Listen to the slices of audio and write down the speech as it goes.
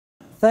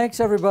Thanks,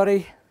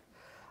 everybody.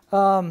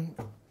 I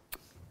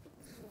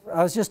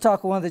was just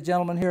talking to one of the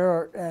gentlemen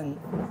here, and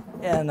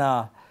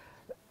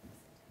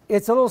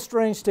it's a little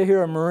strange to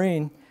hear a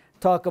Marine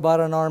talk about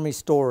an Army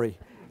story.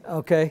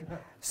 Okay,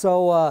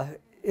 so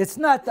it's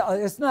not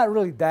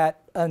really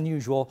that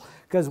unusual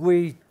because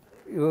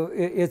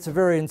it's a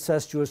very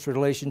incestuous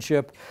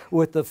relationship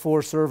with the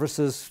four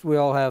services. We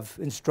all have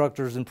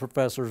instructors and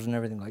professors and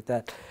everything like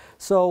that.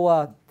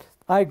 So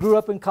I grew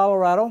up in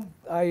Colorado.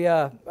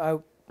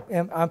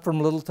 I'm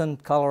from Littleton,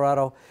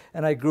 Colorado,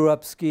 and I grew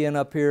up skiing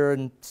up here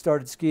and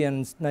started skiing in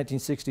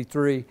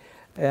 1963.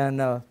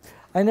 And I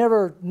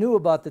never knew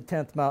about the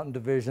 10th Mountain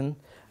Division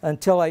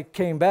until I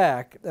came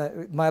back.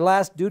 My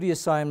last duty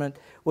assignment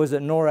was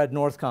at NORAD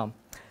Northcom.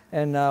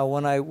 And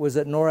when I was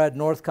at NORAD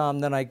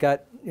Northcom, then I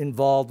got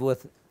involved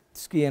with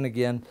skiing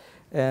again.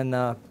 And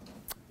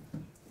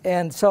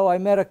so I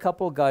met a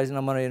couple of guys, and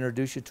I'm going to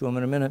introduce you to them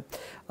in a minute.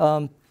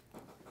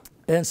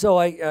 And so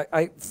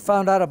I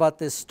found out about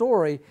this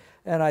story,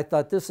 and I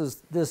thought this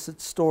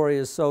story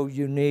is so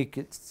unique,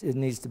 it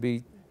needs to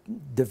be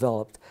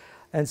developed.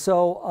 And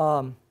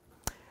so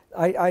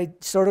I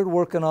started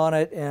working on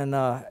it, and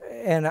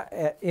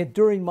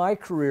during my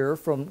career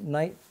from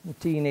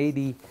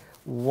 1981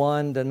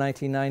 to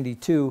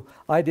 1992,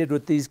 I did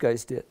what these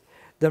guys did.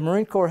 The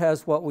Marine Corps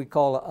has what we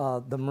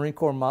call the Marine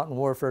Corps Mountain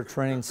Warfare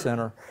Training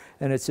Center,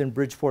 and it's in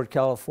Bridgeport,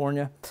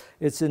 California.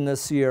 It's in the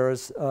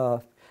Sierras,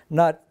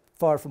 not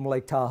far from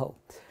Lake Tahoe.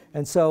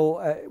 And so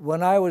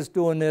when I was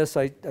doing this,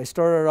 I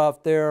started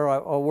off there.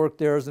 I worked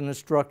there as an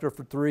instructor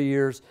for 3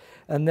 years.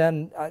 And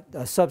then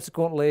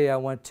subsequently, I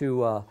went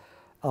to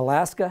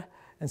Alaska.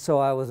 And so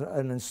I was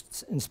an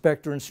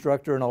instructor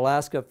in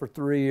Alaska for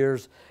 3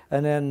 years.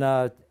 And then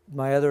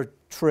my other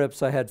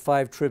trips, I had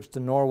 5 trips to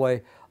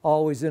Norway,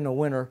 always in the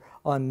winter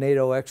on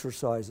NATO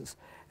exercises.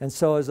 And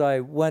so as I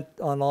went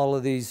on all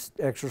of these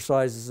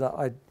exercises,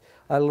 I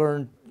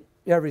learned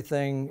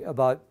everything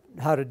about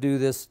how to do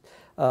this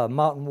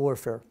mountain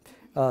warfare,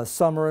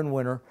 summer and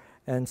winter.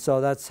 And so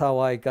that's how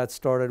I got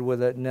started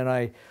with it. And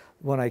then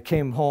when I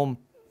came home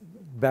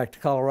back to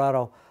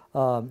Colorado,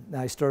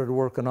 I started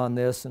working on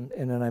this, and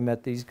then I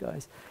met these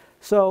guys.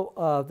 So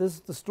this is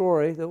the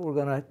story that we're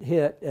going to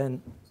hit.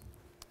 And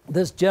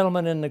this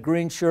gentleman in the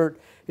green shirt,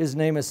 his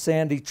name is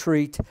Sandy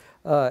Treat.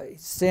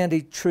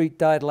 Sandy Treat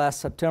died last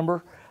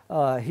September.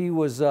 He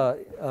was a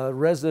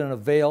resident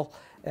of Vail,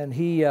 and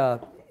he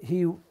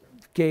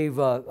gave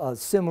a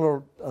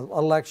similar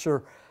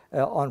lecture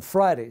on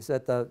Fridays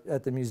at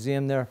the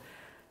museum there.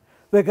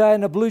 The guy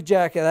in the blue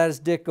jacket, that is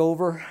Dick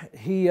Over.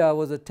 He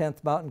was a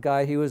 10th Mountain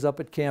guy. He was up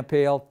at Camp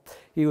Hale.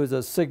 He was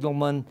a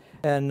signalman,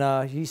 and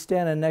he's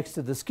standing next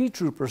to the ski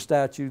trooper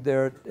statue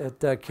there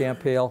at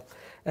Camp Hale.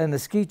 And the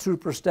ski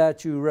trooper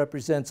statue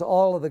represents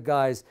all of the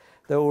guys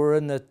that were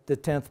in the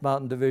 10th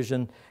Mountain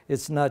Division.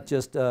 It's not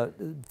just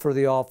for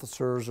the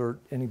officers or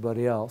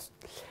anybody else.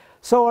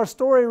 So our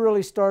story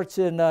really starts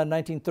in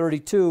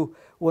 1932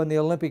 when the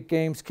Olympic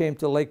Games came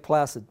to Lake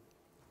Placid.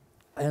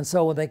 And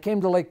so when they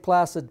came to Lake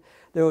Placid,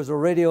 there was a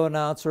radio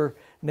announcer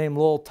named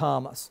Lowell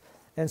Thomas.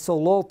 And so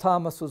Lowell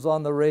Thomas was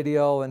on the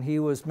radio, and he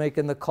was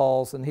making the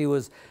calls, and he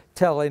was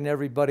telling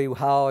everybody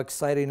how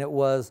exciting it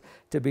was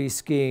to be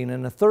skiing.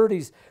 And the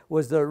 30s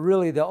was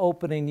really the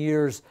opening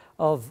years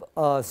of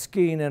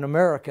skiing in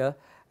America,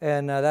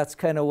 and that's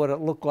kind of what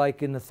it looked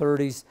like in the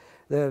 30s.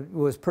 It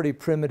was pretty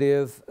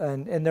primitive,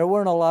 and there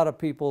weren't a lot of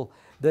people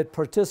that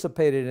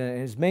participated in it.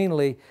 It was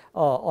mainly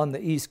on the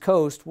East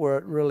Coast where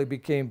it really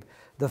became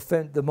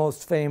the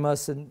most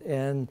famous,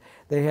 and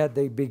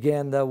they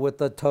began with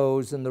the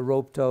toes and the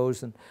rope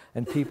toes, and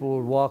people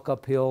would walk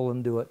uphill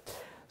and do it.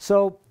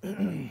 So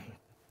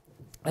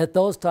at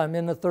those times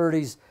in the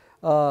 30s,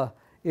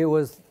 it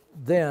was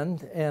then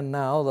and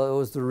now that it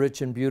was the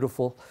rich and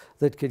beautiful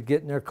that could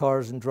get in their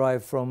cars and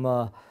drive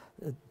from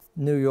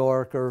New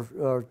York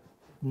or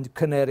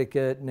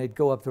Connecticut, and they'd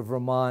go up to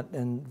Vermont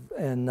and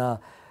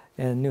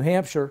New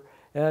Hampshire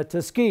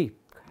to ski.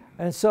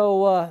 And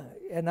so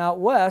and out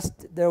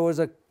west there was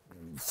a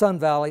Sun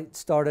Valley,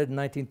 started in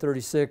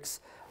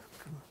 1936,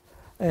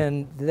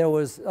 and there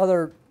was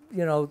other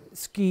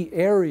ski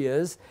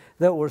areas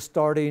that were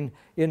starting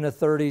in the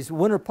 30s.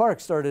 Winter Park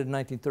started in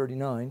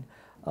 1939.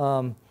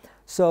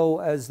 So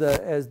as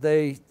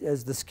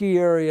the ski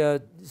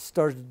area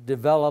started to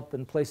develop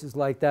in places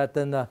like that,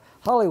 then the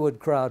Hollywood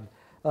crowd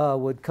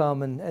would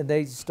come, and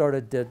they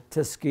started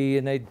to ski,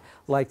 and they'd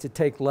like to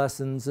take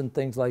lessons and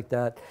things like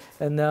that.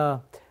 And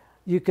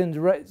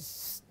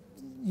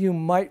you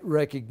might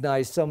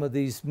recognize some of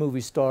these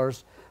movie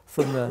stars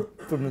from the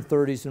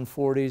 30s and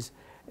 40s,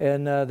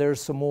 and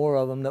there's some more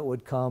of them that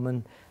would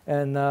come,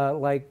 and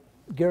like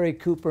Gary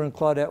Cooper and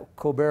Claudette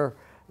Colbert,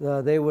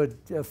 they would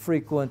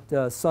frequent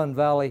Sun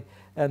Valley,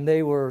 and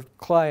they were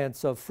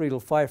clients of Friedel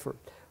Pfeiffer,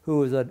 who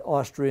was an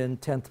Austrian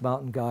 10th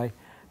Mountain guy,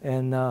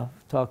 and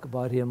talk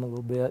about him a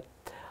little bit.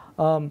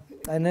 And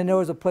then there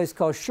was a place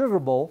called Sugar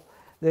Bowl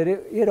that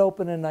it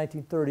opened in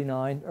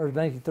 1939 or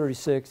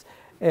 1936,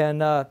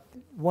 and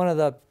one of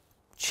the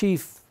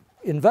chief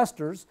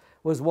investors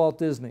was Walt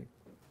Disney.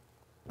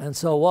 And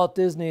so Walt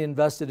Disney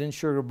invested in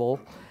Sugar Bowl,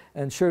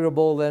 and Sugar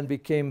Bowl then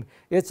became,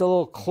 it's a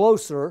little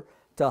closer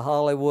to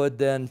Hollywood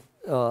than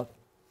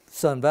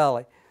Sun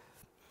Valley.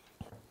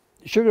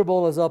 Sugar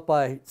Bowl is up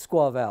by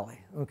Squaw Valley,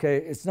 okay?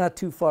 It's not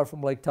too far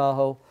from Lake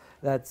Tahoe.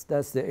 That's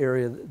the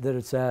area that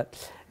it's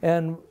at.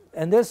 And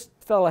this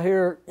fella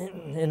here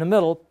in the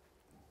middle,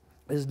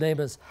 his name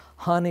is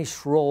Hanni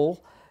Schroll,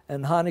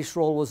 and Hanni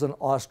Schroll was an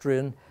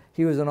Austrian.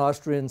 He was an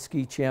Austrian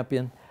ski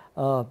champion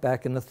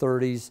back in the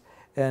 30s,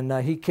 and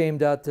he came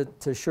down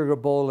to Sugar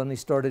Bowl and he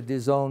started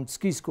his own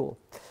ski school.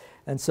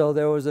 And so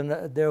there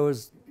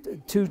was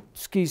two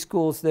ski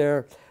schools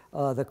there.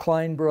 The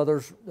Klein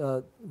brothers,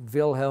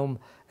 Wilhelm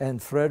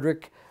and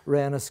Frederick,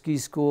 ran a ski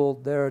school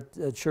there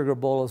at Sugar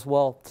Bowl as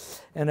well.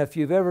 And if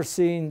you've ever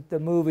seen the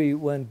movie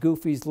when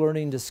Goofy's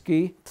learning to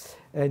ski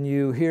and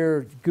you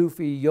hear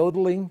Goofy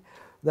yodeling,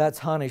 that's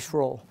Hanni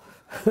Schroll.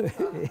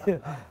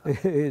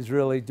 He's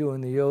really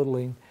doing the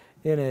yodeling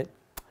in it.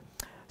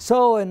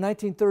 So in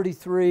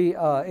 1933,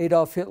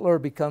 Adolf Hitler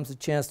becomes the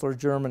Chancellor of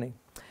Germany.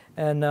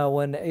 And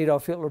when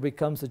Adolf Hitler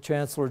becomes the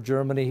Chancellor of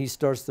Germany, he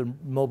starts the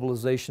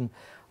mobilization,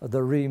 the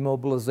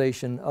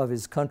remobilization of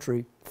his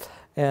country.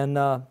 And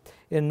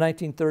in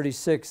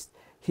 1936,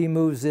 he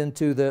moves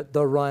into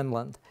the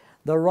Rhineland.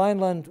 The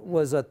Rhineland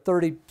was a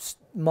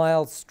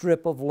 30-mile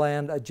strip of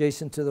land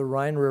adjacent to the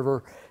Rhine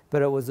River,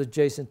 but it was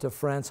adjacent to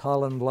France,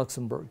 Holland,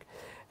 Luxembourg.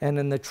 And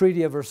in the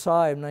Treaty of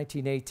Versailles of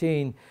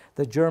 1918,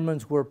 the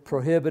Germans were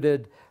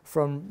prohibited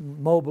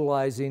from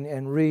mobilizing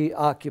and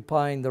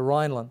reoccupying the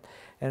Rhineland.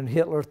 And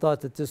Hitler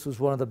thought that this was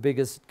one of the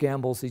biggest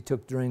gambles he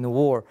took during the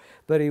war.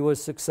 But he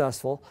was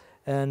successful,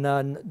 and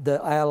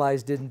the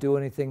Allies didn't do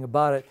anything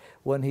about it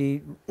when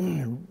he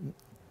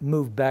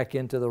moved back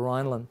into the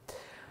Rhineland.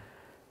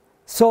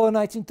 So in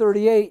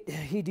 1938,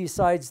 he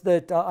decides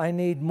that I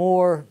need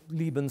more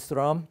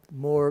Lebensraum,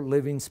 more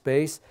living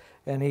space,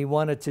 and he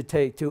wanted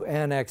to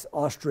annex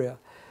Austria.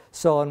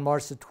 So on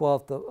March the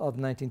 12th of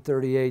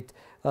 1938,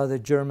 the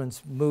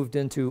Germans moved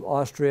into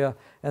Austria,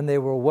 and they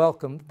were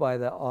welcomed by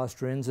the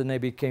Austrians, and they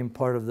became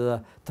part of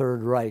the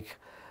Third Reich.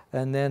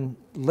 And then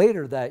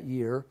later that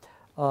year,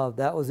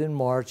 that was in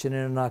March, and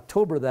in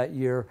October that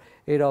year,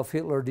 Adolf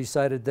Hitler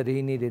decided that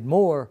he needed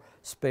more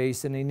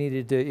space and he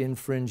needed to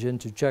infringe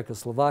into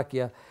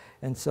Czechoslovakia,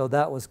 and so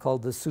that was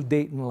called the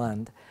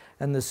Sudetenland.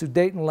 And the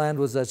Sudetenland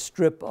was a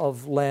strip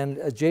of land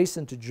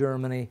adjacent to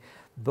Germany,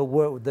 but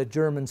where the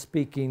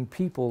German-speaking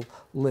people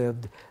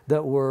lived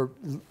that were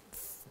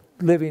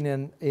living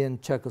in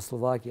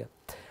Czechoslovakia.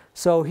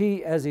 So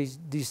as he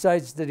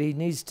decides that he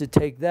needs to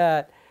take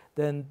that,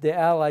 then the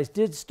Allies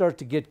did start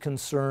to get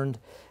concerned,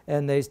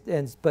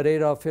 but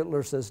Adolf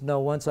Hitler says, no,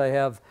 once I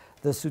have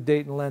the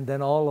Sudetenland,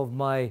 then all of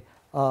my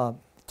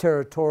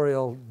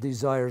territorial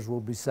desires will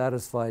be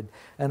satisfied,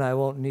 and I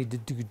won't need to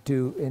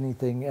do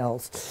anything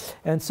else.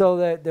 And so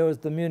there was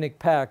the Munich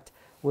Pact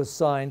was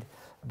signed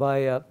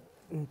by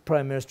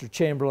Prime Minister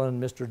Chamberlain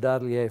and Mr.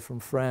 Dadlier from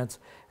France,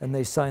 and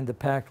they signed the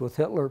pact with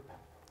Hitler.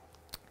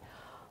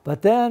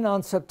 But then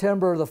on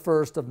September the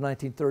 1st of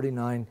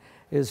 1939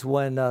 is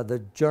when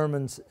the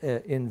Germans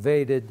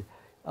invaded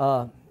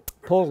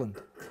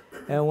Poland.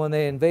 And when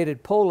they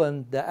invaded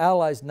Poland, the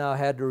Allies now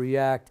had to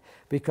react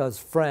because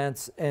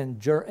France and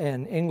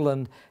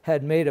England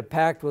had made a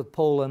pact with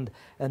Poland,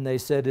 and they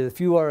said, if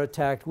you are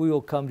attacked, we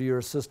will come to your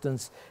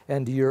assistance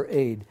and to your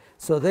aid.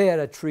 So they had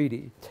a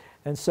treaty.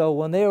 And so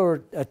when they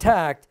were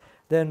attacked,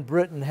 then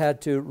Britain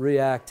had to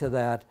react to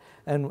that,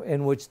 and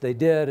in which they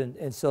did.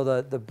 And so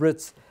the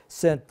Brits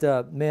sent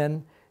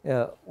men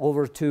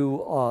over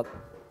to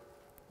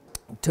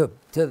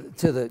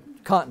the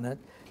continent,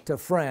 to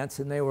France,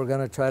 and they were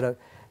going to try to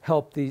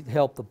help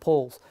the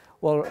Poles.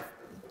 Well,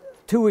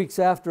 2 weeks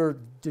after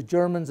the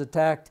Germans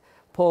attacked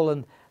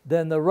Poland,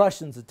 then the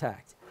Russians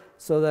attacked.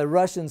 So the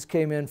Russians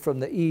came in from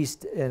the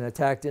east and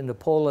attacked into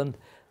Poland.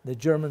 The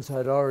Germans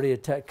had already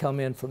come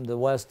in from the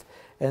west,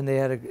 and they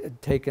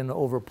had taken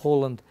over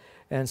Poland.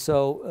 And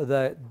so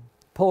the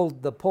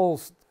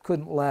Poles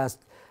couldn't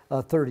last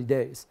 30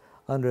 days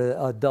under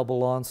a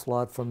double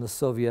onslaught from the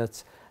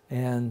Soviets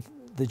and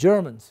the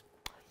Germans.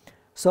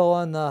 So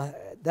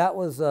that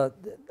was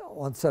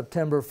on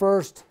September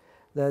 1st.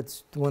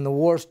 That's when the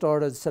war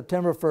started.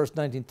 September 1st,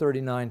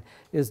 1939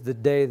 is the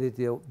day that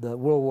the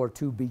World War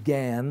II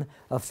began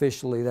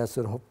officially. That's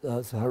what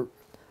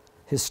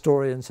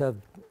historians have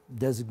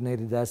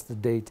designated, that's the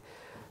date.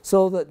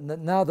 So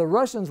now the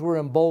Russians were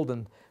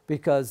emboldened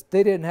because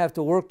they didn't have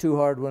to work too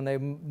hard when they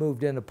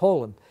moved into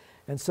Poland.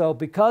 And so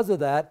because of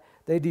that,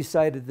 they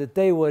decided that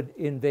they would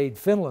invade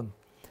Finland.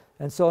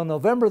 And so on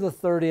November the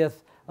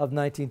 30th of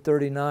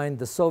 1939,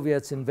 the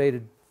Soviets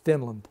invaded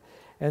Finland.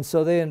 And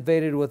so they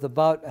invaded with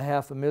about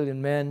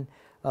 500,000 men,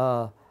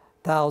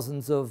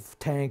 thousands of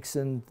tanks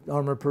and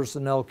armored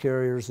personnel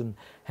carriers and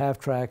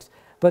half-tracks.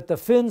 But the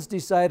Finns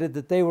decided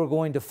that they were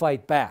going to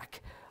fight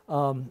back.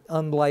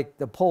 Unlike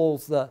the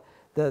Poles,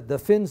 the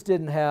Finns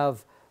didn't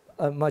have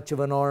much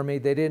of an army.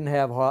 They didn't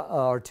have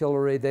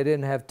artillery. They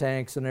didn't have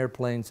tanks and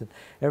airplanes and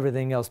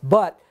everything else.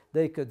 But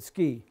they could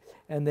ski.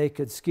 and they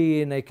could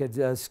ski, and they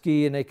could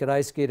ski, and they could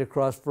ice skate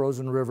across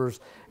frozen rivers,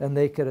 and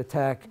they could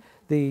attack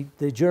the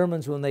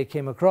Germans when they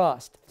came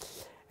across.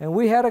 And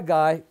we had a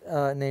guy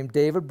named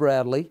David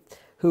Bradley,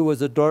 who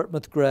was a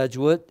Dartmouth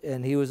graduate,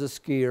 and he was a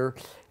skier,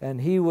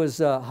 and he was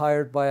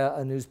hired by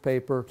a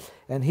newspaper,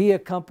 and he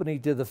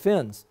accompanied to the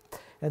Finns.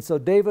 And so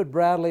David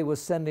Bradley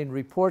was sending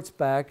reports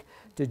back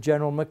to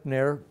General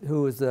McNair,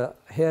 who was the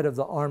head of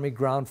the Army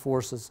Ground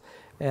Forces,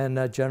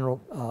 and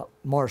General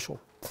Marshall.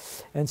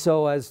 And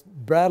so as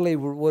Bradley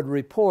would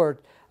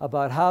report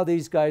about how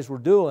these guys were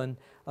doing,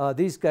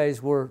 these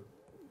guys were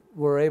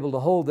able to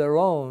hold their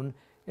own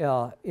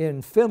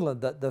in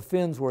Finland. The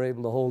Finns were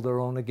able to hold their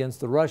own against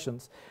the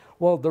Russians.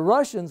 Well, the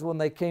Russians, when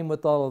they came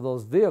with all of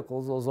those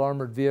vehicles, those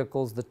armored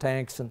vehicles, the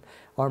tanks and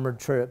armored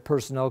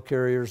personnel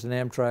carriers and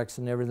Amtraks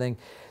and everything,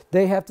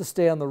 they have to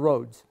stay on the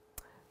roads.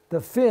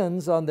 The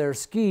Finns on their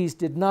skis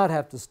did not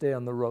have to stay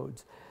on the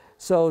roads.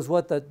 So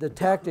what the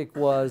tactic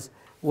was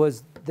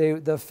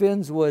the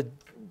Finns would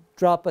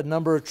drop a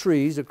number of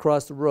trees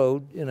across the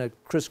road in a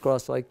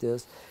crisscross like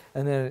this,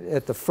 and then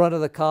at the front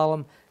of the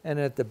column and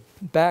at the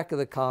back of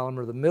the column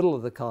or the middle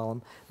of the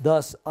column,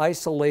 thus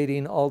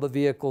isolating all the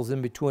vehicles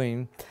in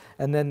between,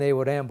 and then they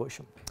would ambush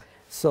them.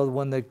 So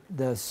when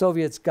the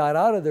Soviets got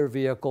out of their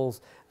vehicles,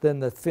 then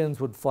the Finns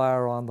would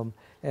fire on them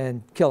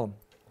and kill them.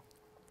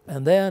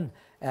 And then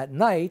at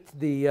night,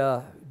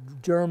 the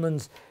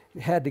Germans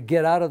had to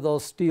get out of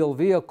those steel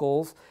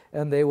vehicles,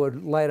 and they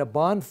would light a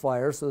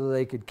bonfire so that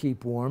they could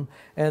keep warm,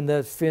 and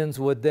the Finns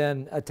would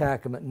then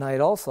attack them at night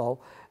also.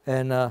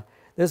 And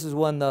this is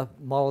when the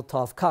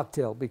Molotov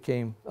cocktail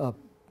became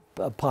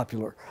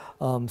popular.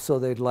 So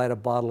they'd light a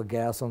bottle of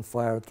gas on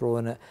fire, throw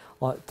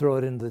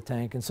it into the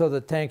tank. And so the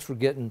tanks were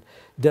getting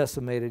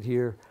decimated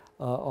here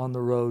on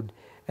the road.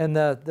 And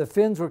the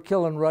Finns were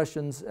killing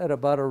Russians at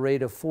about a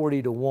rate of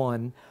 40 to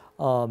 1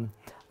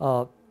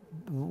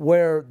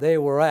 where they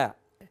were at.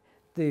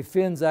 The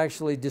Finns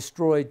actually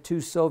destroyed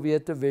 2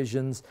 Soviet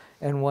divisions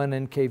and 1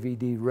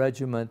 NKVD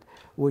regiment,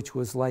 which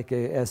was like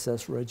a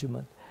SS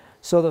regiment.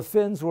 So the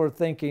Finns were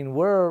thinking,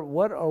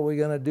 what are we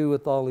going to do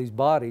with all these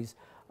bodies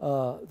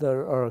that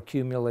are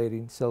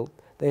accumulating? So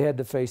they had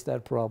to face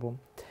that problem.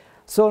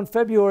 So in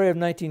February of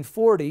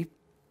 1940,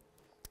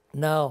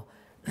 now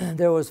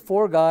there was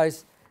 4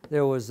 guys.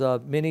 There was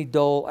Minnie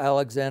Dole,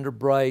 Alexander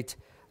Bright,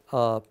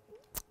 Roger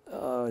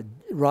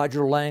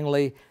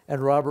Langley,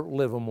 and Robert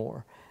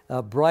Livermore.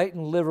 Bright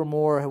and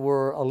Livermore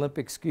were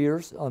Olympic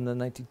skiers on the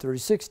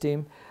 1936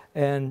 team,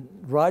 and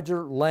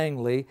Roger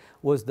Langley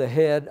was the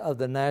head of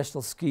the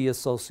National Ski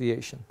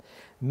Association.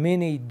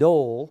 Minnie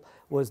Dole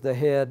was the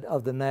head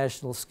of the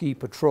National Ski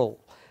Patrol.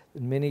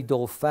 Minnie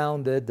Dole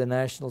founded the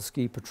National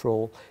Ski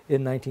Patrol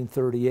in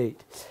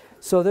 1938.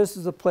 So this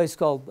is a place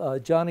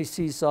called Johnny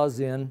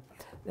Seesaw's Inn.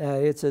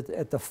 It's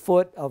at the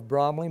foot of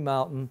Bromley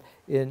Mountain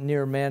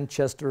near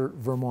Manchester,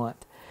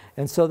 Vermont.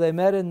 And so they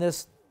met in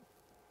this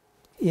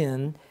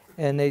inn,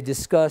 and they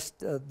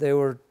discussed, they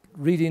were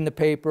reading the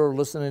paper,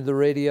 listening to the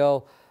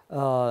radio,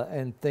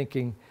 and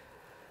thinking,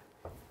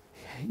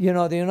 you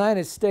know, the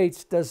United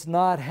States does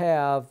not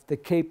have the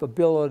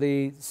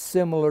capability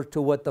similar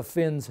to what the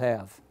Finns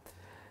have.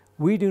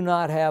 We do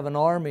not have an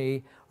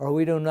army, or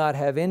we do not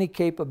have any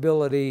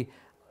capability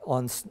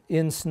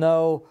in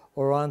snow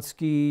or on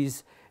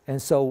skis.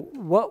 And so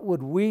what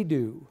would we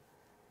do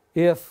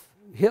if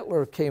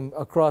Hitler came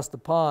across the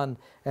pond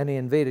and he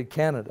invaded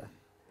Canada?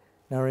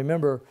 Now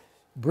remember,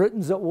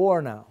 Britain's at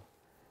war now.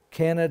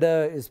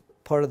 Canada is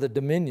part of the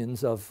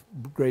dominions of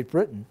Great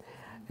Britain.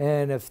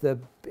 And if the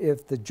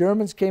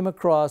Germans came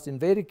across,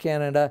 invaded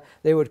Canada,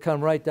 they would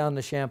come right down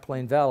the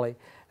Champlain Valley,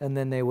 and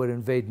then they would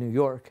invade New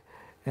York.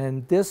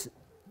 And this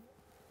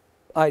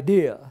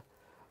idea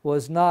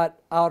was not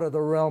out of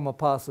the realm of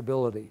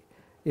possibility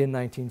in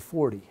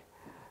 1940.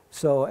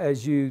 So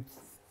as you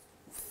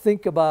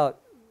think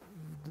about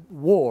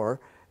war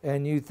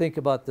and you think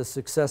about the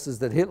successes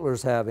that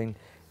Hitler's having,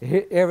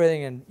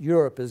 everything in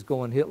Europe is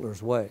going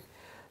Hitler's way.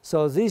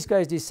 So these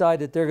guys decide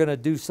that they're going to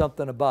do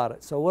something about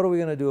it. So what are we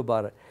going to do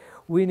about it?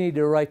 We need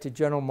to write to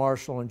General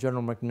Marshall and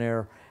General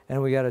McNair,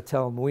 and we got to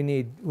tell them we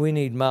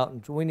need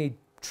mountains. We need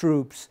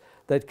troops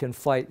that can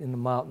fight in the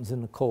mountains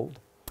in the cold.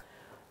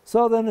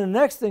 So then the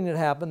next thing that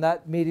happened,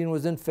 that meeting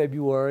was in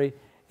February.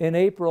 In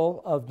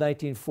April of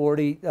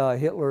 1940,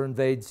 Hitler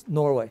invades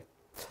Norway.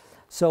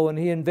 So when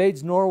he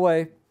invades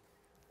Norway,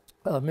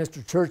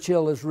 Mr.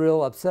 Churchill is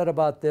real upset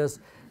about this.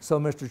 So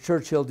Mr.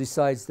 Churchill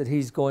decides that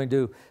he's going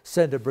to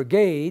send a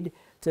brigade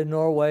to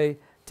Norway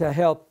to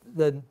help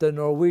the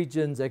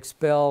Norwegians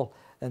expel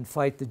and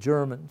fight the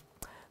Germans.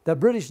 The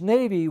British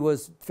Navy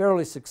was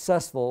fairly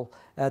successful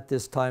at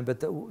this time, but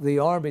the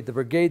army, the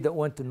brigade that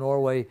went to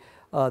Norway,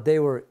 they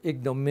were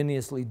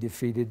ignominiously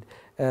defeated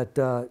at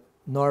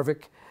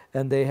Narvik,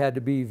 and they had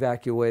to be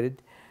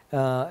evacuated.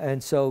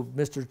 And so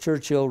Mr.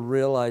 Churchill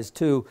realized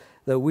too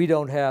that we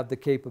don't have the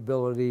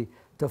capability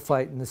to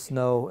fight in the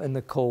snow and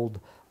the cold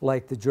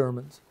like the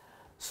Germans.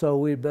 So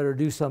we'd better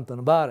do something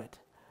about it.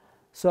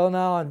 So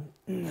now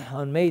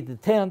on May the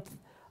 10th,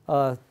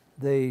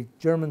 the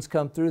Germans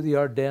come through the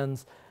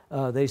Ardennes.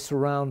 They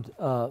surround,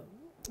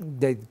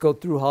 they go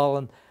through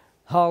Holland,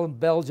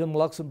 Belgium,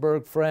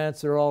 Luxembourg,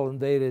 France, they're all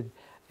invaded.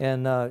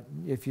 And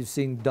if you've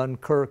seen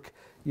Dunkirk,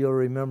 you'll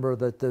remember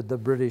that the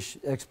British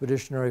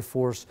Expeditionary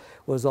Force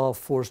was all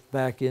forced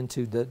back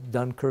into the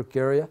Dunkirk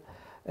area.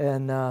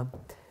 And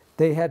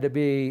they had to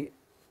be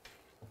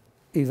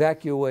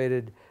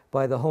evacuated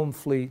by the home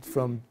fleet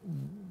from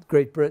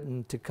Great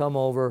Britain to come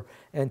over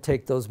and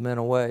take those men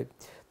away.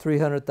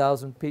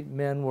 300,000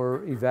 men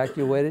were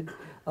evacuated.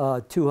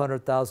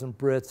 200,000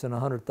 Brits and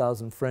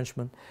 100,000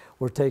 Frenchmen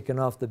were taken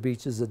off the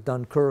beaches at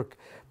Dunkirk,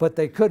 but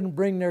they couldn't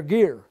bring their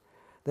gear.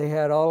 They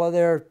had all of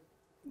their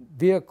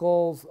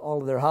vehicles,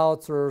 all of their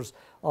howitzers,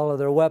 all of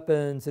their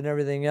weapons and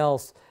everything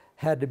else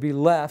had to be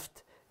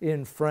left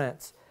in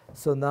France.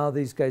 So now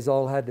these guys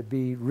all had to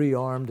be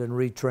rearmed and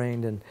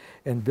retrained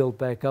and built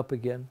back up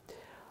again.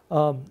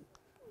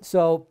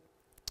 So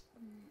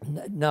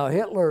now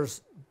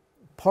Hitler's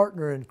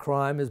partner in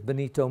crime is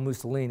Benito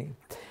Mussolini.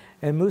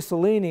 And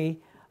Mussolini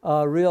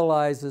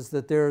realizes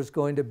that there's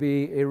going to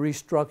be a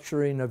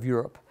restructuring of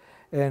Europe.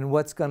 And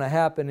what's going to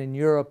happen in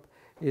Europe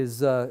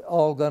is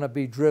all going to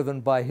be driven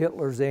by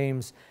Hitler's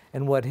aims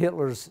and what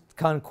Hitler's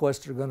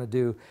conquests are going to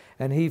do.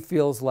 And he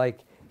feels like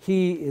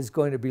he is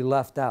going to be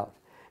left out,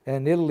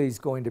 and Italy's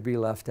going to be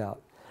left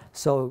out.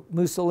 So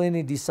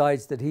Mussolini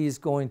decides that he's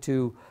going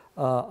to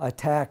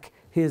attack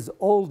his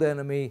old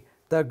enemy,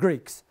 the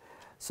Greeks.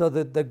 So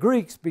that the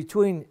Greeks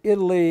between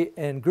Italy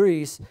and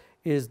Greece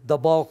is the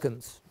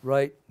Balkans,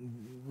 right?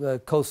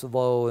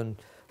 Kosovo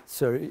and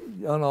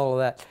all of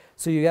that.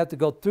 So you have to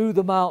go through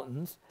the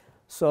mountains.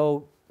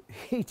 So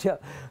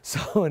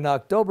so in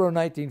October of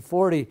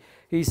 1940,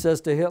 he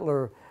says to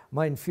Hitler,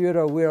 "Mein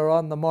Führer, we are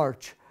on the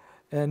march."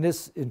 And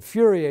this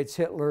infuriates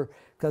Hitler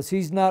because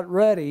he's not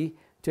ready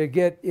to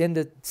get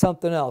into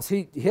something else.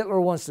 Hitler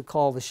wants to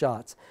call the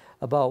shots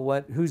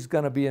about who's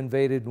going to be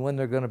invaded, and when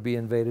they're going to be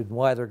invaded, and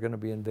why they're going to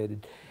be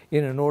invaded,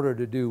 in order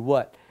to do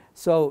what.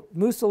 So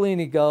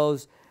Mussolini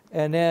goes,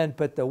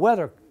 but the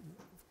weather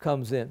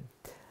comes in.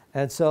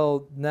 And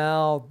so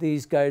now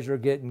these guys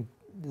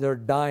they're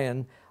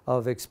dying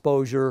of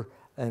exposure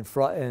and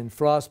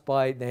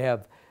frostbite. They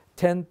have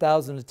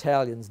 10,000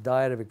 Italians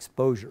died of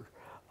exposure,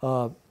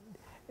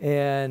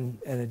 and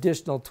an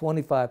additional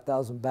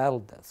 25,000 battle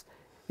deaths.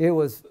 It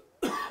was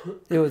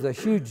a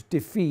huge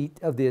defeat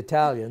of the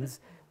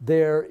Italians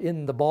there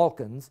in the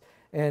Balkans,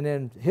 and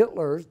then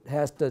Hitler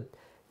has to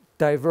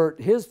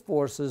divert his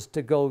forces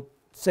to go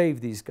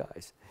save these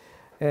guys.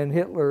 And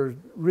Hitler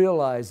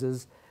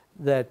realizes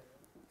that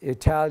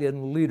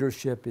Italian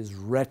leadership is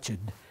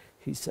wretched,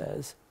 he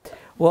says.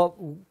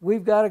 Well,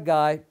 we've got a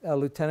guy,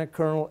 Lieutenant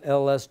Colonel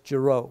L.S.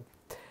 Giraud.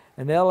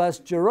 And L.S.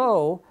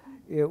 Giraud,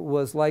 it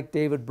was like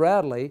David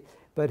Bradley,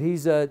 but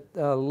he's a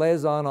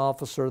liaison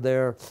officer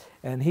there,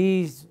 and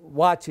he's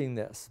watching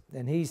this,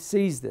 and he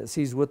sees this.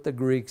 He's with the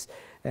Greeks,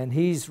 and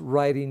he's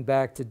writing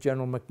back to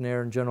General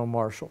McNair and General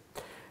Marshall.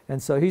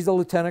 And so he's a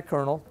lieutenant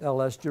colonel,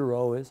 L.S.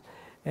 Giraud is,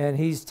 and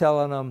he's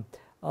telling them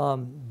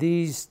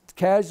these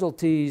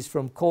casualties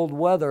from cold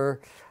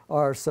weather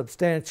are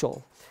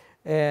substantial.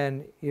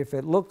 And if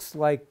it looks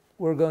like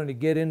we're going to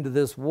get into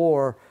this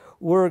war,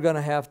 we're going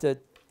to have to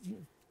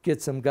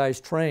get some guys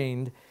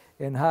trained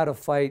in how to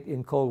fight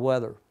in cold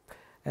weather.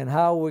 And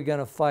how are we going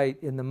to fight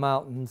in the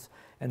mountains,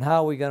 and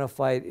how are we going to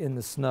fight in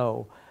the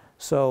snow.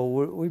 So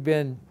we've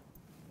been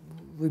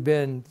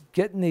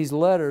getting these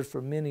letters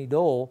from Minnie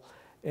Dole,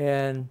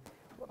 and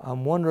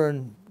I'm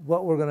wondering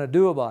what we're going to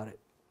do about it.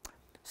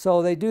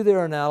 So they do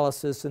their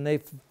analysis, and they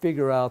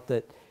figure out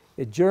that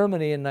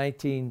Germany in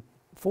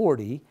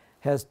 1940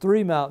 has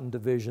 3 mountain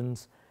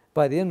divisions.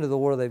 By the end of the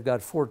war, they've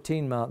got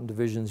 14 mountain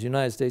divisions. The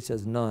United States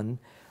has none.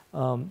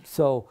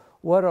 So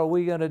what are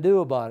we going to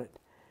do about it?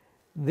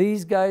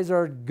 These guys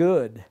are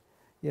good.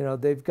 You know,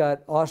 they've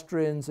got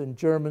Austrians and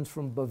Germans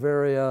from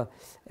Bavaria,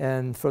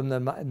 and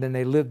then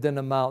they lived in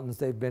the mountains.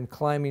 They've been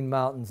climbing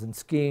mountains and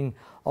skiing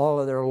all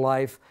of their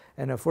life.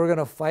 And if we're going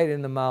to fight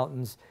in the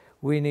mountains,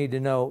 we need to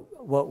know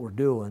what we're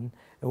doing,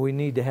 and we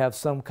need to have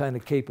some kind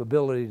of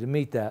capability to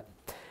meet that.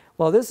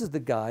 Well, this is the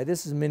guy.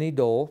 This is Minnie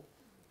Dole,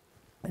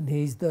 and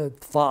he's the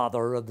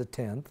father of the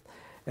 10th,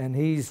 and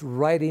he's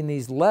writing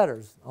these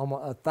letters,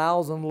 almost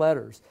 1,000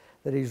 letters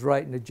that he's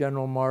writing to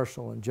General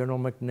Marshall and General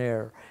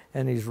McNair,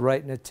 and he's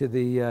writing it to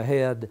the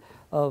head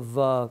of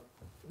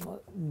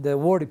the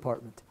War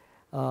Department,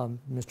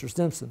 Mr.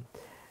 Simpson.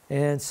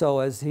 And so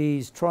as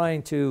he's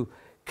trying to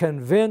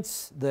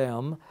convince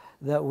them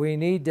that we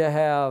need to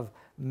have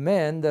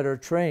men that are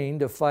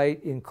trained to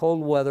fight in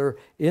cold weather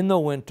in the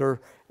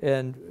winter,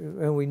 and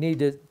we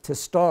need to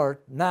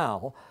start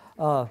now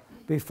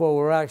before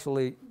we're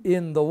actually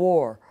in the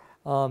war,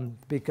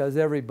 because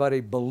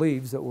everybody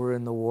believes that we're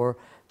in the war.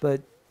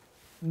 But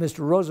Mr.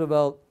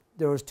 Roosevelt,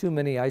 there was too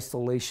many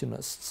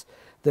isolationists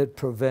that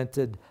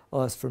prevented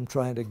us from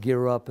trying to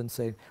gear up and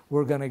say,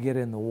 we're going to get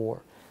in the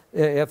war.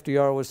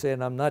 FDR was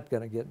saying, I'm not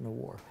going to get in the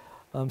war.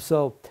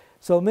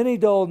 So Minnie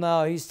Dole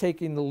now, he's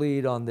taking the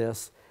lead on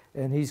this,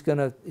 and he's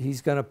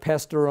gonna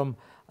pester them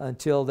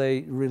until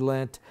they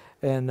relent.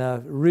 and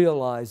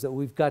realize that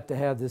we've got to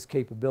have this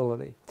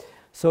capability.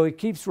 So he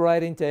keeps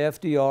writing to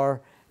FDR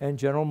and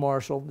General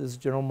Marshall. This is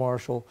General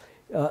Marshall.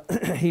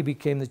 He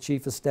became the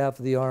Chief of Staff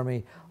of the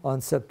Army on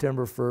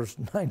September 1st,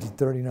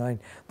 1939.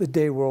 The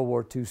day World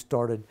War II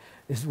started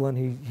is when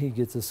he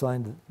gets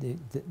assigned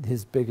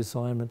his big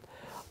assignment.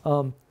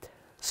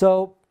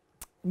 So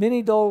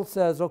Minnie Dole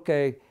says,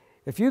 okay,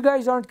 if you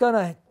guys aren't going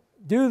to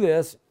do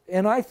this,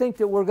 and I think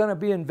that we're going to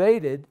be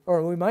invaded,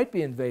 or we might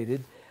be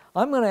invaded,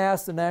 I'm going to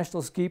ask the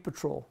National Ski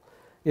Patrol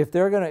if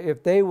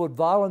they would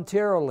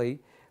voluntarily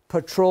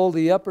patrol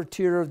the upper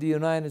tier of the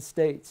United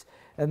States.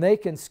 And they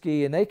can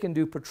ski and they can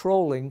do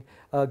patrolling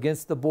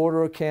against the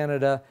border of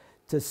Canada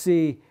to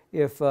see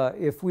if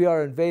we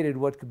are invaded,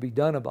 what could be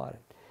done about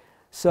it.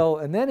 So,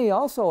 and then he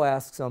also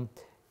asks them,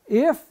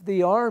 if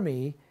the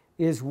Army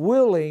is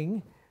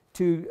willing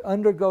to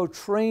undergo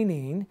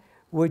training,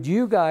 would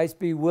you guys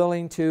be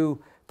willing to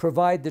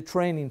provide the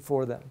training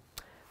for them?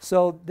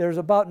 So there's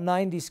about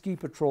 90 ski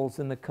patrols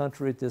in the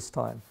country at this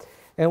time.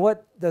 And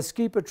what the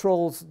ski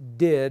patrols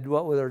did,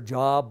 what their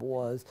job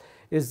was,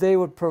 is they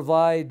would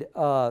provide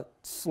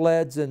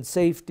sleds and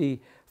safety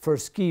for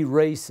ski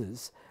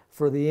races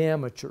for the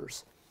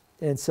amateurs.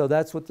 And so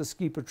that's what the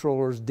ski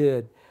patrollers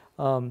did.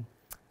 Let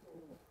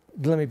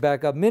me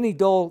back up. Minnie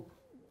Dole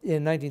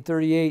in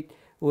 1938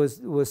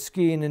 was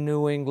skiing in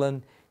New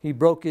England. He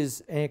broke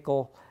his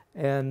ankle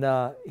and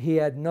he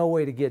had no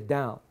way to get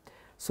down.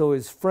 So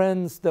his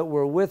friends that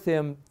were with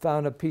him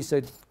found a piece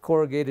of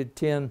corrugated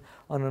tin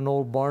on an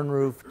old barn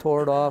roof,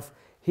 tore it off.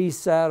 He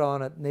sat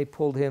on it and they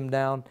pulled him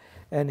down.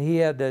 And he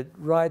had to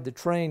ride the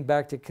train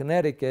back to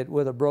Connecticut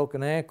with a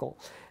broken ankle.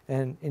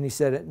 And he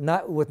said,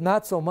 with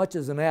not so much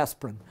as an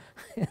aspirin.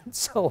 And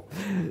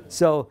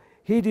so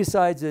he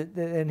decides that,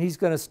 and he's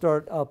going to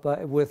start up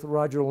with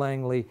Roger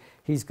Langley,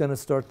 he's going to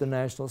start the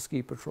National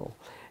Ski Patrol.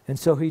 And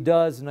so he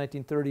does in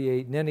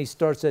 1938. And then he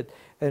starts it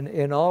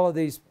in all of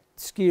these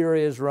ski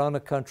areas around the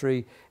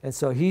country. And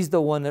so he's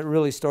the one that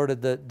really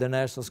started the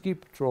National Ski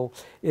Patrol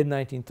in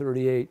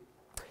 1938.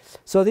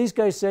 So these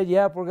guys said,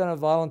 yeah, we're going to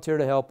volunteer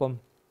to help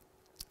them.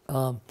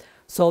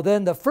 So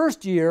then the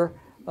first year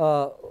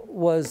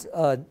was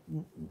the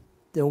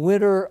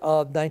winter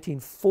of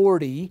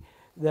 1940.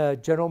 The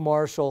General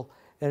Marshall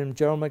and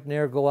General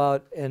McNair go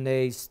out and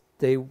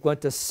they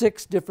went to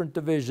 6 different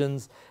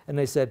divisions and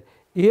they said,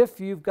 if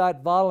you've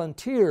got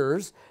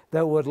volunteers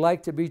that would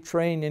like to be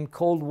trained in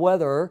cold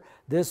weather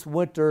this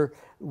winter,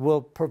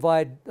 we'll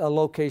provide a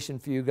location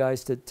for you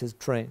guys to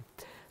train.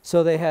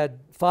 So they had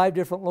 5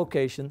 different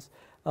locations.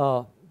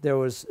 There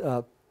was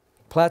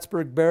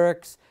Plattsburgh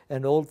Barracks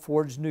and Old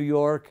Forge, New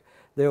York.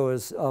 There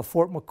was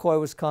Fort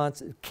McCoy,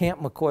 Wisconsin, Camp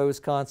McCoy,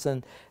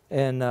 Wisconsin,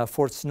 and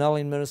Fort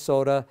Snelling,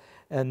 Minnesota.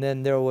 And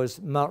then there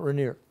was Mount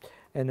Rainier.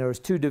 And there was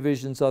 2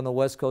 divisions on the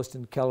West Coast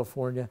in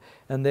California.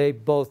 And they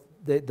both,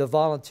 the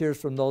volunteers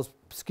from those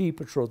ski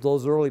patrols,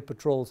 those early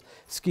patrols,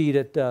 skied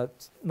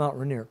at Mount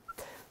Rainier.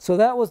 So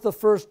that was the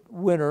first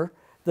winter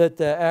that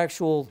the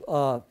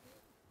actual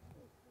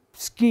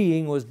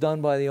skiing was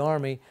done by the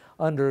Army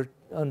under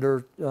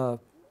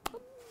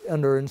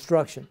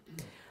instruction.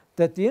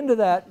 At the end of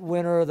that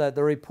winter,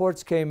 the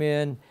reports came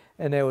in,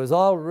 and it was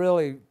all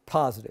really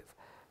positive.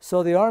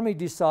 So the Army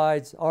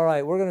decides, all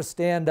right, we're going to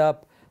stand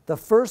up the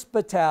 1st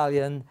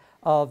Battalion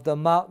of the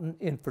Mountain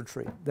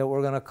Infantry, that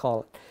we're going to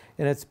call it.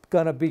 And it's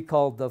going to be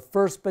called the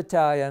 1st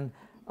Battalion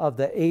of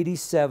the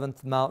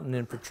 87th Mountain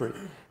Infantry.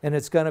 And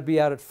it's going to be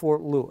out at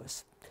Fort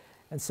Lewis.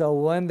 And so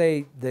when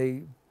they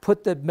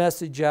put the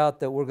message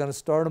out that we're going to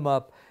start them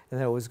up, and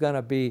it was going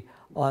to be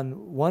on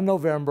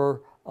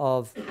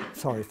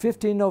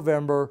 15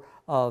 November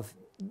of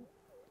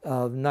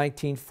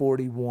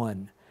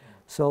 1941.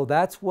 So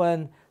that's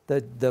when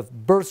the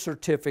birth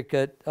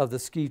certificate of the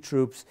ski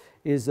troops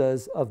is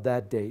as of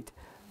that date.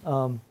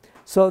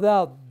 So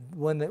now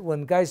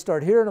when guys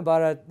start hearing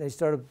about it, they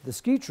started the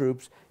ski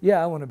troops.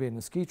 Yeah, I want to be in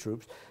the ski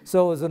troops.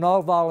 So it was an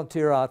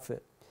all-volunteer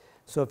outfit.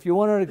 So if you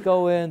wanted to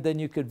go in, then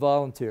you could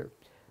volunteer.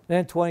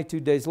 Then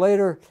 22 days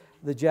later,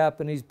 the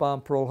Japanese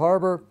bombed Pearl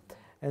Harbor.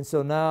 And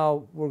so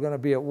now we're going to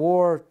be at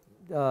war.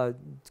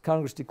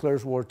 Congress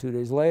declares war 2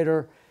 days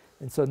later.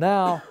 And so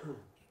now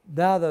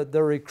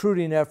the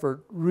recruiting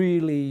effort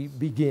really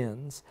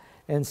begins.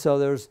 And so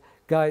there's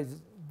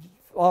guys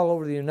all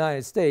over the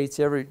United States,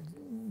 every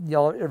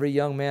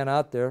young man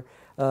out there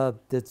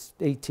that's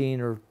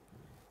 18 or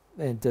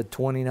to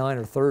 29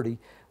 or 30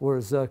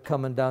 was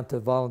coming down to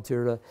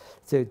volunteer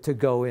to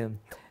go in.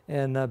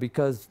 And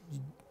because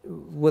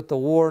with the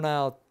war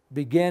now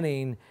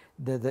beginning,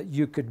 that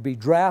you could be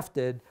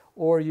drafted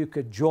or you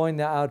could join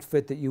the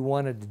outfit that you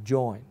wanted to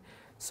join.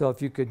 So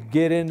if you could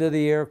get into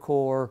the Air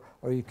Corps,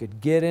 or you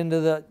could get into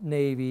the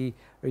Navy,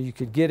 or you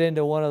could get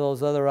into one of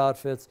those other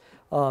outfits,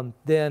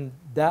 then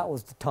that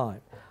was the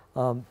time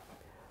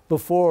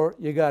before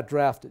you got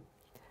drafted.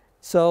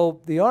 So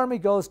the Army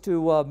goes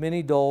to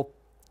Minnie Dole.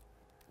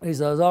 He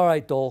says, all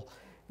right, Dole,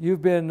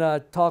 you've been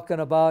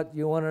talking about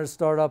you wanted to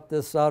start up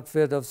this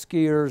outfit of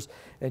skiers,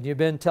 and you've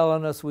been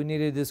telling us we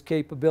needed this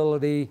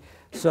capability.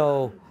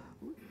 So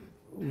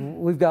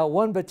we've got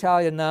one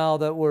battalion now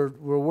that we're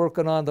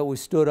working on that we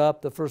stood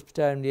up, the 1st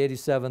Battalion, the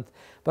 87th,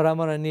 but I'm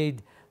going to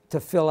need to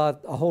fill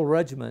out a whole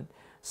regiment.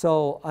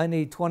 So I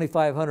need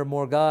 2,500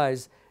 more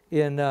guys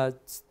in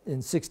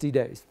 60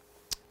 days.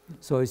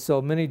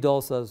 So Minnie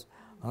Dole says,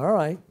 all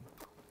right,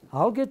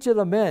 I'll get you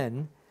the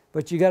men,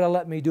 but you got to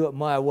let me do it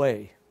my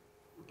way.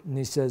 And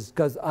he says,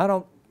 because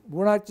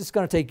we're not just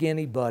going to take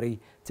anybody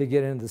to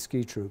get into the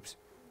ski troops.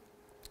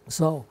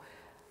 So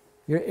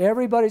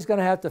everybody's going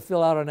to have to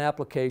fill out an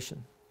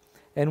application.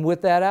 And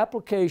with that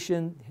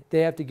application,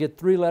 they have to get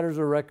 3 letters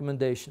of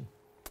recommendation.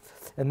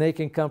 And they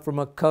can come from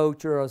a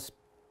coach or a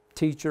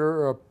teacher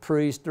or a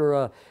priest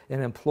or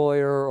an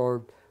employer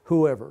or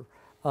whoever.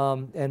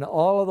 And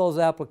all of those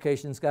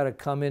applications got to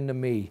come into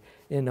me,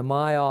 into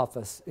my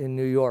office in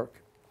New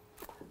York.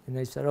 And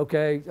they said,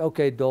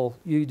 okay, Dole,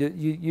 you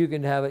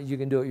can have it, you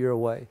can do it your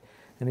way.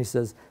 And he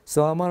says,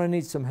 so I'm going to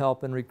need some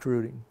help in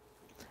recruiting.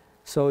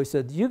 So he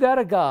said, you got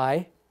a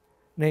guy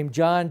named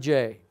John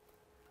Jay.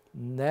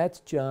 And that's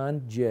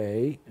John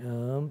Jay,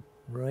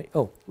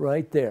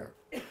 right there.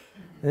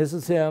 This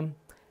is him,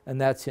 and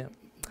that's him.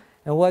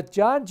 And what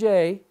John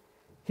Jay,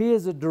 he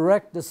is a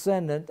direct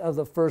descendant of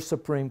the first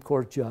Supreme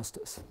Court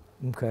Justice.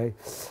 Okay,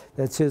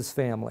 that's his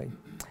family.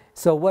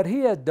 So what he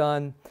had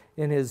done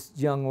in his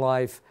young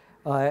life,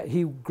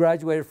 he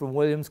graduated from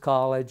Williams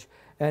College,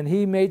 and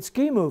he made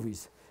ski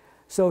movies.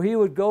 So he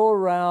would go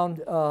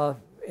around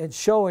and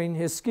showing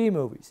his ski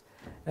movies.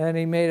 And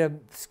he made a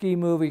ski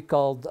movie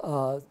called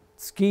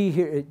Ski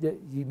Here.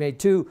 He made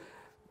 2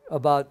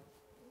 about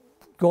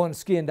going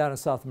skiing down in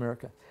South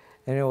America.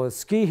 And it was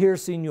Ski Here,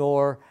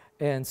 Senor,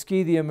 and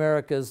Ski the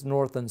Americas,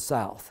 North and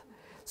South.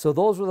 So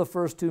those were the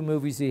first 2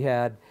 movies he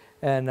had.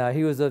 And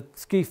he was a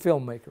ski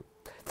filmmaker.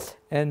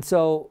 And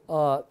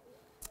so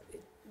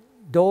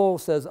Dole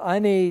says, I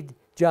need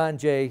John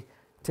Jay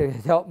to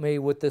help me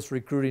with this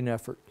recruiting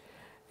effort.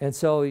 And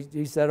so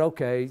he said,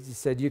 okay. He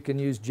said, you can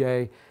use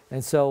Jay.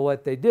 And so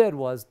what they did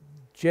was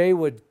Jay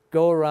would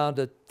go around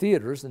to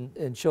theaters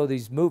and show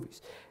these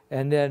movies.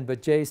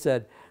 But Jay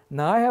said,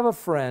 now I have a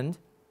friend,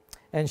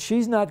 and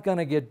she's not going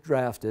to get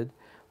drafted,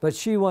 but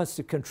she wants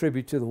to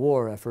contribute to the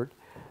war effort.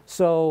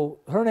 So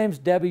her name's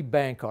Debbie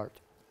Bankart.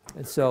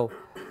 And so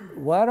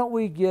why don't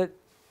we get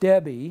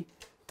Debbie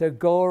to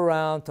go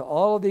around to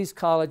all of these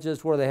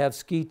colleges where they have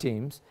ski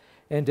teams,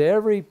 and to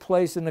every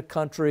place in the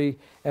country,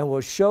 and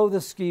we'll show the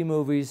ski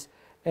movies,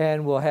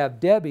 and we'll have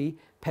Debbie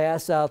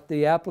pass out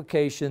the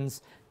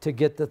applications to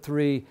get the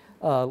 3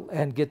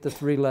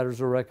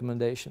 letters of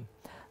recommendation.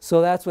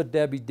 So that's what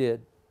Debbie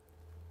did.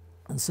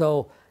 And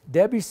so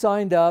Debbie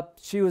signed up.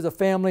 She was a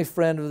family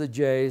friend of the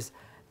Jays.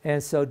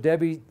 And so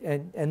Debbie,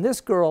 and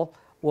this girl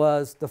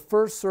was the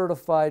first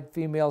certified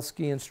female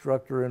ski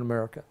instructor in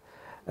America.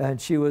 And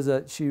she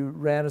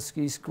ran a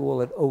ski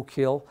school at Oak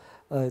Hill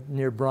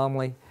near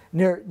Bromley,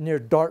 near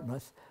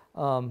Dartmouth,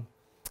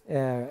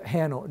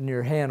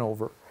 near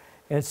Hanover.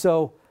 And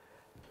so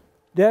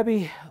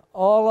Debbie,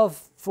 all of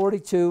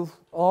 42,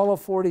 all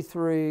of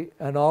 43,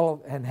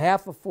 and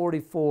half of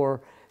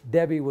 44,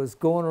 Debbie was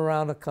going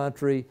around the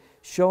country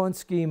showing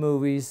ski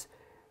movies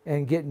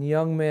and getting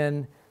young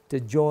men to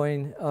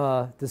join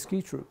the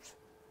ski troops.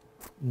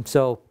 And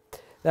so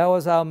that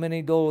was how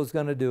Minnie Dole was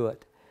going to do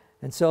it.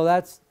 And so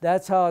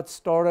that's how it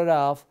started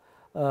off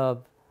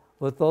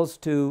with those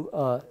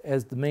 2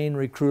 as the main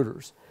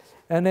recruiters.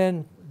 And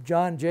then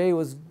John Jay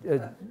was,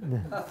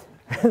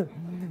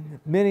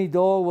 Minnie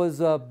Dole was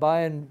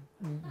buying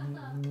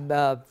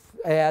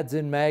ads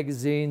in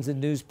magazines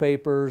and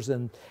newspapers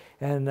and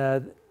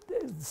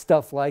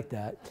stuff like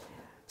that.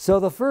 So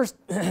the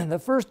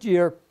first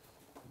year,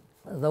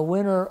 the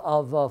winter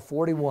of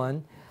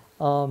 41,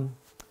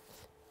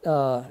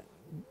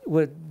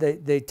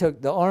 they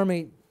took, the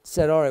Army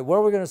said, all right, where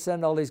are we going to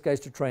send all these guys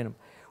to train them?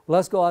 Well,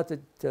 let's go out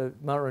to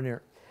Mount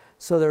Rainier.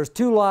 So there's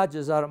 2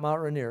 lodges out at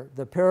Mount Rainier,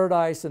 the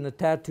Paradise and the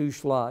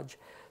Tatoosh Lodge.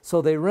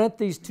 So they rent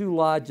these 2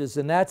 lodges,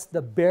 and that's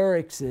the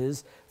barracks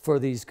for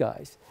these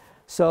guys.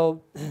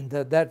 So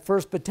that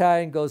 1st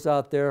Battalion goes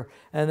out there,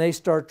 and they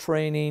start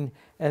training,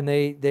 and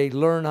they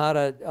learn how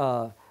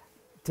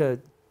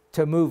to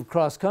move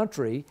cross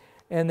country,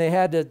 and they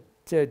had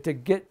to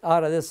get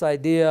out of this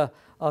idea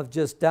of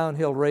just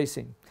downhill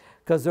racing,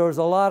 because there was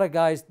a lot of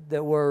guys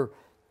that were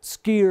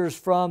skiers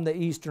from the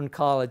eastern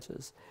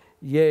colleges,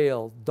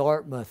 Yale,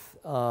 Dartmouth,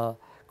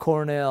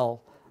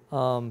 Cornell,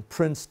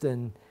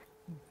 Princeton,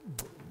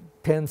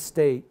 Penn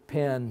State,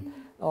 Penn,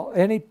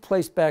 any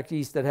place back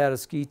east that had a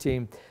ski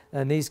team,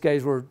 and these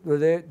guys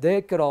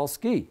they could all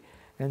ski,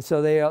 and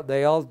so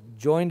they all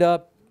joined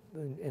up,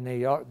 and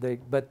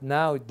but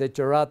now that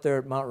you're out there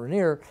at Mount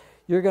Rainier,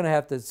 you're going to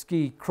have to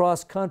ski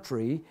cross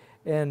country,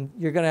 and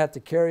you're going to have to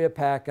carry a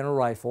pack and a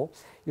rifle.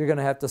 You're going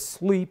to have to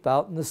sleep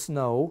out in the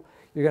snow.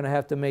 You're going to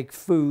have to make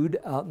food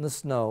out in the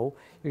snow.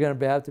 You're going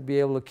to have to be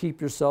able to keep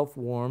yourself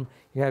warm.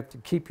 You have to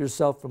keep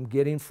yourself from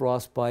getting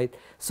frostbite.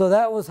 So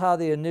that was how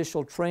the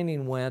initial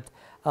training went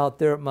out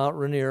there at Mount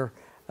Rainier.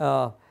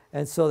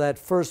 And so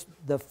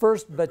the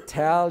first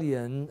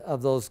battalion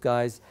of those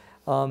guys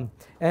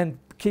And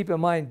keep in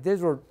mind,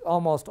 these were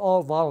almost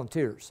all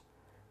volunteers.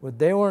 But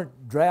they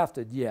weren't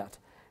drafted yet.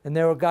 And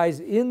there were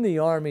guys in the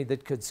Army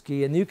that could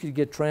ski, and you could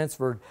get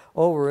transferred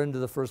over into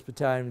the 1st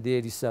Battalion of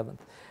the 87th.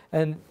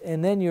 And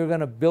then you're going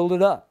to build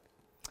it up.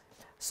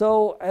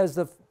 So as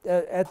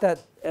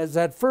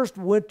that first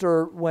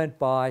winter went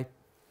by,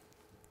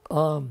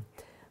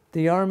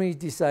 the Army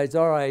decides,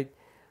 all right,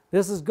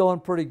 this is going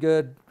pretty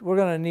good. We're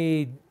going to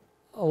need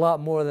a lot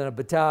more than a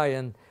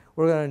battalion.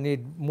 We're going to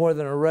need more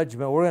than a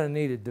regiment. We're going to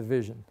need a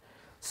division.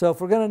 So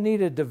if we're going to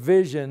need a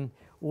division,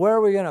 where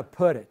are we going to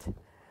put it?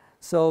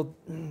 So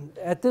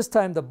at this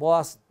time, the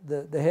boss,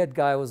 the head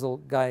guy was a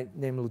guy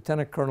named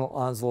Lieutenant Colonel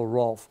Onslow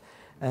Rolfe.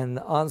 And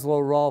Onslow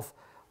Rolfe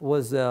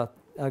was a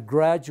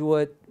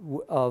graduate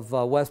of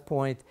West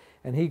Point,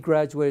 and he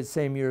graduated the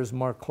same year as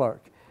Mark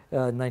Clark,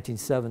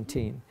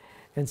 1917.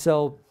 And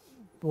so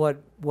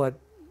what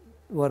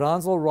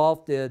Onslow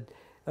Rolfe did,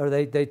 or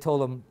they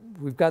told him,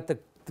 we've got the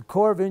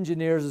Corps of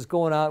Engineers is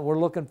going out, and we're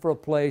looking for a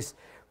place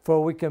where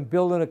we can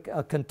build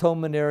a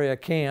cantonment area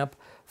camp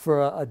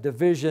for a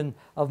division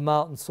of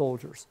mountain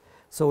soldiers.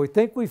 So we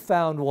think we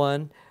found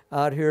one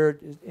out here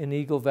in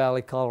Eagle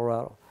Valley,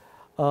 Colorado,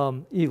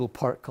 Eagle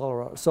Park,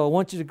 Colorado. So I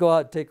want you to go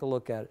out and take a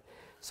look at it.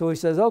 So he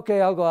says,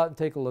 okay, I'll go out and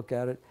take a look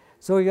at it.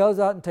 So he goes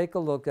out and take a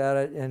look at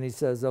it, and he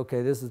says,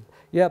 okay, this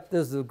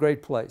is a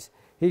great place.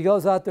 He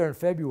goes out there in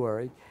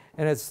February,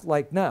 and it's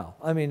like now.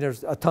 I mean,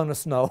 there's a ton of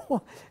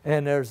snow,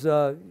 and there's,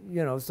 you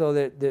know, so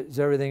there's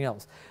everything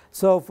else.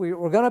 So if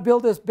we're going to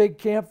build this big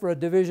camp for a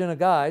division of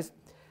guys,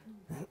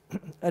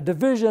 a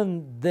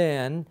division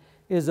then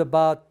is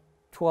about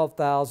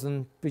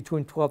 12,000,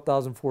 between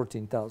 12,000 and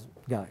 14,000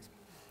 guys.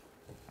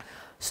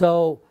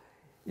 So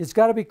it's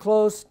got to be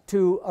close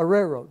to a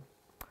railroad.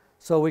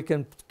 So we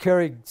can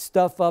carry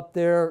stuff up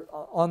there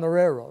on the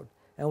railroad,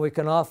 and we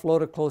can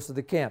offload it close to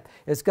the camp.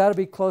 It's got to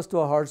be close to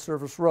a hard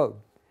surface road.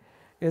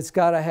 It's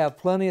got to have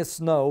plenty of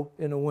snow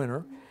in the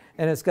winter,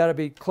 and it's got to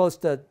be close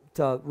to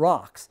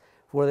rocks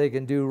where they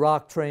can do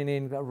rock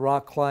training,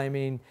 rock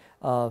climbing,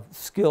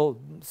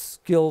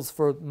 skills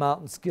for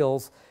mountain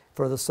skills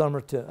for the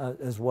summer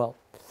as well.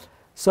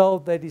 So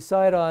they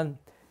decide on,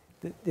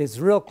 it's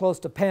real close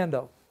to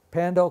Pando,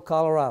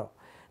 Colorado.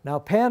 Now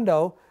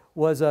Pando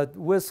was a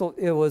whistle,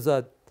 it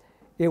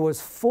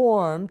was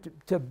formed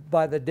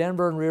by the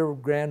Denver and Rio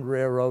Grande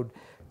Railroad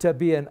to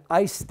be an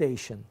ice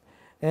station.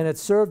 And it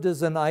served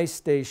as an ice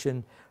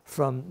station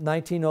from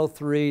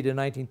 1903 to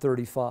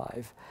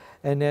 1935.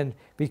 And then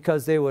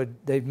because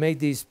they'd made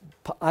these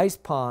ice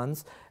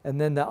ponds,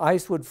 and then the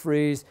ice would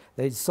freeze,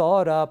 they'd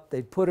saw it up,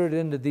 they'd put it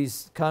into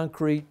these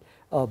concrete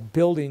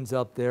buildings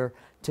up there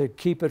to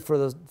keep it for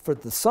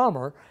the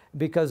summer,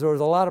 because there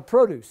was a lot of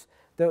produce.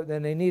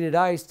 Then they needed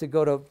ice to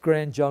go to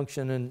Grand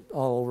Junction and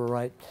all over,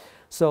 right?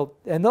 So,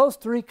 and those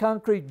 3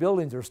 concrete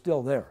buildings are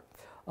still there.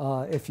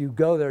 If you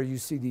go there, you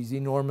see these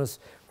enormous,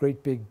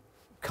 great big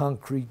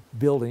concrete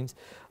buildings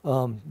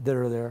that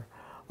are there.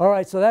 All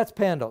right, so that's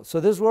Pando. So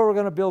this is where we're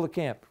going to build a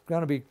camp. We're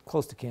going to be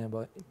close to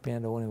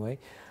Pando anyway.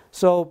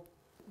 So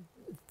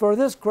for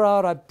this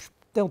crowd, I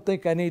don't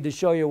think I need to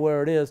show you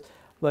where it is,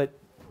 but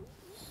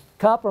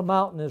Copper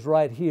Mountain is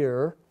right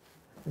here,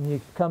 and you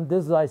come,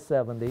 this is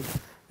I-70,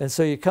 and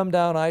so you come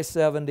down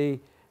I-70,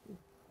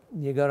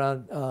 you go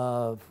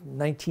down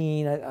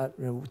 19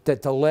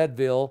 to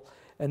Leadville,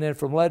 and then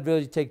from Leadville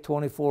you take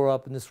 24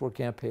 up, and this is where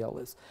Camp Hale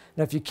is.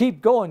 Now if you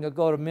keep going, you'll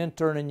go to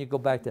Minturn, and you go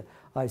back to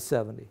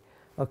I-70.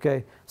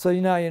 Okay, so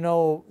now you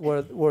know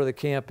where the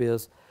camp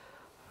is.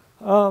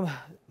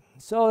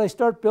 So they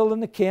start building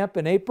the camp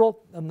in April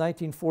of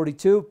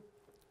 1942,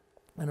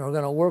 and we're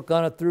going to work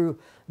on it through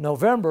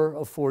November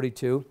of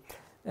 42.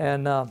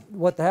 And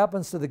what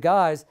happens to the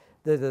guys,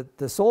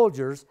 the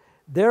soldiers,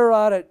 they're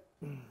out at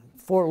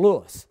Fort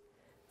Lewis.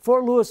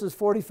 Fort Lewis is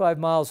 45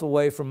 miles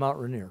away from Mount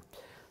Rainier.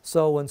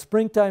 So when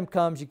springtime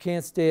comes, you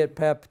can't stay at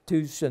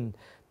Papatouche and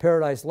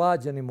Paradise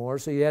Lodge anymore,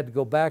 so you had to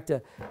go back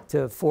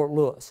to Fort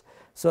Lewis.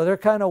 So they're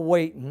kind of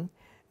waiting.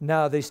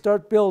 Now they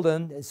start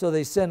building, and so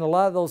they send a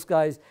lot of those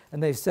guys,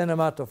 and they send them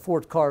out to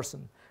Fort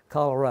Carson,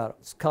 Colorado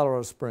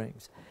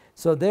Springs.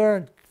 So they're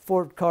in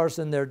Fort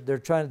Carson.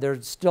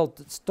 They're still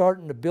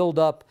starting to build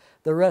up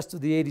the rest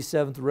of the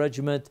 87th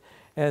Regiment,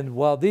 and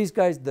while these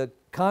guys, the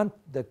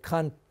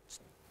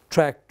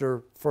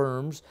contractor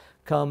firms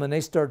come and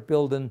they start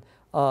building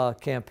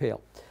Camp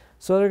Hale.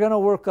 So they're going to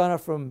work on it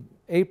from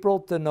April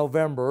to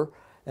November,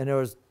 and there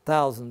was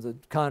thousands of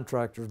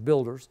contractors,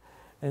 builders.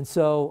 And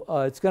so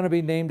it's going to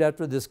be named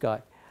after this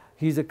guy.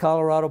 He's a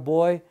Colorado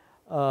boy.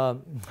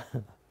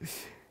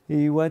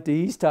 He went to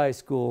East High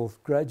School,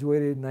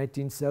 graduated in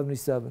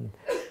 1977.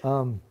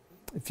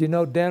 If you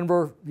know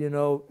Denver, you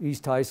know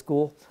East High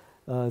School.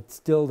 It's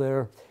still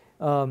there.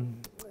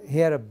 He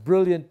had a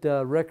brilliant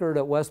record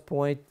at West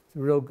Point,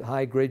 real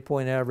high grade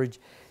point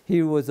average.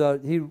 He was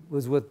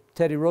with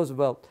Teddy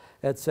Roosevelt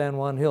at San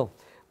Juan Hill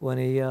when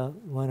he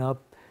went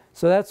up.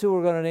 So that's who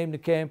we're going to name the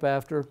camp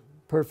after.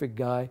 Perfect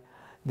guy.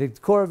 The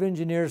Corps of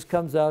Engineers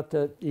comes out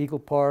to Eagle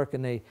Park,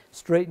 and they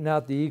straighten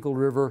out the Eagle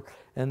River,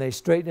 and they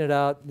straighten it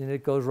out, and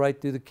it goes right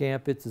through the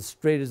camp. It's as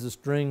straight as a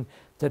string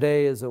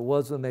today as it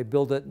was when they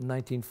built it in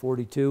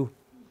 1942.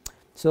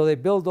 So they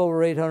built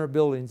over 800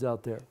 buildings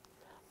out there.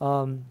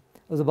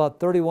 It was about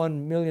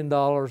 $31 million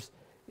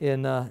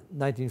in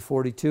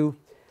 1942,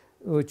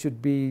 which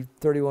would be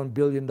 $31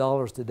 billion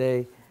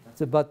today.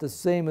 It's about the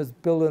same as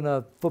building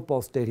a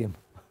football stadium.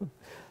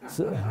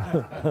 So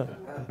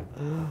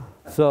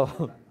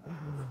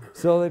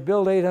they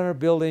built 800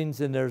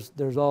 buildings, and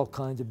there's all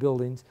kinds of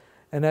buildings,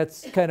 and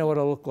that's kind of what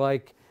it looked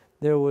like.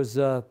 There was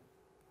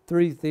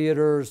 3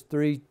 theaters,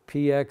 3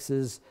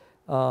 PXs.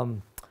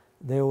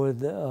 There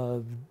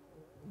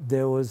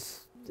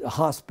was a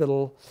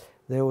hospital.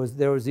 There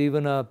was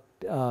even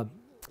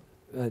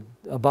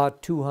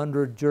about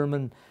 200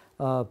 German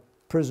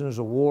prisoners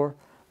of war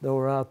that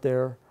were out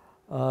there.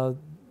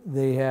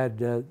 They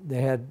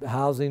had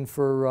housing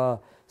for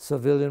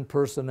civilian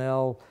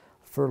personnel,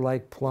 for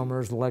like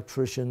plumbers,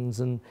 electricians,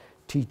 and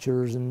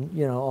teachers,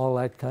 and all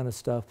that kind of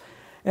stuff.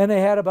 And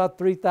they had about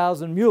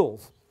 3,000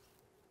 mules.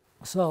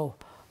 So,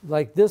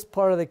 like, this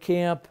part of the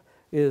camp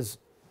is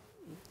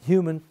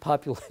human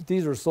population.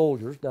 These are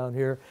soldiers down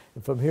here,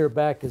 and from here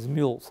back is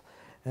mules.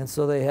 And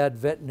so they had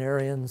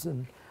veterinarians,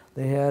 and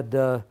they had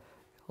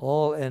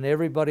and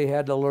everybody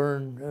had to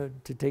learn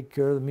to take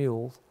care of the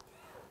mules.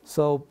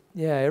 So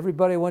yeah,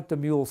 everybody went to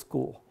mule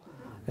school.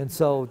 And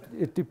so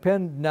it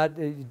didn't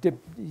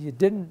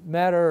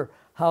matter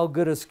how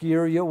good a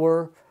skier you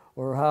were,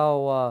 or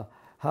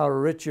how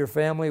rich your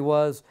family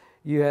was,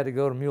 you had to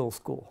go to mule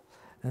school.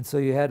 And so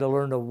you had to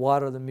learn to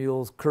water the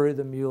mules, curry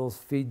the mules,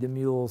 feed the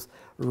mules,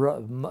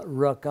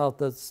 ruck out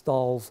the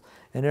stalls,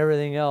 and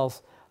everything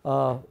else,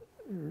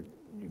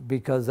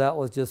 because that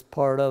was just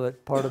part of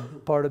it,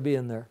 part of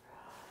being there.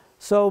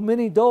 So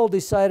Minnie Dole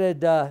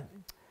decided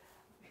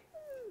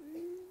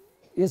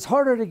it's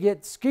harder to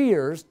get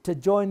skiers to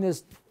join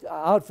this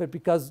outfit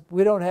because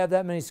we don't have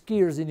that many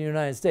skiers in the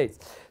United States.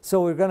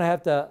 So we're going to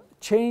have to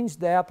change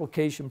the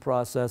application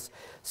process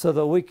so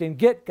that we can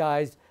get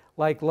guys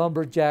like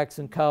lumberjacks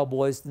and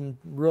cowboys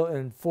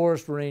and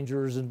forest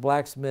rangers and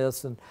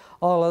blacksmiths and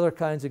all other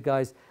kinds of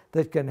guys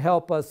that can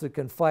help us, that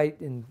can fight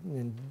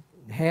and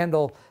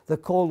handle the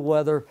cold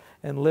weather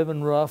and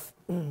living rough.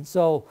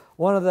 So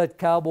one of the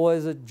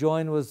cowboys that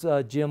joined was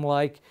Jim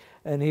Like,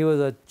 and he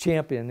was a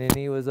champion, and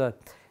he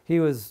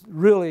was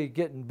really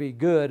getting to be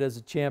good as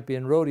a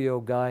champion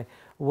rodeo guy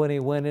when he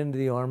went into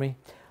the Army.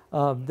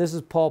 This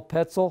is Paul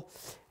Petzel.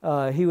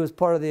 He was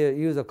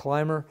he was a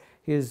climber.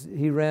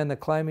 He ran the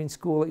climbing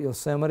school at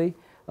Yosemite.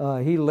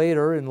 He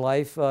later in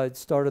life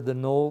started the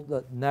NOL,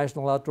 the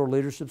National Outdoor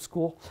Leadership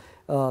School.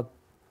 But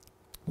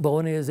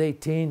when he was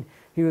 18,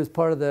 he was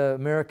part of the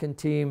American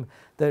team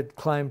that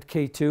climbed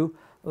K2.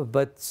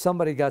 But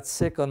somebody got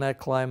sick on that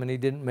climb, and he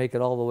didn't make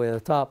it all the way to the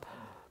top.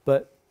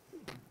 But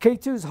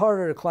K2 is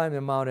harder to climb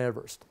than Mount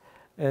Everest,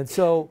 and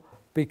so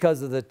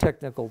because of the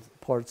technical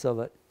parts of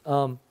it.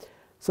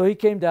 So he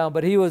came down,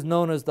 but he was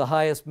known as the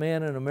highest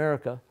man in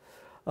America.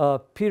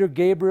 Peter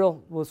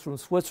Gabriel was from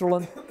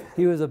Switzerland.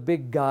 He was a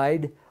big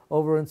guide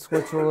over in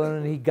Switzerland,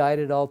 and he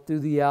guided all through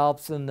the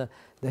Alps and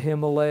the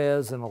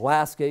Himalayas and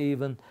Alaska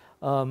even.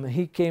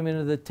 He came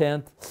into the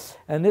 10th,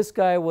 and this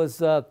guy was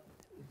the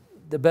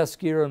best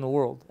skier in the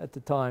world at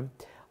the time.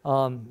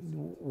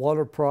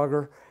 Walter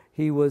Prager.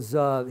 He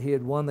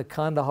had won the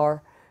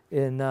Kandahar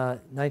in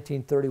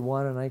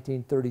 1931 and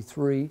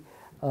 1933. In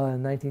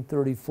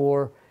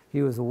 1934,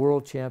 he was a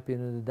world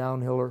champion in the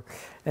downhiller.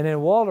 And then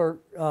Walter,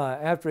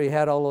 after he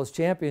had all those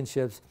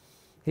championships,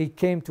 he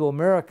came to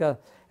America,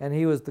 and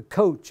he was the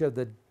coach of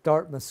the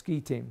Dartmouth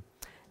ski team.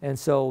 And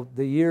so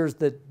the years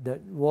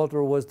that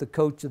Walter was the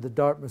coach of the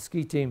Dartmouth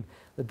ski team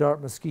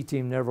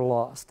never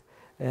lost.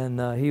 And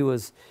he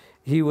was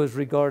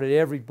regarded,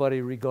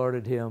 everybody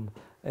regarded him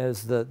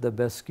as the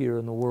best skier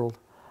in the world.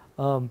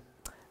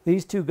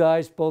 These two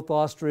guys, both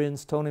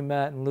Austrians, Tony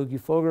Matt and Luigi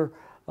Fogger.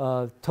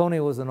 Tony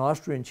was an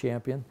Austrian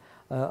champion,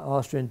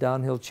 Austrian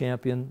downhill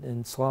champion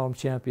and slalom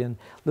champion.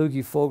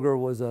 Luigi Fogger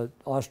was an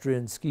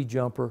Austrian ski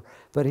jumper,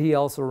 but he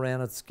also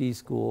ran a ski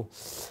school.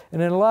 And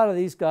then a lot of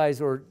these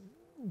guys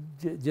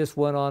just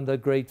went on to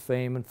great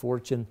fame and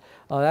fortune.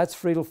 That's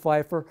Friedel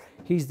Pfeiffer.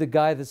 He's the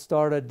guy that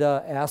started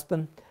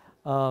Aspen.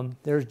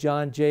 There's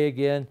John Jay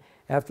again.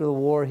 After the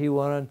war, he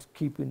went on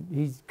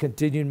he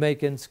continued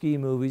making ski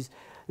movies.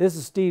 This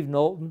is Steve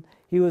Knowlton.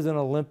 He was an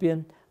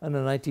Olympian on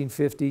the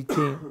 1950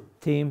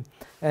 team,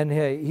 and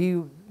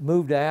he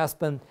moved to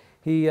Aspen.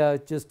 He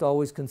just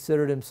always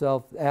considered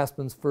himself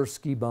Aspen's first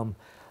ski bum.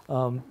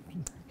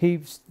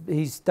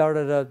 He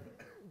started a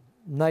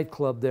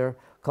nightclub there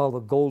called the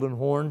Golden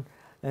Horn,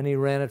 and he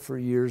ran it for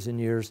years and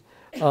years.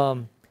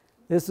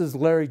 This is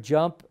Larry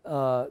Jump.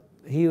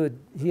 He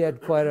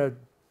had quite a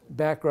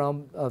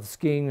background of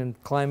skiing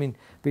and climbing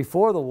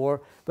before the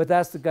war, but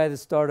that's the guy that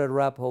started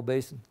Arapahoe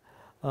Basin.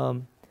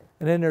 And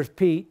then there's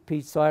Pete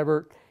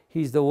Seibert.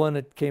 He's the one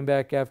that came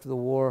back after the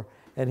war,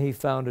 and he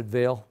founded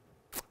Vail.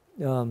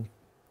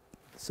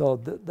 So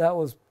that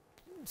was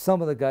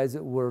some of the guys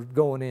that were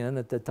going in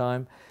at the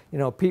time. You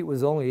know, Pete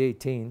was only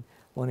 18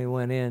 when he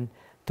went in.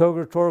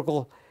 Toger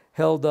Torkel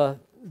held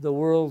the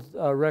world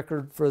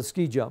record for the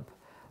ski jump.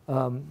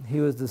 He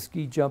was the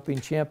ski jumping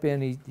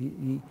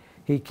champion.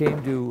 He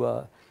came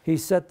to he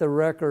set the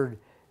record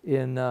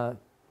in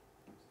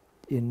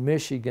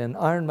Michigan,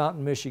 Iron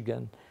Mountain,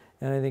 Michigan,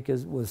 and I think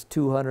it was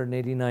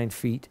 289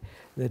 feet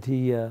that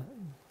he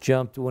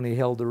jumped when he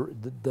held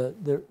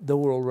the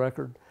world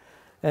record.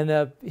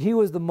 And he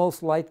was the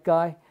most liked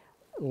guy,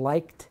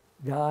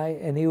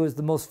 and he was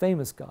the most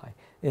famous guy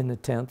in the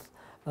 10th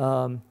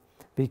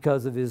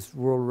because of his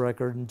world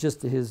record and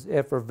just his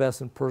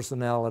effervescent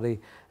personality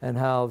and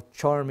how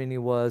charming he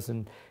was,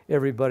 and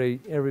everybody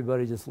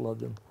just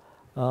loved him.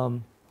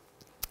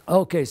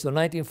 Okay, so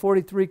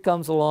 1943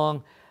 comes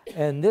along,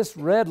 and this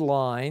red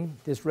line,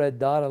 this red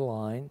dotted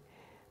line,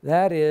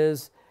 that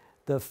is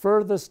the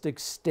furthest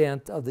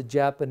extent of the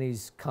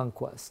Japanese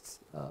conquests.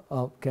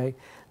 Okay,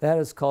 that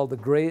is called the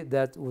great.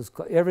 That was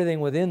everything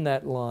within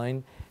that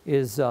line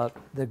is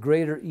the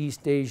Greater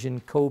East Asian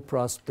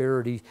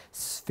Co-Prosperity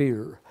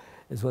Sphere,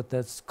 is what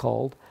that's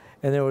called.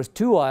 And there was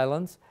two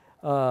islands,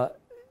 Attu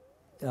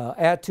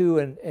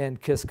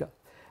and Kiska,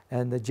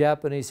 and the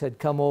Japanese had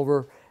come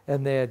over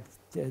and they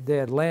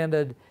had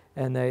landed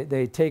and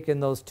they'd taken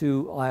those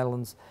two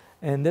islands.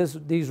 And this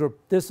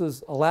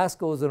was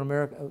Alaska was an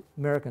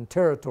American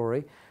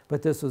territory,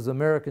 but this was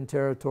American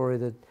territory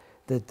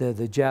that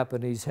the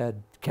Japanese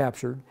had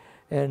captured.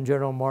 And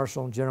General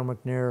Marshall and General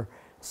McNair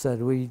said,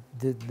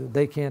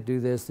 they can't do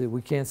this.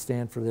 We can't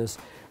stand for this.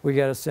 We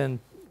got to send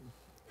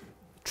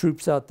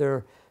troops out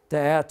there to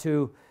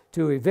Attu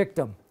to evict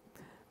them.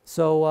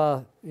 So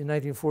in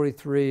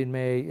 1943,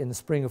 in the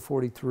spring of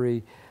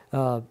 '43,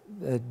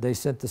 they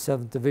sent the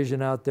 7th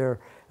Division out there.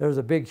 There was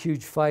a big,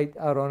 huge fight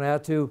out on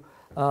Attu.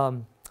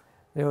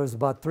 There was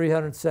about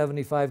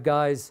 375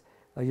 guys,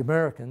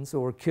 Americans, who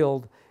were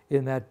killed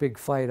in that big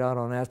fight out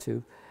on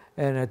Attu.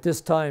 And at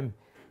this time,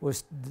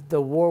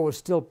 the war was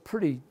still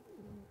pretty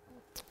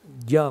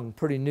young,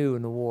 pretty new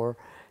in the war.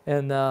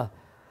 And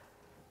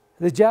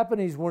the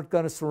Japanese weren't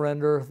going to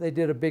surrender. They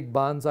did a big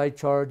banzai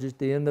charge at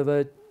the end of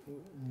it.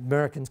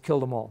 Americans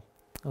killed them all.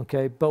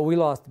 Okay, but we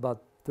lost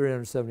about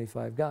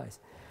 375 guys.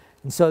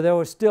 And so there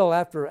was still,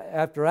 after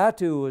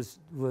Attu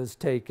was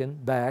taken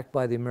back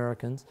by the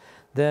Americans,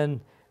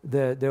 then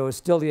there was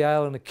still the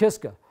island of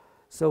Kiska.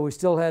 So we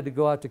still had to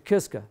go out to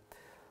Kiska.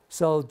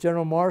 So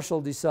General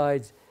Marshall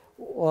decides,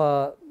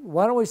 why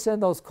don't we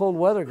send those cold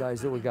weather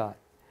guys that we got?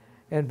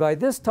 And by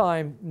this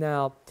time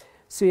now,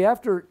 see,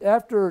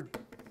 after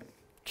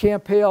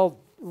Camp Hale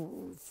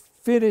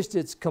finished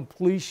its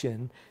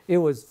completion, it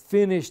was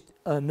finished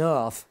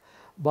enough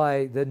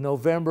by the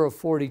November of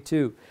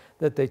 '42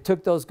 that they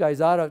took those guys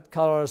out of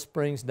Colorado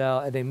Springs now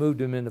and they moved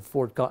them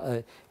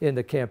into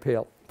into Camp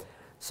Hale.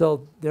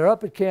 So they're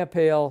up at Camp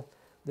Hale.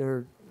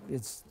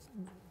 It's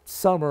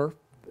summer,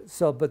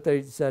 but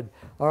they said,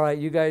 all right,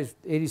 you guys,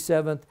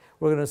 87th,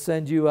 we're going to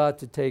send you out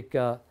to take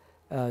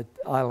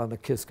island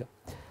of Kiska.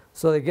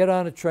 So they get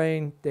on a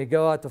train, they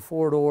go out to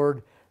Fort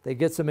Ord, they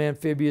get some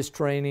amphibious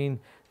training,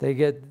 they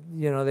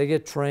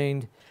get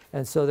trained,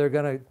 and so they're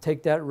going to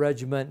take that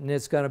regiment, and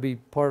it's going to be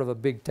part of a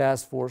big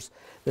task force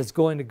that's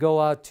going to go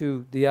out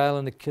to the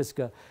island of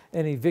Kiska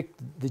and evict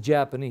the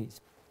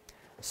Japanese.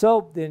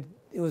 So then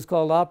it was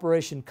called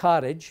Operation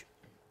Cottage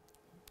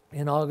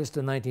in August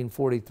of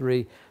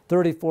 1943,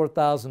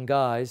 34,000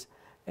 guys,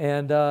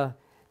 and the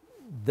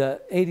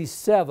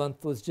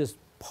 87th was just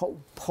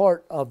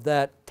part of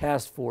that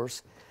task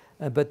force.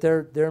 But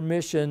their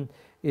mission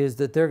is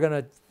that they're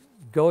going to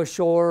go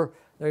ashore,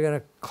 they're going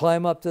to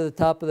climb up to the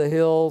top of the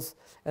hills,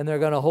 and they're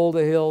going to hold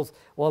the hills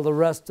while the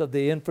rest of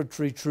the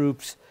infantry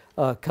troops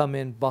come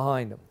in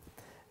behind them.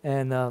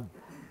 And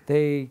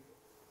they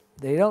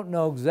don't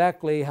know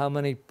exactly how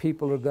many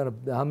people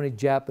how many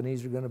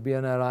Japanese are going to be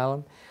on that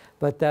island,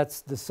 but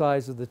that's the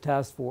size of the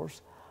task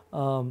force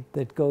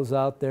that goes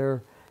out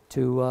there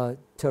to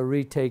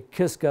retake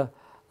Kiska,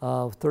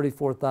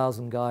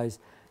 34,000 guys.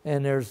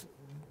 And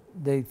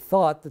they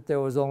thought that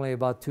there was only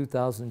about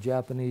 2,000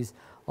 Japanese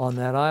on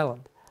that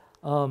island.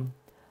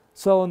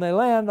 So when they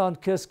land on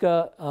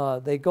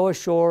Kiska, they go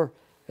ashore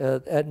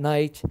at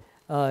night.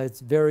 It's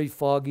very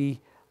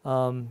foggy,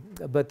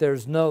 but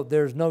there's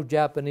no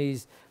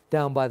Japanese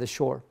down by the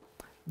shore.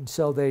 And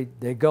so they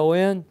go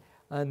in,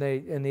 and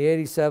in the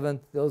 87th,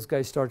 those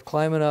guys start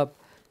climbing up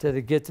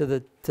to get to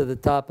the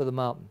top of the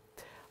mountain.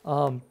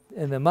 And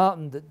the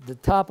mountain, the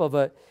top of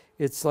it,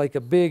 it's like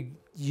a big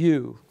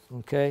U,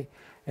 okay?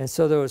 And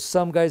so there was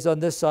some guys on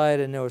this side,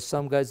 and there were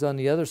some guys on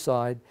the other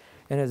side,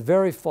 and it's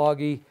very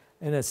foggy,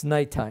 and it's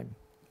nighttime.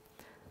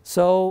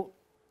 So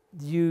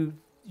you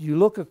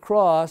look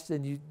across,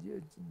 and you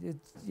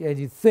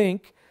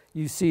think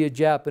you see a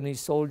Japanese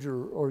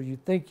soldier, or you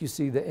think you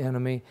see the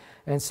enemy,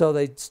 and so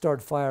they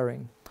start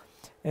firing.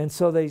 And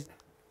so they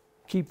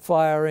keep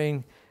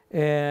firing,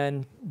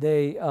 and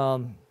they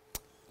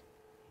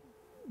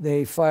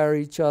fire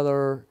each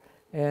other,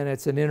 and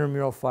it's an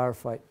intramural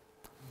firefight.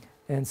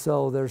 And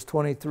so there's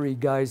 23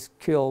 guys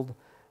killed,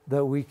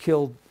 that we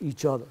killed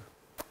each other.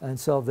 And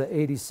so the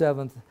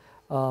 87th,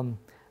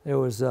 there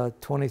was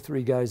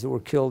 23 guys that were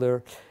killed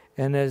there.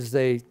 And as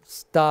they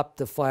stopped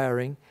the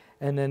firing,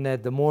 and then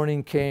the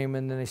morning came,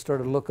 and then they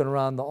started looking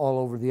around all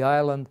over the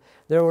island,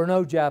 there were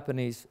no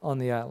Japanese on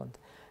the island.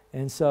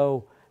 And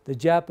so the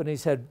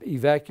Japanese had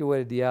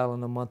evacuated the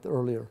island a month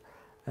earlier.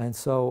 And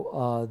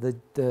so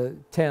the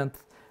 10th,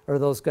 or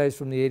those guys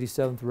from the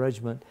 87th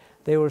Regiment,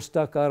 they were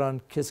stuck out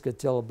on Kiska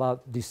till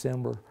about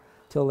December,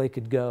 till they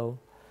could go.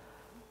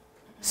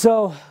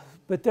 So,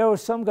 but there were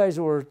some guys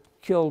who were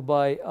killed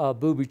by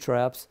booby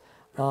traps.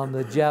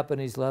 The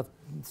Japanese left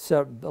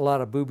a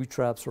lot of booby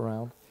traps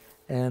around.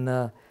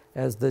 And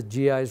as the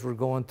GIs were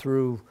going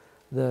through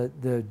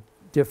the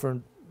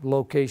different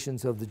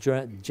locations of the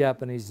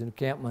Japanese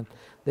encampment,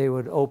 they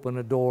would open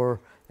a door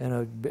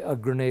and a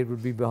grenade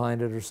would be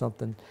behind it or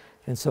something.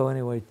 And so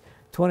anyway,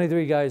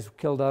 23 guys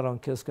killed out on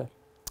Kiska.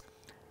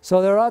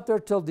 So they're out there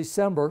till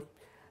December,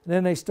 and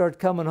then they start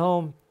coming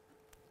home,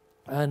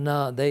 and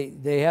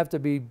they have to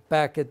be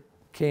back at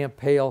Camp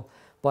Hale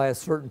by a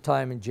certain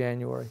time in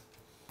January.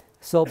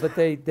 So, but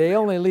they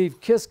only leave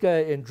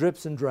Kiska in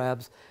drips and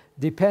drabs,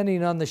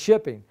 depending on the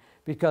shipping,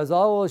 because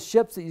all those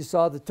ships that you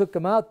saw that took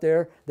them out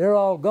there, they're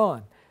all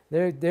gone.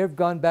 They've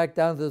gone back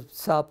down to the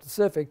South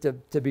Pacific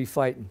to be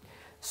fighting.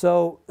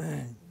 So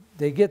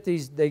they get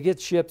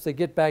ships, they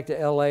get back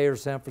to LA or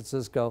San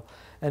Francisco,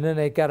 and then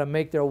they got to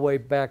make their way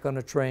back on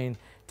a train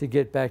to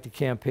get back to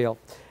Camp Hale.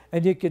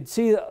 And you could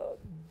see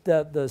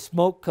the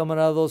smoke coming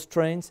out of those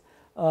trains,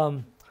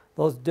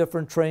 those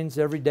different trains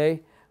every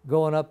day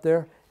going up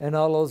there, and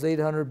all those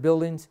 800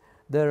 buildings,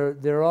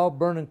 they're all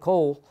burning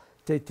coal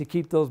to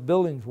keep those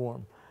buildings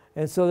warm.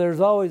 And so there's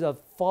always a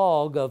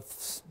fog of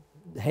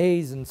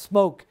haze and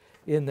smoke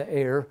in the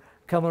air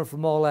coming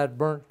from all that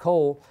burnt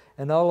coal,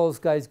 and all those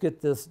guys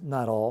get this,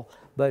 not all,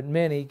 but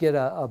many get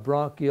a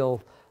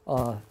bronchial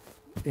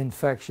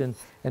infection,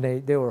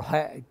 and they were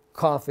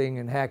coughing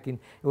and hacking.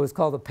 It was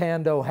called the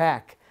Pando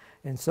hack,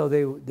 and so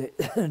they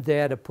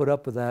had to put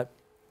up with that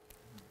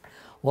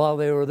while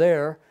they were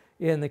there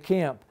in the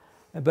camp.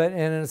 And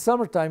in the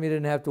summertime, you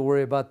didn't have to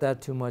worry about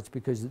that too much,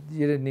 because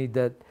you didn't need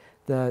that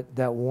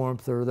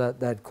warmth or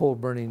that cold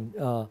burning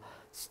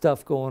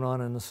stuff going on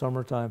in the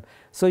summertime.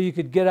 So you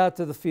could get out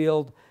to the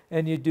field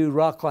and you do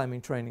rock climbing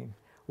training,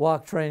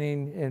 walk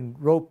training and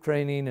rope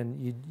training,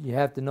 and you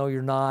have to know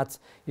your knots.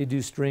 You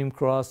do stream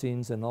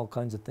crossings and all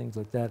kinds of things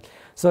like that.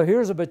 So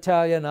here's a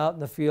battalion out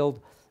in the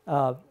field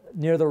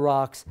near the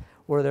rocks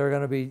where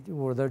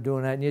they're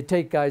doing that. And you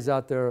take guys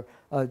out there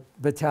a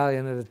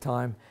battalion at a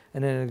time,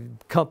 and then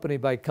company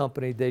by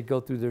company they go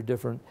through their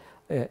different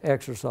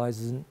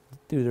exercises and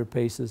do their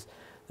paces.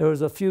 There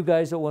was a few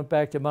guys that went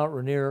back to Mount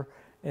Rainier,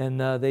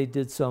 and they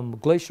did some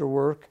glacier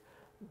work,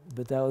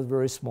 but that was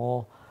very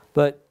small.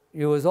 But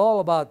it was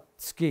all about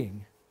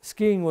skiing.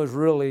 Skiing was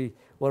really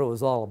what it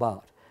was all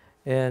about.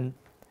 And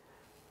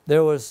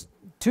there was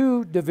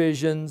 2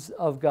 divisions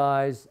of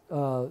guys.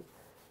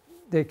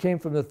 They came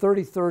from the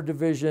 33rd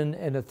Division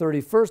and the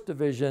 31st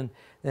Division,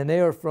 and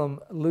they were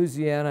from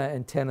Louisiana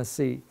and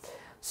Tennessee.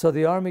 So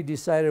the Army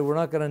decided, we're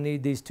not going to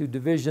need these 2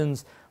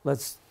 divisions.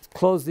 Let's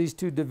close these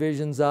 2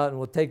 divisions out, and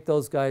we'll take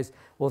those guys.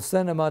 We'll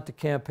send them out to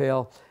Camp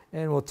Hale,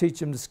 and we'll teach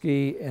them to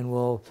ski, and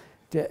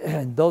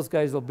those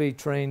guys will be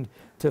trained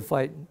to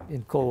fight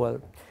in cold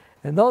weather.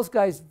 And those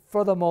guys,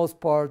 for the most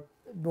part,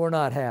 were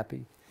not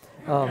happy.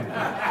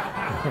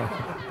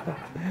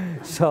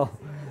 So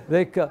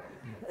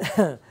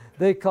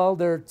they called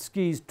their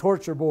skis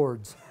torture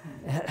boards,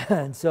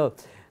 and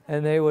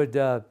they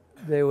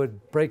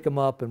would break them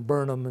up and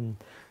burn them, and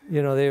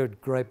they were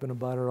griping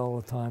about it all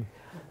the time.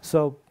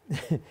 So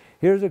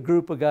here's a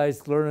group of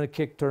guys learning a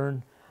kick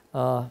turn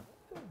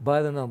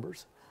by the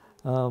numbers.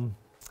 And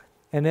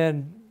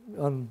then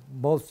on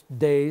most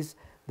days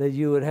that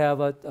you would have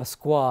a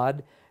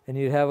squad, and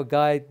you'd have a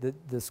guy,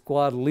 the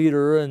squad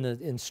leader and the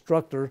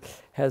instructor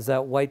has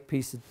that white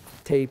piece of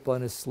tape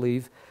on his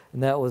sleeve,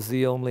 and that was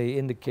the only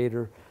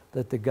indicator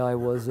that the guy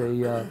was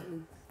that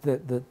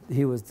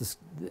he was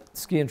the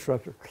ski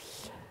instructor.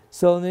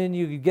 So then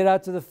you could get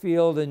out to the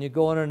field and you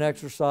go on an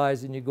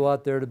exercise, and you go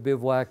out there to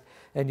bivouac,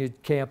 and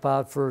you'd camp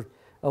out for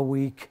a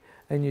week,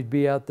 and you'd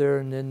be out there,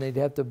 and then they'd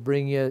have to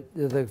bring you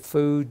the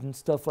food and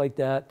stuff like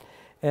that.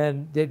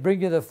 And they'd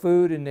bring you the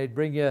food, and they'd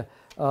bring you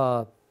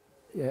a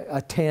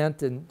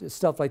tent and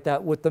stuff like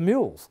that with the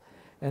mules.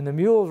 And the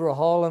mules were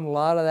hauling a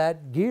lot of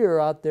that gear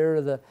out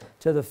there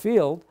to the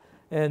field,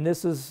 and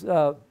this is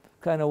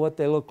kind of what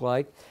they look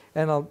like.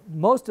 And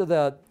most of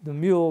the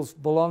mules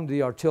belonged to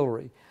the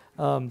artillery,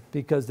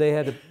 because they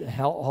had to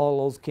haul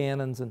those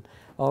cannons and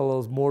all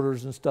those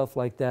mortars and stuff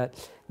like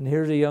that. And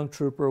here's a young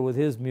trooper with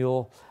his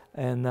mule,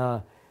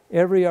 and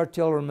every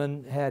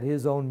artilleryman had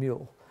his own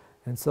mule.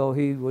 And so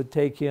he would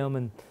take him,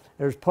 and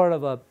there's part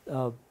of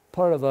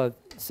a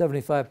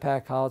 75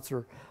 pack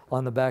howitzer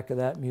on the back of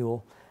that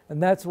mule.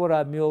 And that's what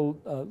a mule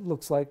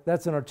looks like.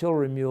 That's an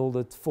artillery mule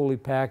that's fully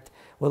packed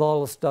with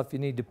all the stuff you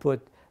need to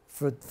put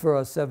for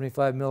a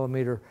 75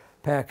 millimeter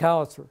pack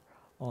howitzer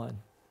on.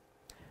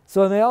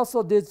 So they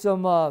also did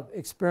some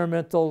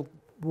experimental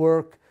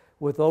work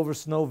with over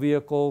snow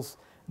vehicles.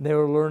 And they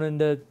were learning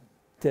to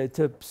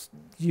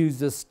use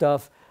this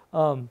stuff.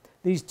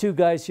 these two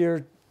guys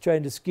here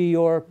trying to ski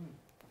or,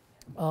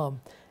 and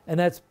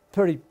that's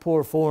pretty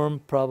poor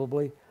form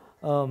probably.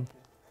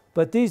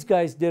 But these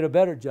guys did a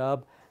better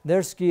job.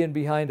 They're skiing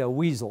behind a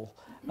weasel.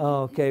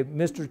 Okay,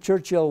 Mr.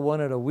 Churchill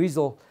wanted a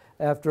weasel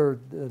after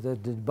the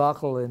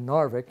debacle in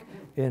Narvik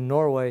in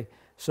Norway.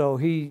 So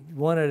he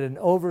wanted an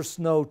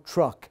over-snow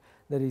truck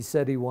that he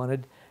said he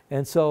wanted.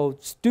 And so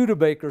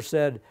Studebaker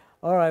said,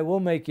 all right, we'll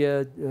make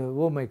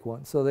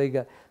one.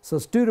 So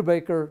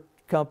Studebaker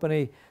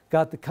Company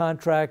got the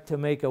contract to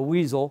make a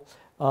weasel.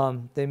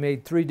 They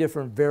made 3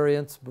 different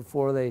variants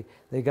before they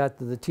got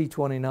to the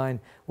T29.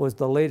 Was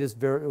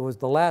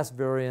the last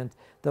variant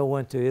that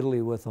went to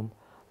Italy with them.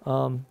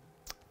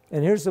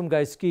 And here's some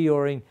guys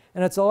ski-oring,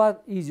 and it's a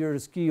lot easier to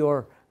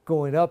ski-or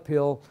going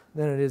uphill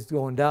than it is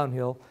going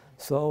downhill.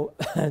 So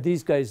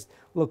these guys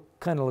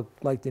kind of look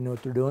like they know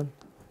what they're doing.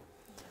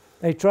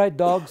 They tried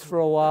dogs for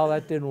a while.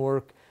 That didn't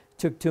work.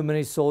 Took too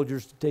many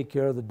soldiers to take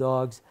care of the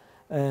dogs,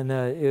 and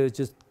it was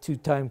just too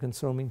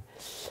time-consuming.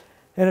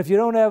 And if you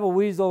don't have a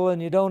weasel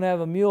and you don't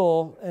have a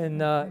mule,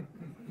 and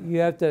you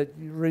have to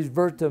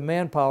revert to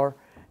manpower,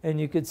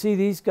 and you can see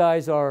these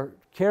guys are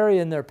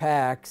carrying their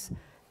packs,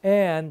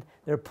 and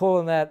they're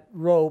pulling that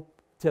rope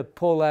to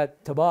pull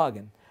that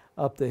toboggan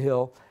up the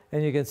hill.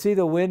 And you can see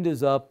the wind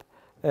is up,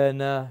 and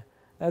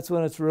that's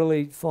when it's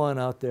really fun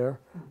out there,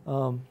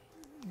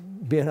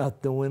 being out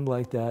in the wind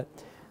like that.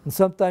 And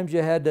sometimes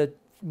you had to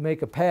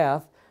make a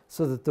path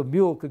so that the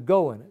mule could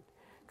go in it.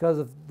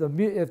 Because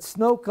if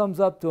snow comes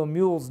up to a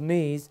mule's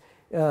knees,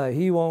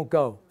 he won't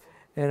go.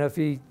 And if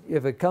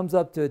it comes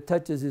up to it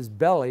touches his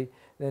belly,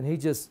 then he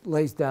just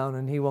lays down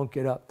and he won't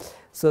get up.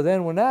 So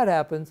then when that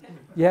happens,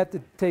 you have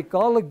to take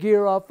all the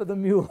gear off of the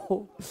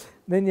mule.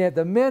 Then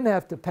the men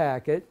have to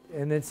pack it,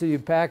 and then so you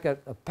pack a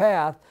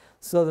path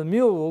so the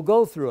mule will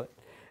go through it.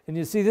 And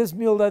you see this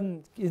mule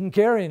isn't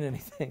carrying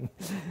anything.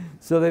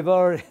 So they're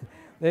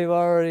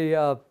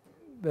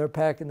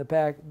packing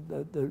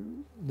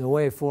the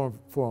way for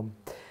them.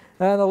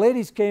 And the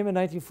ladies came in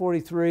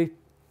 1943.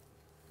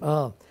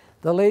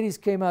 The ladies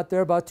came out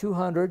there, about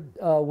 200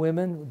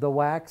 women. The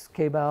WACs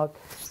came out,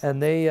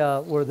 and they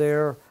were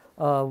there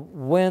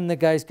when the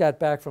guys got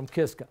back from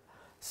Kiska.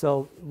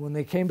 So when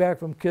they came back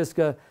from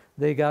Kiska,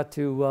 they got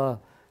to,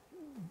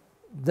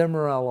 their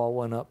morale all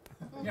went up.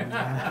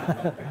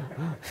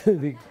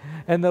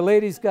 And the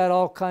ladies got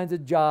all kinds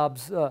of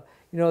jobs. You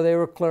know, they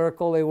were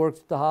clerical, they worked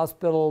at the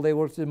hospital, they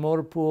worked at the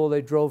motor pool,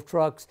 they drove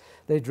trucks,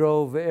 they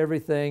drove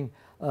everything.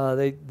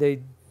 They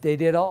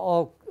did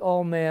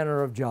all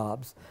manner of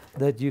jobs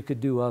that you could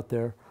do out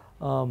there.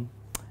 And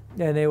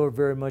they were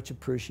very much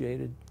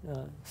appreciated.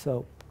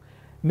 So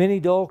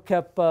Minnie Dole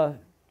kept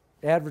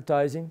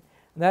advertising,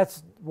 and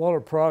that's Walter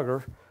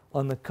Prager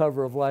on the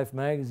cover of Life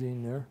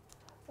magazine there.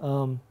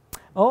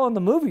 Oh, and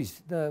the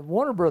movies, the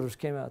Warner Brothers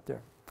came out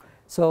there.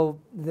 So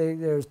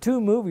there's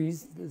 2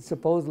 movies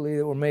supposedly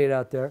that were made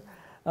out there.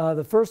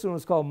 The first one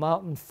was called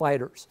Mountain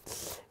Fighters,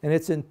 and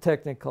it's in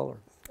Technicolor.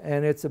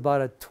 And it's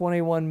about a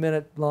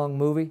 21-minute long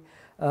movie.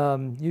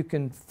 You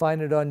can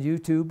find it on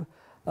YouTube,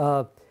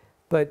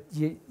 but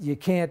you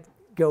can't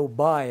go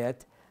buy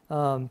it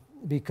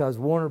because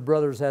Warner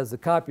Brothers has the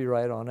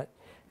copyright on it,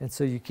 and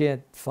so you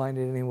can't find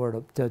it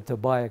anywhere to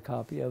buy a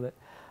copy of it.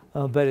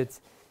 But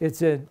it's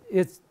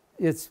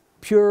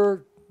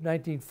pure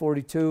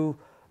 1942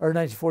 or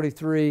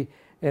 1943,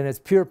 and it's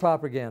pure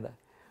propaganda.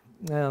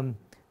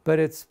 But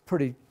it's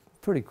pretty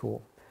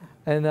cool.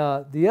 And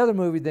the other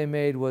movie they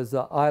made was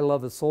I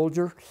Love a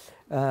Soldier,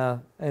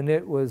 and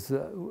it was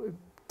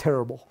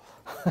terrible.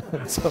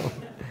 So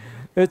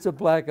it's a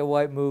black and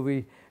white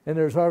movie, and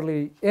there's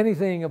hardly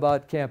anything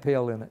about Camp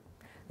Hale in it.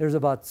 There's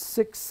about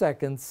 6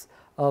 seconds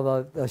of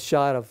a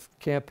shot of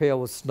Camp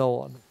Hale with snow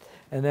on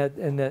it,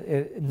 and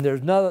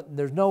there's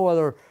no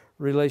other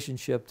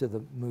relationship to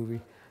the movie.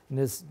 And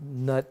this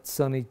nut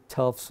Sonny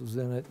Tufts was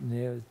in it, and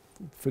yeah,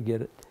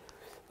 forget it.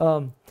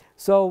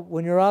 So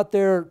when you're out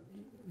there,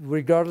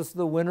 regardless of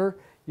the winter,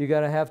 you're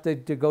going to have to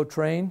go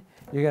train.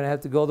 You're going to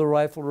have to go to the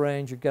rifle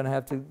range. You're going to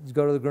have to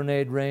go to the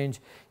grenade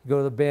range. You go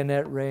to the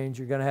bayonet range.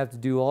 You're going to have to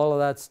do all of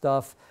that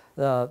stuff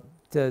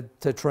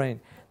to train.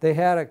 They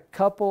had a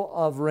couple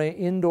of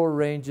indoor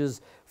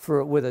ranges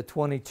with a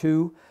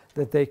 .22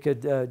 that they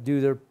could do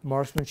their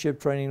marksmanship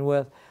training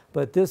with,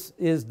 but this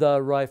is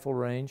the rifle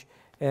range,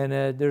 and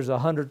there's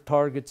 100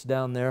 targets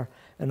down there,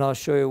 and I'll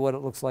show you what it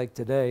looks like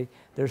today.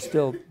 There's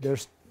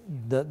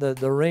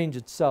the range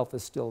itself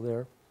is still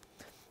there.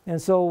 And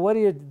so what are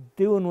you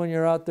doing when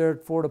you're out there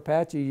at Fort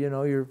Apache? You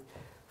know,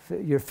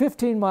 you're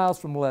 15 miles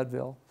from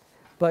Leadville,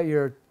 but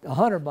you're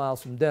 100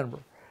 miles from Denver.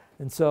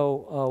 And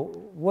so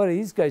what are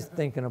these guys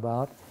thinking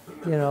about?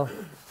 You know,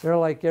 they're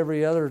like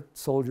every other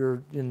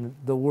soldier in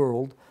the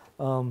world,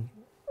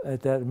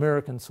 at that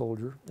American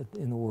soldier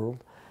in the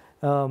world.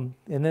 And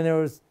then there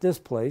was this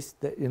place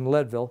in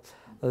Leadville,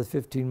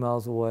 15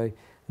 miles away.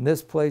 And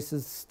this place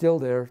is still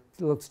there.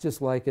 It looks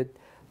just like it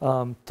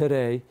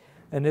today.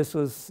 And this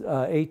was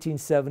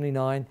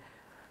 1879.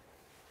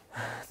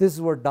 This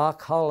is where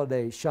Doc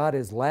Holliday shot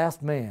his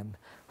last man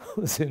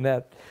was in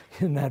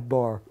that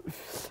bar.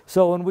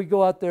 So when we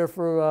go out there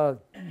for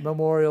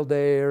Memorial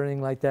Day or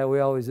anything like that, we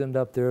always end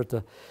up there at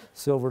the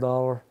Silver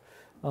Dollar.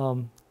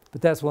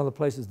 But that's one of the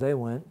places they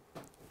went.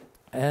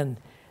 And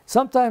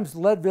sometimes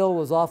Leadville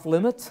was off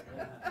limits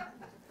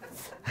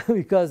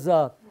because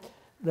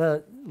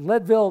the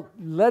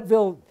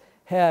Leadville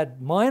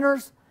had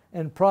minors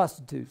and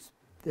prostitutes,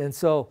 and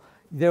so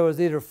there was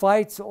either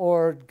fights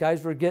or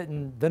guys were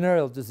getting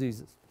venereal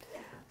diseases.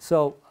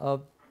 So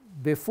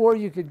before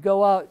you could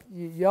go out,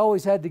 you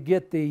always had to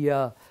get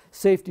the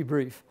safety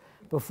brief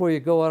before you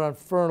go out on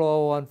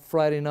furlough on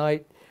Friday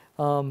night.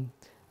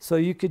 So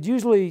you could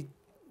usually,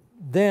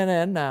 then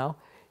and now,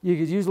 you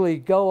could usually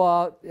go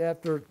out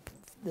after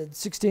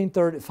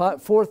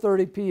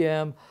 4:30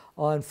 p.m.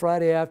 on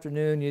Friday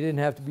afternoon. You didn't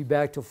have to be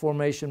back till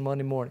formation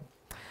Monday morning.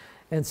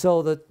 And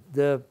so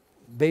the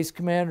base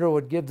commander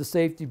would give the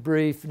safety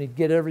brief, and he'd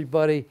get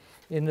everybody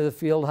into the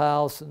field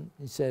house, and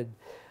he said,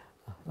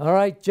 all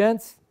right,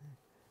 gents,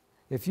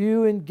 if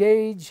you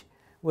engage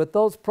with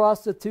those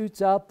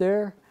prostitutes out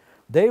there,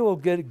 they will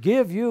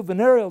give you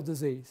venereal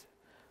disease.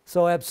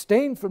 So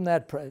abstain from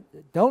that.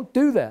 Don't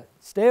do that.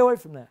 Stay away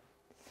from that.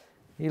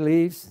 He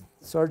leaves.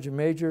 Sergeant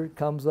Major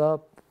comes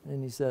up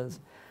and he says,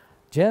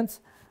 gents,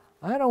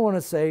 I don't want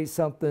to say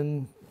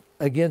something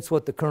against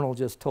what the colonel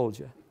just told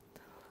you.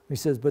 He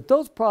says, but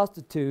those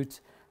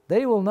prostitutes,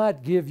 they will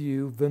not give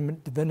you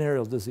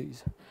venereal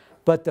disease,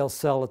 but they'll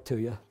sell it to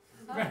you.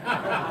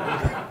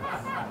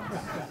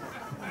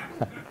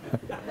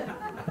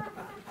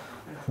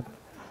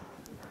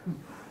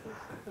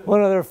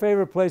 One of their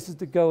favorite places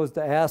to go is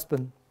to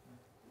Aspen,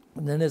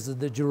 and then this is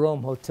the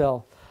Jerome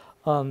Hotel.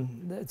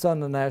 It's on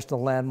the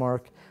National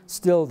Landmark,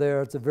 still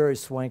there. It's a very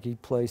swanky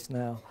place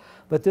now.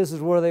 But this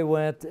is where they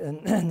went,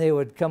 and they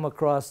would come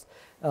across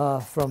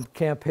from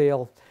Camp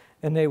Hale,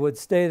 and they would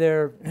stay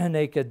there, and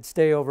they could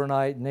stay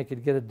overnight, and they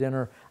could get a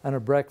dinner and a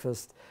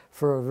breakfast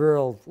for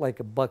like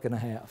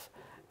 $1.50.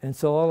 And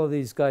so all of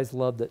these guys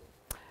loved it.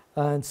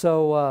 And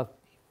so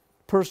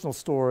personal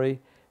story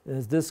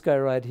is this guy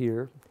right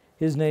here.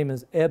 His name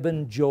is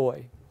Eben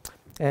Joy.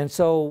 And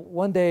so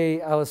one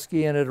day I was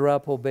skiing at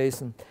Arapahoe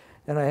Basin,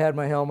 and I had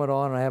my helmet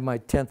on, and I had my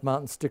 10th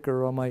Mountain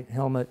sticker on my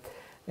helmet.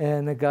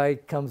 And the guy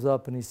comes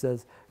up and he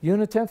says, you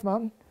in the 10th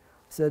Mountain?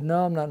 I said,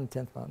 no, I'm not in the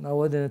 10th Mountain. I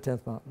wasn't in the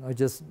 10th Mountain. I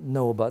just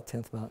know about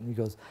 10th Mountain. He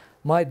goes,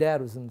 my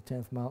dad was in the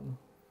 10th Mountain.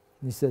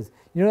 And he says,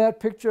 you know that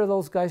picture of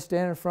those guys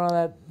standing in front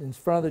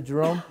of the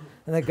Jerome?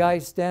 And the guy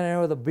standing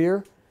there with a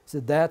beer? He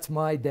said, that's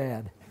my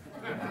dad.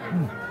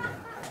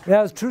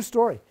 That was a true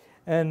story.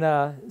 And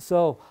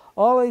so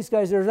all these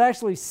guys, there's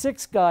actually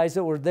 6 guys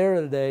that were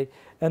there today,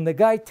 and the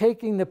guy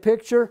taking the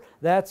picture,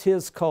 that's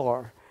his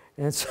car.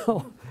 And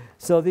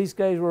so these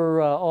guys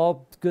were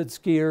all good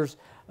skiers.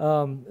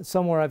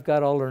 Somewhere I've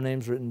got all their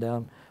names written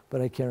down, but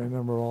I can't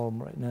remember all of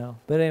them right now.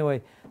 But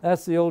anyway,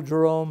 that's the old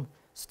Jerome,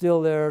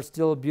 still there,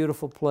 still a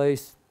beautiful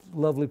place,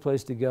 lovely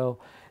place to go.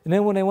 And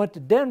then when they went to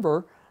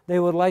Denver, they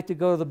would like to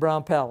go to the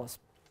Brown Palace.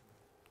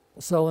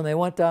 So when they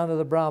went down to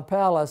the Brown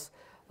Palace,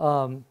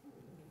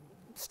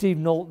 Steve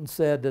Knowlton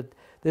said that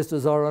this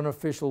was our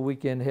unofficial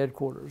weekend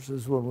headquarters,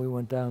 is when we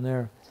went down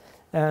there.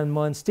 And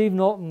when Steve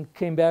Knowlton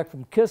came back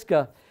from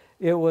Kiska,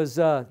 it was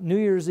New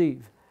Year's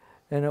Eve,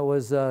 and it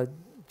was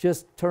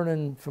just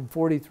turning from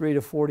 43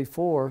 to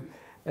 44.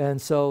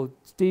 And so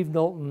Steve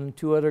Knowlton and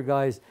 2 other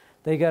guys,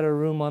 they got a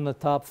room on the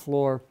top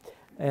floor,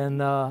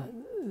 and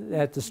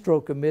at the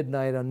stroke of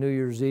midnight on New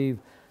Year's Eve,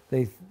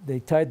 they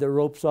tied the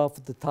ropes off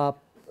at the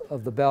top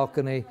of the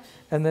balcony,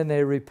 and then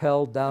they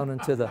rappelled down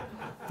into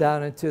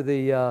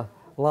the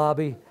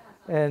lobby.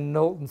 And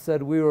Knowlton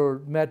said we were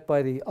met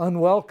by the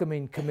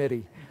unwelcoming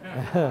committee,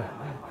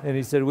 and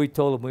he said we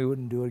told him we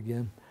wouldn't do it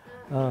again.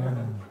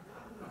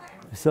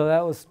 So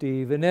that was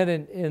Steve. And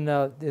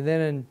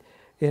then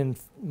in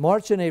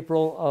March and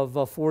April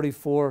of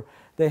 44,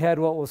 they had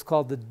what was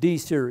called the D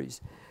series.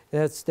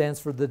 That stands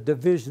for the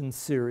Division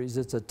Series.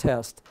 It's a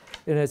test.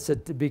 And it's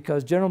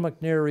because General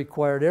McNair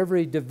required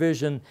every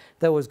division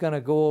that was going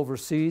to go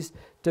overseas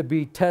to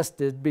be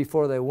tested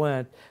before they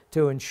went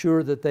to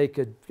ensure that they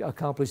could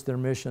accomplish their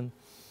mission.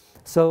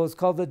 So it's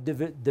called the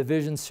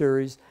Division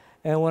Series.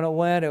 And when it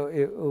went,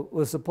 it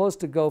was supposed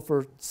to go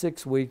for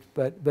 6 weeks,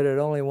 but it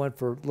only went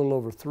for a little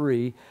over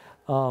 3.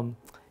 In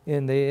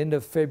the end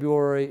of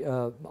February,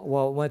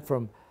 well, it went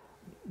from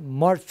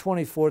March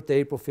 24th to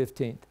April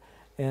 15th.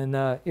 And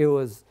it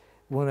was,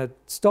 when it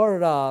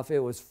started off, it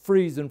was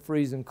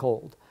freezing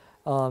cold,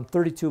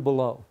 32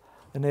 below.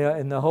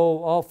 And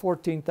all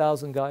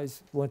 14,000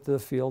 guys went to the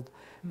field.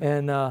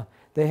 And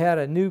they had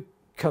a new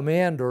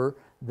commander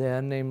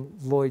then named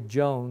Lloyd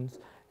Jones.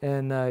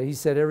 And he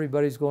said,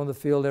 everybody's going to the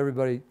field,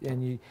 everybody,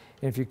 and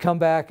if you come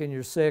back and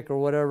you're sick or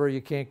whatever,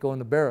 you can't go in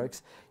the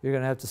barracks. You're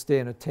going to have to stay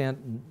in a tent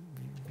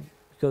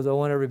because I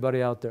want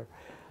everybody out there.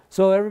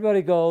 So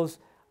everybody goes,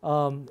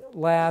 and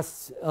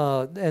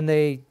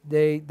they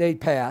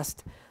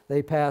passed.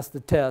 They passed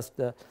the test,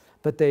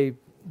 but they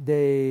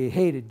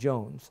hated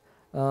Jones.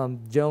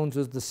 Jones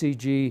was the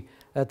CG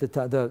at the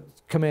time, the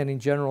commanding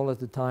general at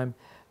the time,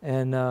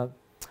 and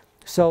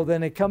So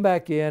then they come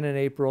back in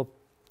April.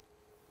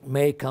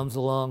 May comes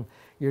along.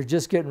 You're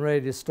just getting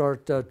ready to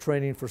start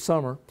training for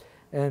summer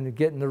and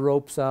getting the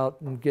ropes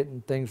out and getting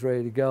things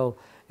ready to go.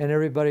 And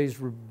everybody's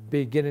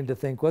beginning to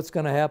think, what's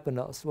going to happen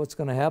to us? What's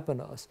going to happen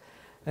to us?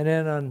 And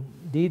then on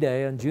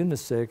D-Day, on June the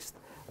 6th,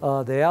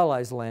 the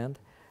Allies land,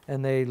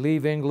 and they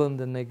leave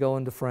England and they go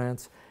into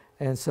France.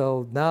 And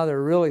so now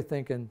they're really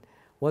thinking,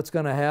 what's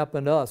going to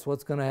happen to us?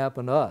 What's going to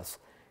happen to us?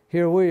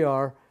 Here we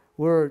are.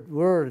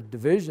 We're a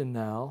division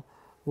now.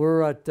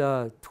 We're at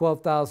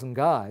 12,000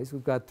 guys.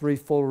 We've got 3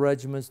 full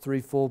regiments,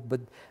 3 full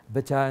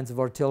battalions of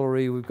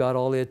artillery. We've got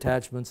all the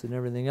attachments and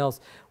everything else.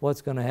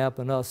 What's going to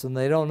happen to us? And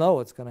they don't know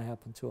what's going to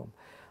happen to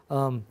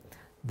them.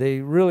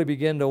 They really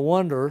begin to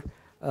wonder,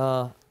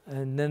 and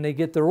then they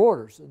get their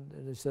orders. And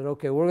they said,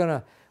 okay,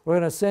 we're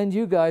gonna send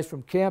you guys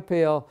from Camp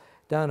Hale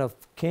down to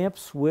Camp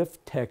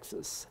Swift,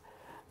 Texas.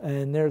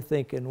 And they're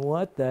thinking,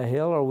 what the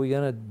hell are we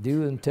going to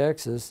do in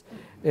Texas?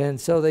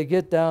 And so they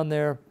get down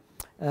there.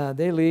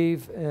 They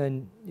leave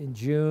in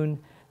June.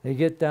 They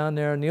get down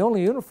there, and the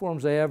only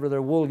uniforms they have are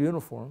their wool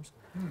uniforms.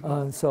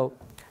 So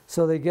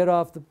they get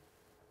off the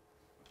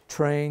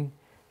train,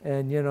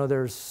 and you know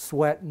they're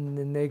sweating,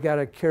 and they got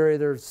to carry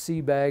their sea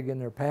bag and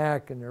their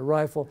pack and their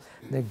rifle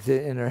and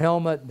their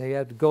helmet. And they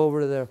have to go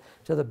over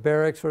to the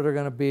barracks where they're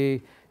going to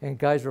be, and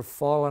guys are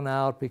falling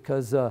out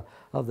because of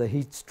the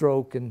heat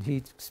stroke and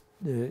heat.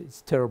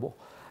 It's terrible.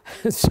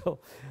 So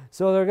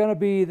they're going to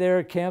be there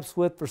at Camp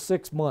Swift for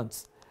 6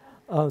 months.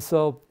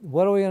 So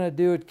what are we going to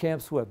do at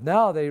Camp Swift?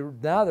 Now they're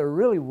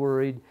really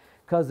worried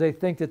because they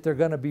think that they're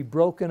going to be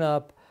broken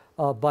up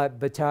by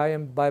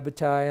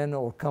battalion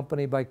or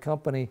company by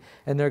company,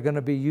 and they're going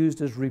to be used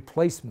as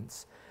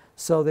replacements.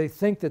 So they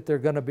think that they're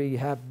going to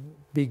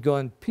be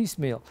going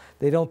piecemeal.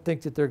 They don't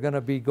think that they're going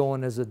to be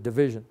going as a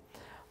division.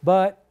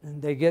 But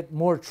they get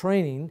more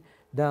training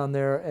down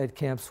there at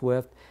Camp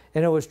Swift,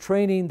 and it was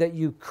training that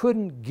you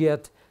couldn't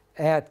get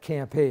at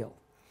Camp Hale.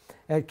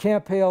 At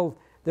Camp Hale,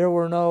 there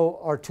were no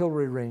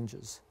artillery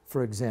ranges,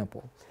 for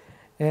example.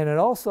 And it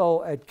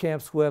also, at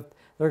Camp Swift,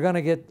 they're going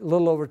to get a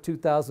little over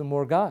 2,000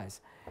 more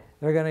guys.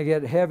 They're going to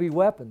get heavy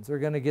weapons. They're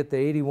going to get the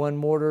 81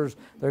 mortars.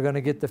 They're going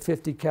to get the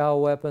 50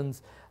 cal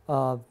weapons,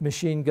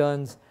 machine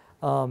guns.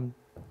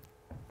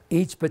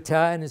 Each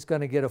battalion is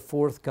going to get a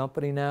 4th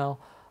company now.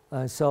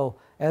 So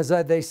as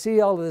they see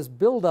all of this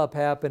buildup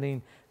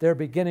happening, they're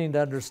beginning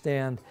to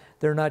understand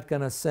they're not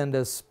going to send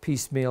us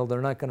piecemeal.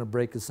 They're not going to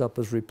break us up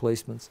as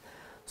replacements.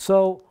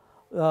 So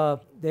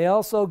they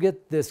also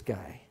get this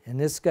guy, and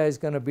this guy's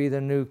going to be the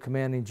new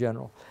commanding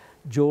general,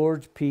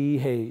 George P.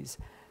 Hayes.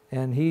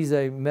 And he's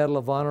a Medal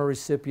of Honor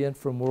recipient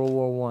from World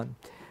War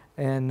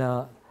I.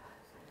 And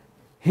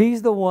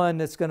he's the one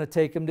that's going to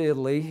take him to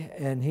Italy,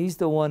 and he's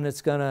the one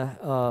that's going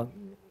to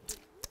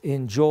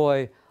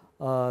enjoy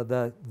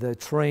the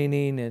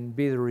training and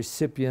be the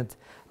recipient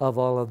of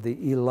all of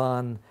the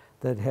elan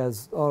that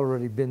has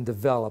already been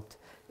developed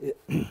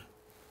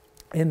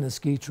in the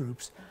ski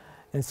troops.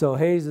 And so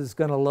Hayes is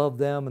going to love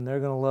them, and they're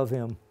going to love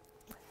him.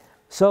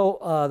 So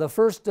the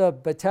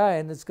 1st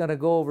battalion that's going to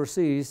go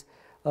overseas,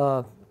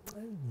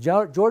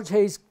 George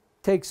Hayes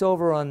takes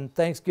over on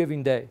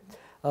Thanksgiving Day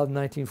of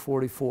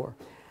 1944.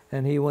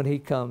 And when he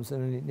comes,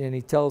 and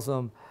he tells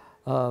them,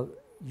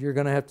 you're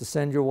going to have to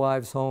send your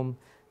wives home.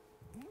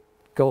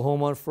 Go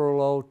home on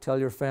furlough, tell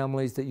your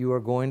families that you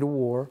are going to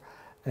war,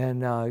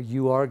 and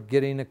you are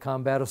getting a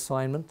combat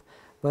assignment,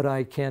 but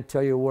I can't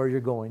tell you where you're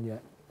going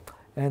yet.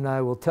 And I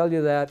will tell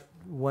you that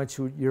once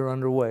you're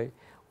underway,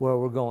 where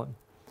we're going.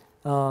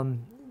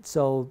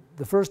 So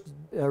the 1st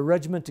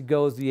regiment to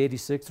go is the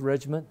 86th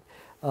Regiment.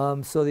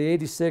 So the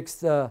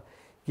 86th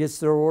gets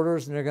their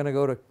orders, and they're going to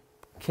go to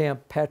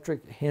Camp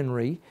Patrick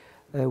Henry,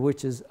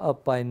 which is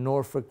up by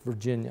Norfolk,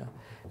 Virginia.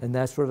 And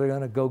that's where they're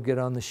going to go get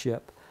on the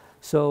ship.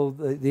 So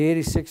the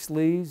 86th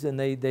leaves, and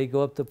they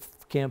go up to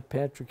Camp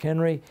Patrick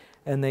Henry,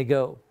 and they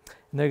go.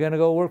 And they're going to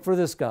go work for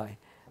this guy,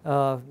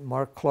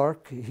 Mark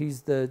Clark.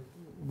 He's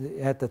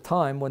at the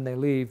time when they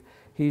leave,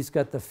 he's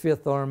got the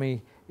 5th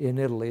Army in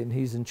Italy, and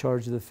he's in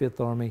charge of the 5th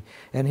Army.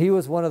 And he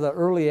was one of the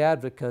early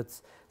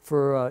advocates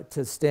for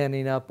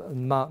standing up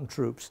mountain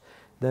troops.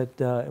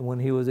 That when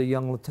he was a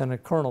young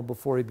lieutenant colonel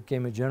before he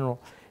became a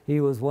general, he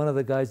was one of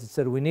the guys that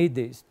said, we need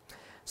these.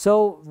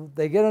 So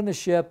they get on the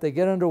ship, they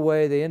get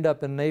underway, they end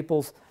up in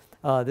Naples.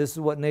 This is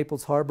what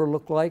Naples Harbor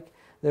looked like.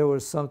 There were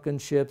sunken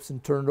ships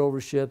and turned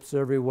over ships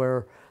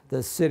everywhere.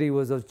 The city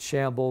was a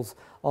shambles.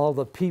 All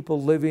the people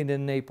living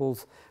in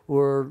Naples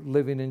were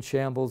living in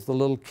shambles. The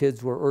little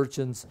kids were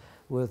urchins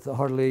with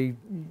hardly,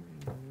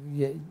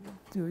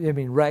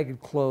 ragged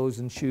clothes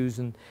and shoes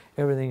and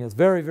everything else.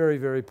 Very, very,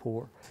 very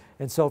poor.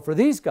 And so for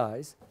these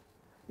guys,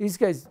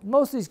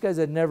 most of these guys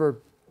had never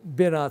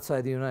been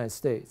outside the United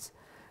States.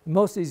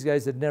 Most of these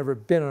guys had never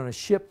been on a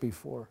ship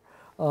before,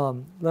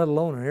 let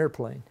alone an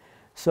airplane.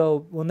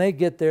 So when they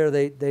get there,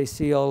 they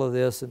see all of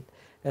this,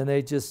 and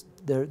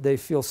they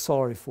feel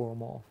sorry for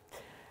them all.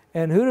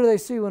 And who do they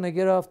see when they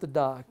get off the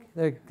dock?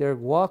 They're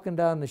walking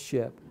down the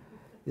ship.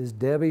 Is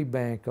Debbie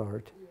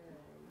Bankart.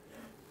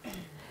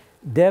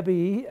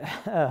 Debbie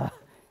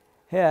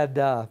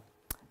had,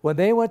 when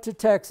they went to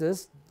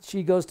Texas,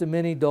 she goes to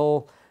Minnie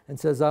Dole and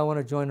says, I want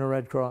to join the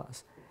Red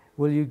Cross.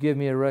 Will you give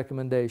me a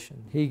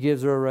recommendation? He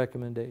gives her a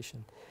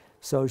recommendation.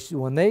 So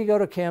when they go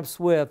to Camp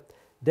Swift,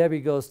 Debbie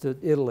goes to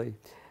Italy.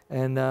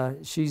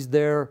 And she's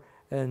there,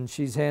 and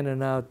she's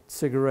handing out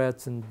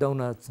cigarettes and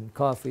donuts and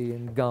coffee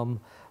and gum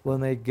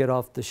when they get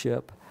off the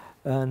ship.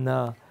 And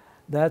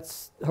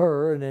that's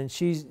her. And then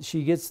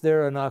she gets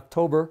there in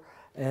October,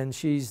 and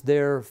she's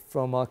there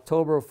from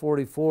October of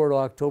 44 to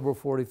October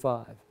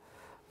 45.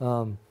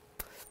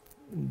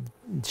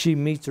 She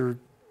meets her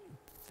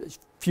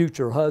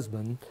future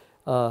husband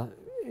right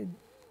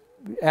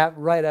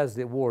as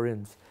the war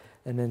ends,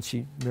 and then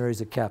she marries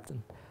a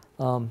captain.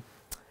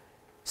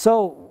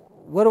 So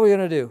what are we going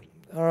to do?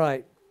 All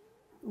right,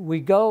 we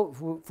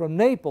go from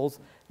Naples.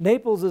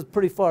 Naples is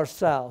pretty far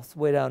south,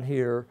 way down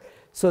here.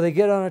 So they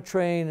get on a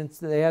train, and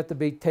they have to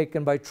be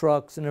taken by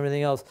trucks and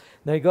everything else.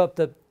 They go up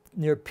to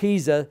near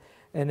Pisa,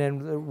 and then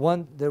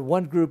the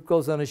one group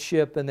goes on a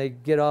ship, and they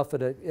get off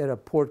at a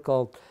port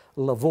called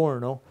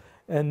Livorno.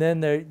 And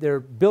then they're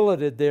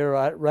billeted there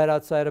right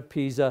outside of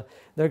Pisa.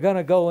 They're going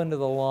to go into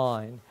the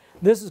line.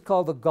 This is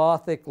called the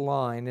Gothic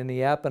Line in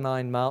the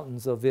Apennine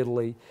Mountains of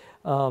Italy.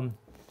 And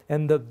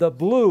the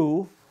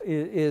blue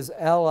is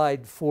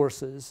Allied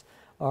forces,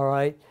 all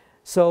right?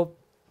 So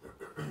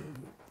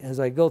as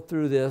I go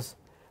through this,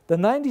 the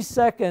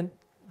 92nd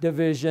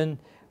Division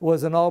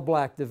was an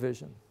all-black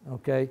division,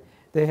 okay?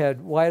 They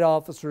had white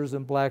officers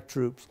and black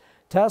troops.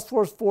 Task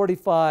Force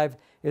 45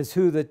 is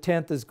who the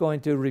 10th is going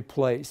to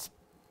replace.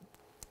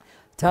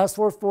 Task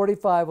Force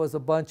 45 was a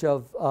bunch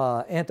of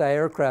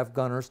anti-aircraft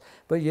gunners,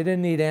 but you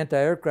didn't need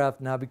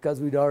anti-aircraft now because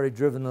we'd already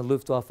driven the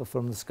Luftwaffe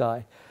from the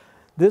sky.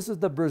 This is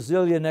the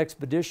Brazilian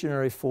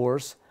Expeditionary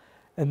Force,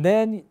 and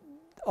then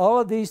all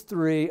of these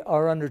three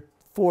are under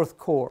 4th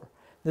Corps.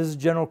 This is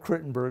General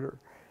Krittenberger.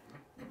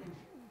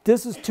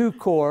 This is 2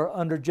 Corps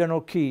under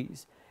General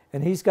Keyes,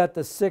 and he's got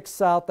the 6th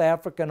South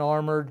African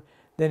Armored,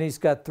 then he's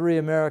got 3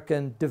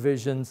 American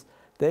divisions,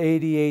 the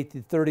 88th,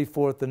 the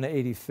 34th, and the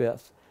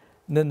 85th.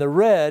 And then the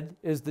red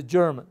is the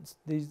Germans.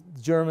 These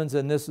Germans,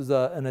 and this is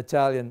an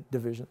Italian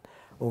division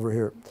over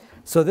here.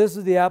 So this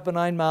is the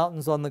Apennine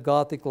Mountains on the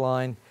Gothic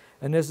Line,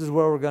 and this is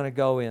where we're going to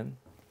go in.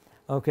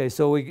 Okay,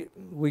 so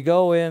we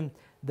go in.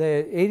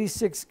 The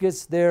 86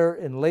 gets there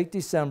in late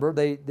December.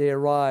 They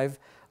arrive.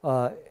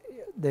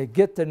 They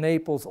get to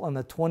Naples on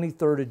the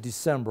 23rd of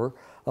December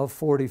of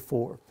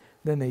 44.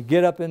 Then they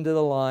get up into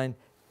the line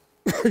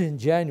in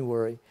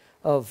January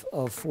of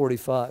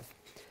 45.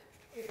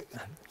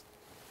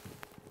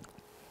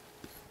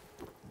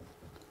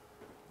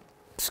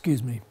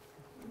 Excuse me.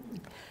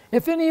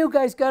 If any of you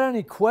guys got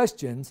any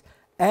questions,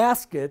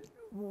 ask it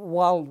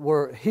while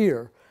we're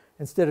here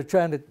instead of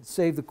trying to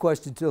save the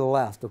question to the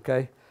last,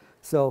 okay?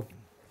 So,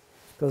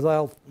 because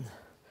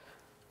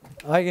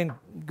I can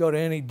go to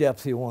any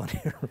depth you want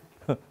here.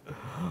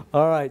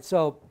 All right,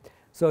 so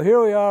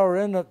here we are.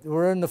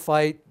 We're in the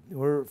fight.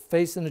 We're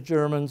facing the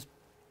Germans,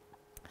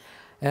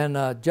 and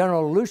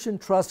General Lucian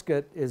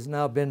Truscott has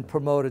now been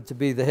promoted to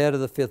be the head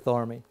of the 5th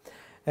Army.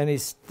 And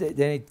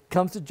then he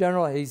comes to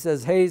General, he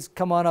says, Hayes,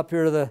 come on up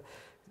here to the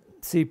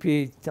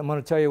CP. I'm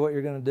going to tell you what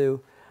you're going to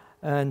do.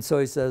 And so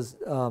he says,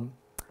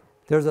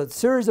 there's a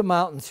series of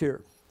mountains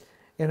here.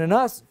 And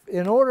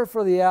in order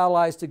for the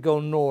Allies to go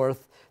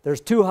north,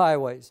 there's 2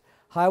 highways,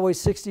 Highway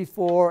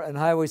 64 and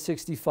Highway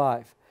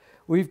 65.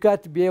 We've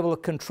got to be able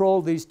to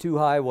control these 2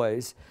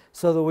 highways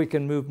so that we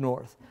can move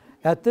north.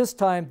 At this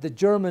time, the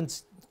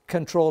Germans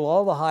control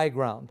all the high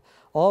ground,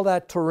 all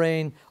that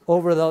terrain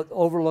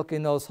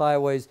overlooking those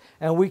highways,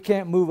 and we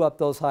can't move up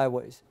those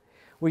highways.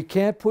 We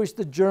can't push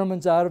the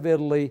Germans out of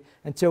Italy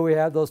until we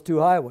have those 2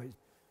 highways.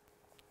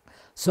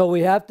 So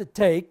we have to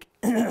take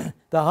the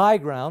high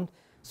ground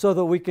so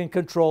that we can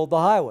control the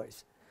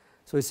highways.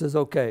 So he says,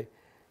 okay.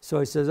 So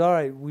he says, all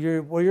right,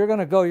 where you're going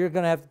to go, you're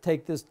going to have to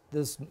take this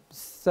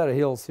set of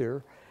hills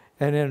here,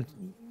 and then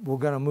we're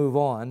going to move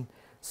on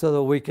so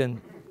that we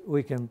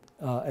can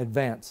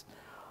advance.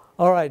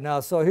 All right, now,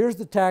 so here's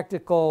the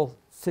tactical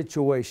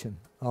situation,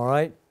 all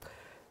right?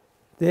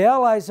 The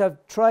Allies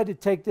have tried to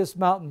take this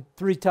mountain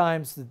 3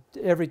 times.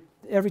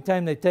 Every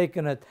time they've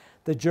taken it,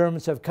 the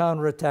Germans have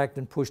counterattacked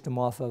and pushed them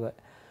off of it.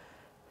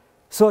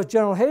 So what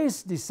General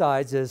Hayes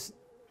decides is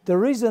the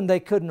reason they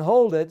couldn't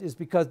hold it is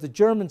because the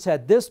Germans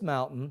had this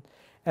mountain,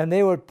 and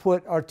they would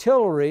put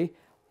artillery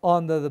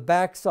on the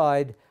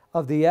backside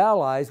of the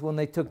Allies when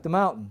they took the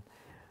mountain.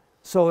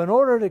 So in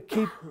order to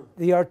keep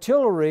the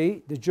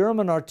artillery, the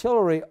German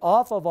artillery,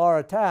 off of our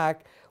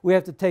attack, we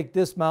have to take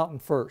this mountain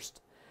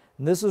first.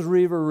 And this is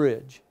Riva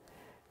Ridge.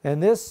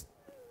 And this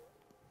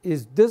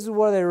is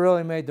where they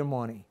really made their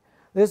money.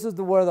 This is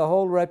where the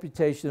whole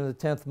reputation of the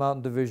 10th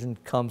Mountain Division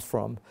comes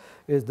from,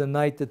 is the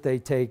night that they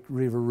take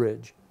Riva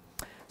Ridge.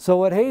 So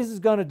what Hayes is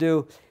going to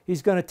do,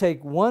 he's going to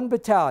take 1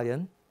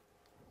 battalion,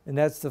 and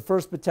that's the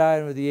 1st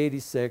Battalion of the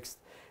 86th,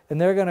 and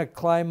they're going to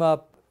climb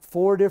up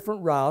 4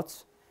 different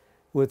routes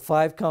with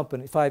 5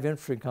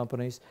 infantry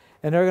companies,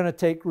 and they're going to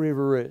take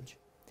Riva Ridge.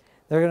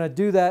 They're going to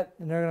do that,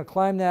 and they're going to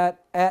climb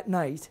that at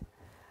night,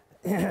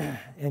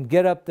 and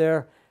get up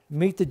there,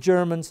 meet the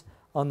Germans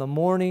on the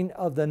morning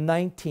of the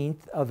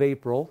 19th of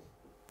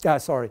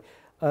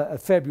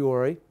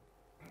February.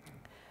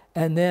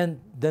 And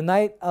then the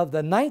night of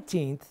the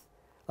 19th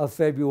of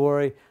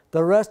February,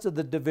 the rest of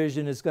the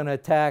division is going to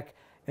attack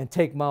and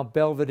take Mount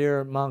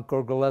Belvedere, Mount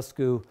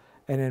Gorgolescu,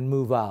 and then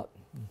move out.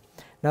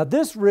 Now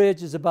this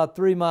ridge is about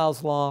 3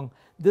 miles long.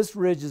 This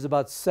ridge is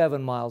about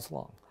 7 miles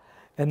long.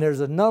 And there's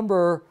a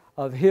number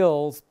of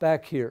hills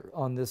back here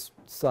on this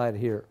side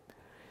here.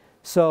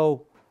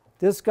 So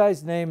this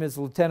guy's name is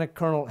Lieutenant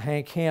Colonel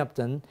Hank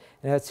Hampton,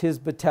 and that's his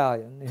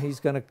battalion, and he's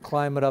going to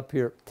climb it up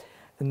here.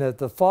 And at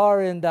the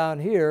far end down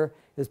here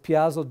is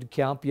Piazza di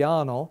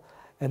Campiano,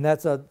 and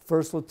that's a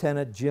First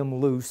Lieutenant Jim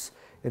Luce,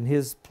 and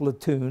his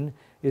platoon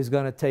is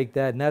going to take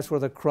that, and that's where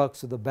the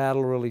crux of the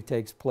battle really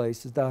takes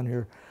place, is down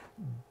here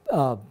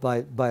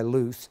by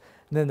Luce.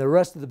 And then the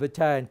rest of the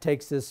battalion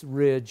takes this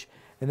ridge,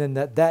 and then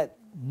that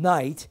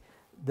night,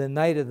 the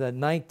night of the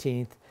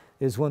 19th,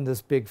 is when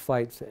this big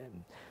fight's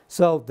in.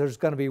 So there's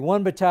going to be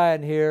 1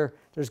 battalion here,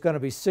 there's going to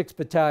be 6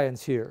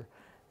 battalions here.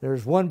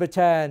 There's 1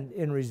 battalion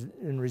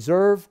in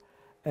reserve,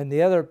 and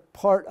the other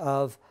part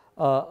of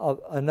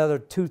another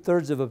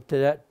 2/3 of a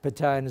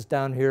battalion is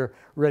down here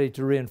ready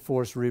to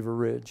reinforce Riva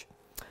Ridge.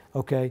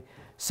 Okay,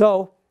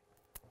 so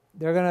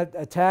they're going to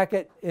attack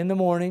it in the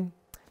morning,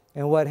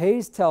 and what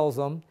Hayes tells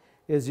them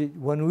is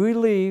when we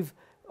leave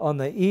on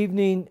the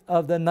evening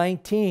of the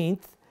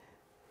 19th,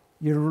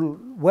 your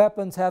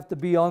weapons have to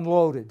be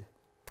unloaded,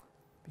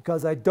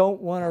 because I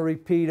don't want a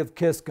repeat of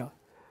Kiska,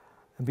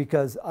 and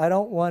because I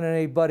don't want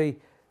anybody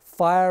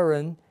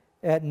firing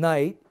at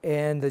night,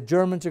 and the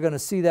Germans are going to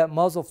see that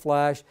muzzle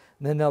flash,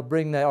 and then they'll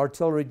bring the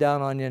artillery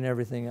down on you and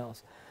everything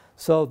else.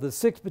 So the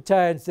 6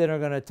 battalions then are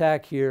going to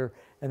attack here,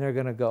 and they're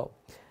going to go.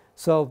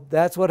 So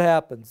that's what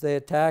happens. They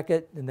attack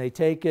it, and they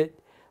take it.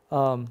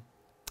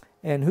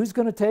 And who's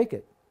going to take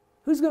it?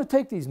 Who's going to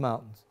take these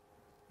mountains?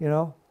 You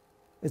know,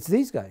 it's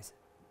these guys.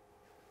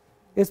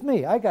 It's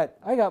me. I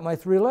got my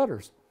 3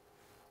 letters.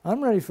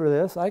 I'm ready for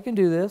this. I can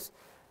do this.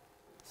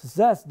 So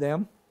that's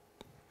them.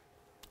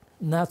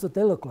 And that's what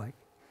they look like.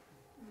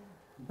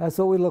 That's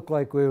what we look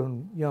like when we were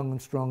young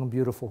and strong and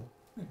beautiful.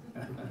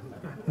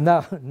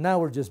 Now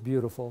we're just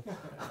beautiful.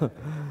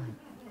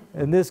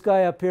 And this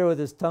guy up here with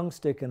his tongue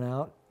sticking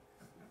out,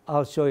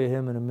 I'll show you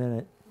him in a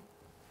minute.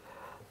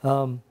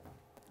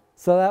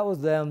 So that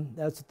was them.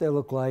 That's what they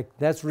look like.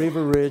 That's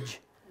Riva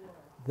Ridge.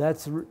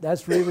 That's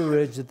Riva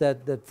Ridge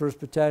that 1st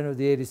Battalion of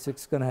the 86th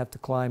is going to have to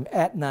climb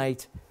at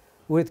night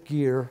with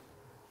gear,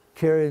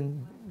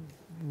 carrying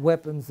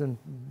weapons and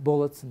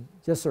bullets. And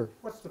yes, sir.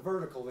 What's the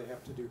vertical they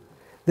have to do?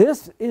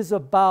 This is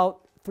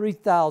about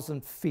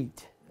 3,000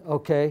 feet,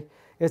 okay?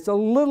 It's a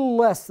little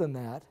less than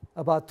that,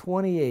 about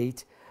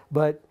 28,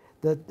 but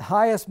the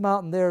highest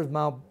mountain there is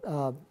Mount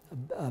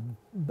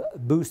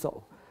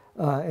Busso.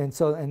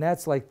 And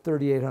that's like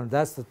 3,800,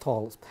 that's the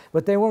tallest.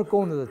 But they weren't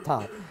going to the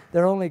top.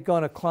 They're only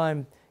going to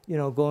climb, you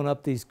know, going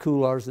up these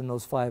couloirs in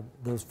those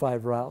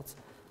five routes.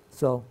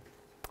 So,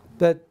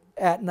 but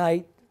at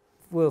night,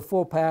 with a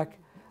full pack,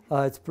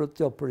 it's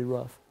still pretty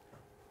rough.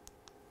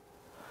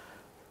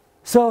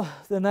 So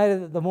the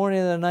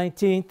morning of the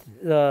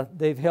 19th,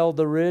 they've held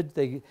the ridge.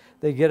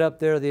 They get up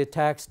there. The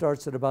attack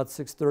starts at about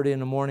 6:30 in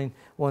the morning.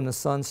 When the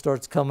sun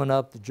starts coming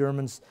up, the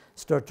Germans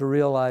start to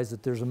realize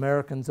that there's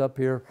Americans up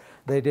here.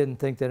 They didn't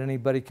think that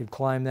anybody could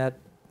climb that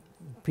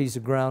piece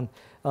of ground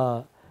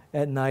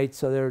at night,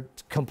 so they're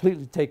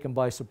completely taken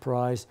by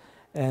surprise,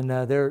 and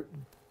they're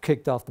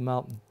kicked off the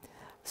mountain.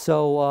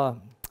 So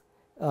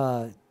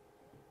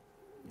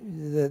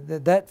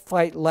that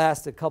fight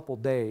lasts a couple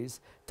days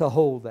to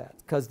hold that,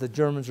 because the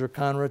Germans are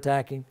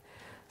counterattacking.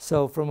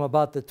 So from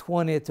about the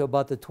 20th to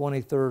about the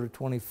 23rd or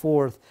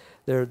 24th,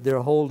 they're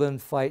holding,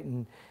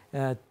 fighting.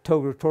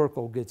 Toger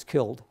Torkel gets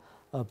killed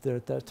up there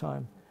at that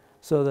time.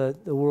 So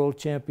the world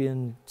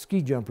champion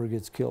ski jumper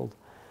gets killed.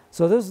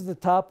 So this is the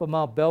top of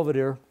Mount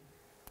Belvedere,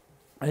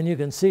 and you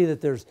can see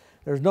that there's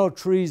no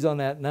trees on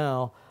that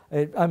now.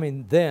 I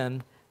mean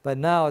then, but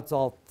now it's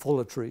all full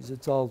of trees.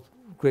 It's all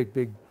great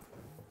big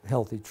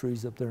healthy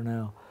trees up there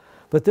now.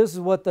 But this is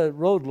what the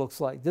road looks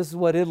like. This is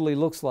what Italy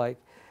looks like.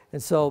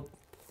 And so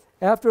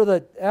after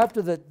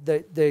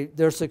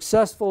they're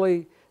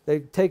successfully,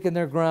 they've taken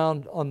their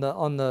ground on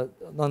the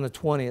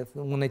 20th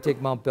when they take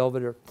Mount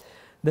Belvedere.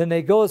 Then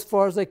they go as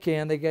far as they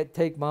can. They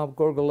take Mount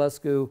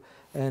Gorgolescu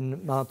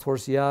and Mount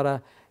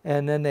Torsiata,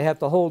 and then they have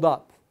to hold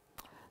up.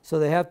 So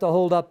they have to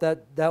hold up.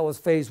 That was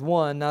phase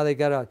 1. Now they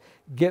got to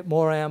get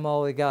more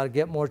ammo. They got to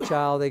get more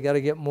chow. They got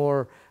to get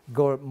more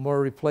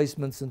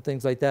replacements and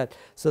things like that.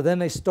 So then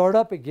they start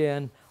up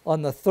again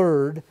on the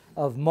 3rd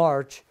of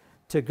March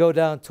to go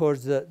down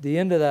towards the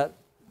end of that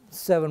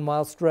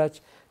 7-mile stretch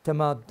to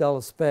Mount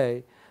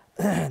Delaspé.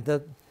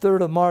 The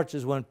 3rd of March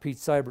is when Pete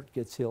Seibert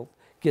gets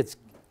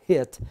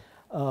hit.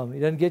 He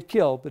doesn't get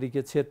killed, but he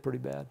gets hit pretty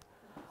bad.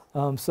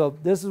 So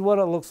this is what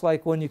it looks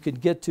like when you can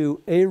get to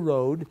a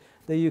road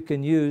that you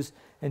can use.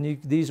 And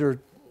these are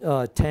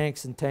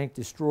tanks and tank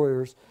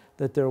destroyers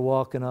that they're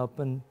walking up.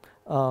 And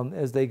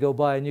as they go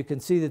by. And you can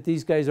see that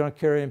these guys aren't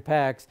carrying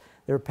packs.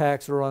 Their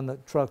packs are on the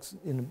trucks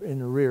in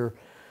the rear.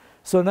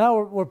 So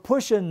now we're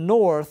pushing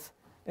north,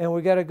 and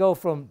we got to go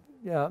from,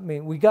 I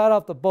mean, we got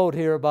off the boat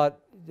here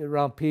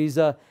around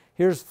Pisa.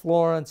 Here's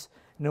Florence,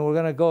 and then we're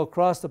going to go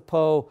across the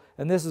Po,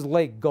 and this is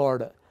Lake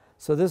Garda.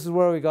 So this is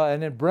where we go,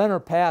 and then Brenner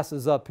Pass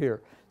is up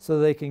here, so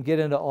they can get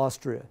into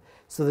Austria.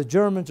 So the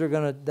Germans are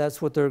going to,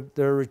 that's what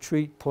their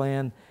retreat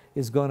plan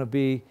is going to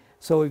be.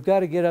 So we've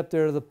got to get up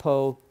there to the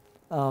Po,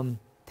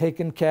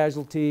 taking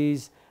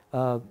casualties,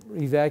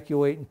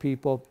 evacuating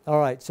people. All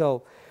right,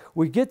 so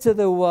we get to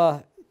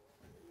the,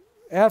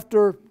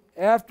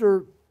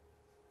 after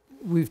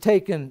we've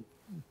taken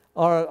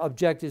our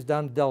objectives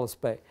down to Dulles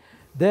Bay,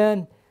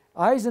 then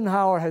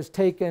Eisenhower has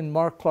taken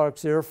Mark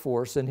Clark's Air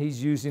Force, and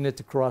he's using it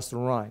to cross the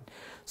Rhine.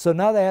 So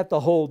now they have to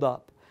hold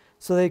up.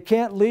 So they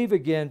can't leave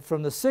again.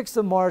 From the 6th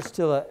of March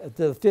to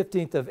the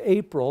 15th of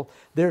April,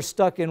 they're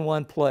stuck in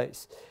one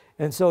place.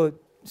 And so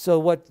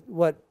what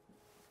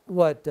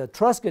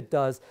Truscott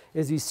does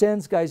is he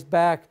sends guys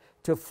back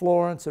to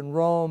Florence and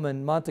Rome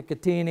and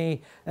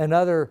Montecatini and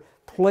other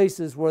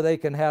places where they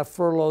can have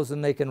furloughs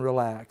and they can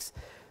relax.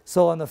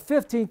 So on the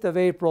 15th of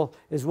April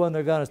is when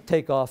they're going to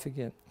take off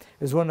again,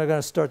 is when they're going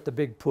to start the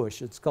big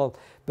push. It's called,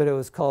 but it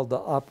was called the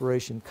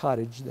Operation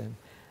Cottage then.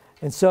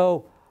 And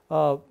so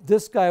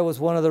this guy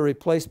was one of the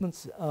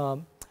replacements.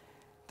 The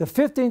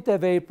 15th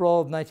of April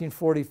of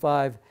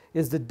 1945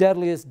 is the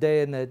deadliest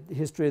day in the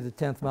history of the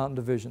 10th Mountain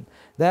Division.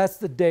 That's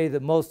the day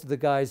that most of the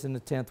guys in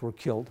the 10th were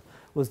killed,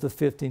 was the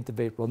 15th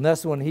of April. And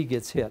that's when he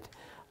gets hit.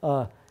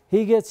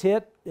 He gets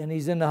hit, and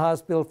he's in the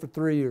hospital for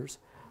 3 years.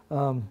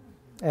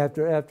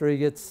 After he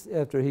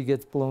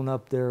gets blown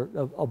up there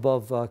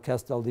above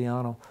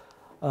Casteldiano.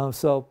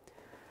 So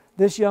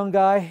this young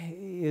guy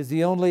is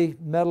the only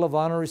Medal of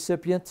Honor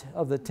recipient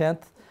of the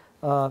 10th.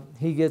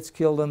 He gets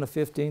killed on the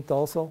 15th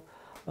also.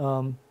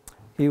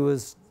 He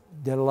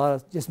did a lot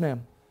of, yes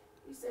ma'am.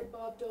 You said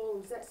Bob Dole,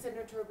 was that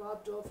Senator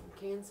Bob Dole from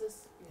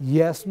Kansas?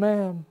 Yes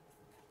ma'am.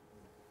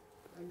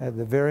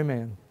 The very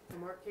man.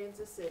 From our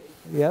Kansas City.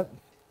 Yep.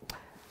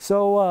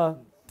 So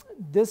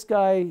this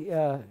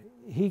guy,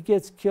 he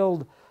gets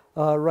killed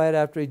right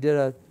after he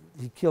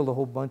killed a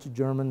whole bunch of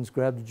Germans,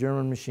 grabbed a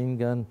German machine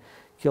gun,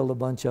 killed a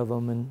bunch of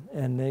them,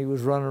 and he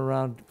was running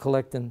around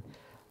collecting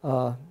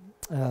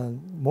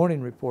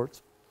morning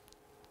reports.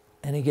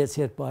 And he gets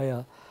hit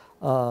by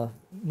a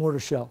mortar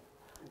shell,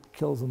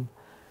 kills him.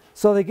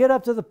 So they get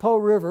up to the Po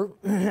River,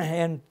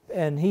 and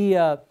we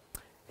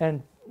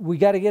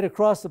got to get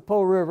across the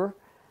Po River.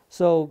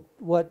 So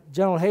what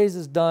General Hayes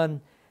has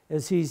done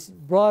is he's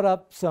brought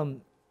up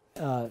some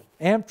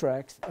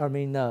ducks.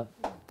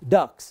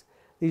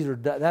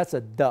 That's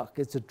a duck.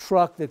 It's a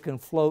truck that can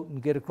float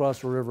and get across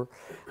the river.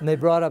 And they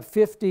brought up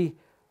 50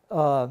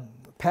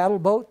 paddle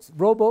boats,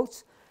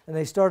 rowboats, and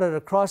they started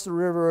across the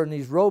river in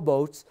these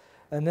rowboats.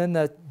 And then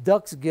the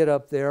ducks get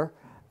up there,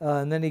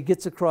 and then he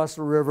gets across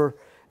the river,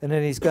 and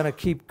then he's going to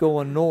keep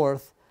going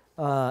north.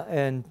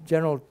 And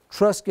General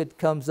Truscott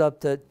comes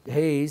up to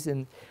Hayes,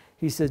 and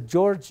he said,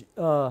 "George,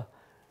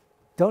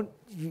 don't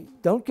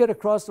get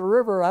across the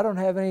river. I don't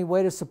have any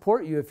way to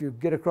support you if you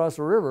get across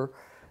the river."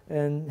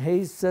 And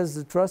Hayes says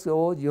to Truscott,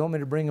 "Oh, do you want me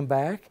to bring him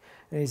back?"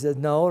 And he said,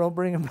 "No, don't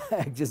bring him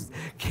back. Just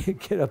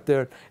get up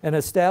there and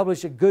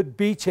establish a good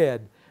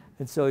beachhead."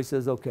 And so he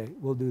says, "Okay,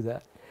 we'll do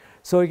that."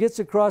 So he gets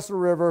across the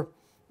river,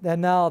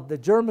 and now the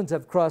Germans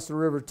have crossed the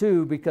river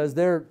too, because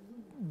they're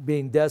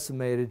being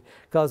decimated,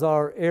 because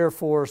our Air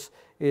Force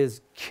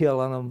is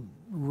killing them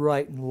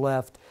right and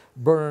left,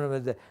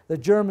 burning them. The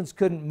Germans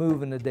couldn't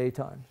move in the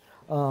daytime.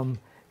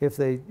 If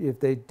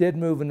they did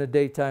move in the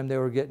daytime, they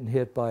were getting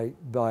hit by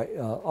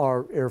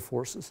our air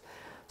forces.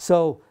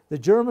 So the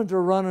Germans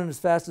are running as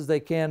fast as they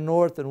can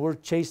north, and we're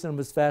chasing them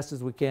as fast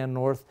as we can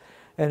north.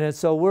 And then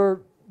so we're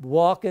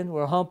walking,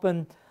 we're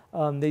humping.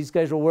 These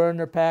guys are wearing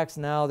their packs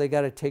now. They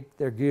got to take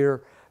their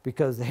gear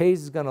because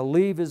Hayes is going to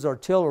leave his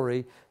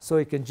artillery so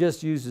he can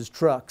just use his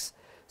trucks.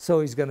 So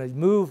he's going to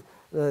move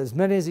as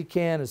many as he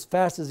can, as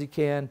fast as he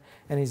can,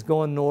 and he's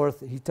going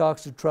north. He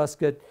talks to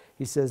Truscott.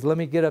 He says, "Let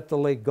me get up to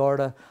Lake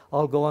Garda.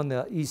 I'll go on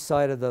the east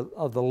side of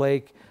the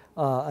lake,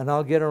 and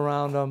I'll get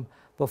around them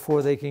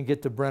before they can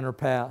get to Brenner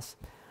Pass."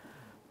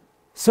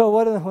 So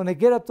when they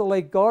get up to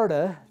Lake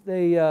Garda,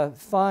 they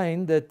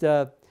find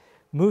that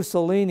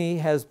Mussolini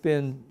has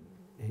been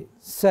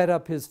set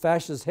up his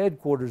fascist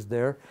headquarters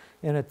there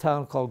in a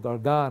town called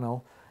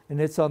Gargano, and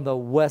it's on the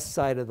west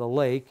side of the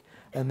lake,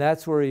 and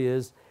that's where he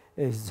is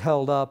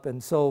held up.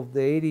 And so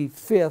the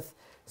 85th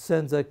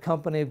sends a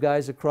company of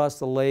guys across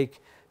the lake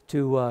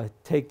to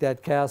take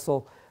that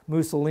castle.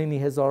 Mussolini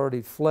has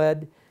already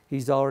fled.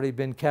 He's already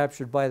been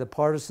captured by the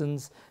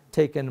partisans,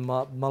 taken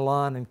to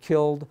Milan and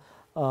killed.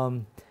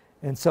 And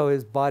so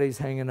his body's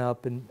hanging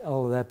up and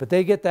all of that. But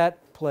they get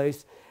that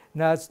place.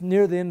 Now it's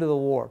near the end of the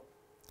war.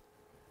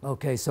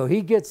 Okay, so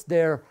he gets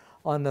there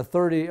on the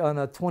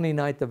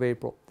 29th of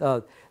April.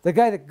 The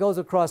guy that goes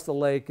across the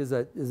lake is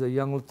a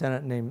young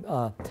lieutenant named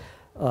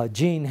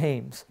Gene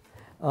Hames.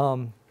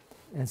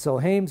 And so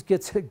Hames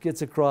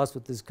gets across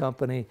with his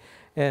company.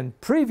 And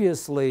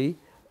previously,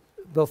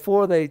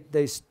 before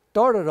they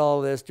started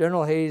all this,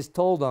 General Hayes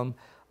told them,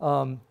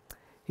 one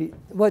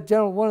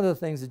of the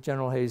things that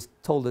General Hayes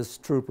told his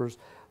troopers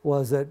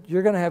was that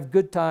you're going to have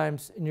good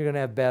times and you're going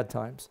to have bad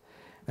times.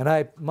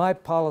 And my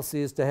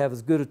policy is to have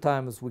as good a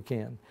time as we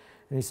can.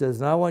 And he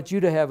says, and I want you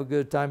to have a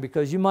good time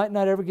because you might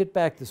not ever get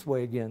back this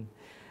way again.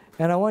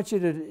 And I want you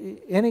to,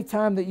 any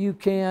time that you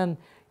can,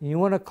 you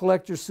want to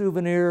collect your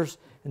souvenirs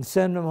and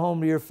send them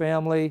home to your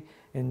family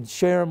and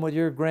share them with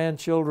your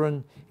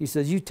grandchildren. He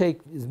says, you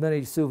take as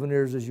many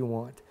souvenirs as you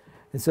want.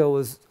 And so it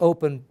was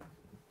open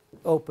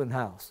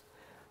house.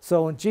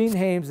 So when Gene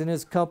Hames and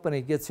his company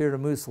gets here to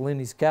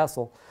Mussolini's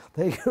castle,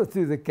 they go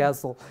through the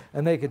castle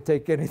and they could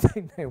take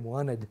anything they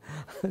wanted.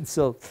 And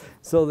so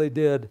they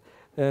did.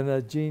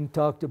 And Gene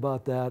talked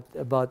about that.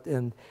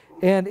 And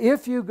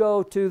if you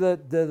go to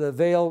the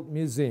Vale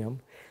Museum,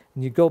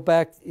 and you go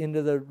back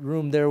into the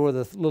room there where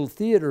the little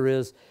theater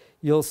is,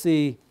 you'll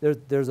see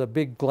there's a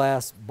big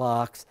glass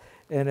box,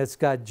 and it's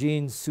got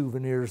Gene's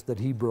souvenirs that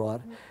he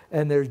brought,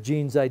 and there's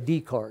Gene's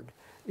ID card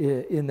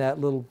in that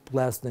little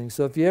glass thing.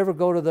 So if you ever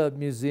go to the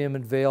museum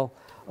in Vale,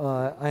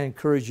 I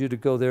encourage you to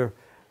go there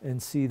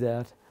and see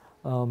that.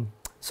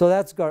 So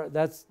that's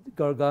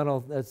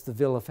Gargano, that's the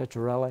Villa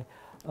Fecciarelli,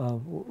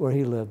 where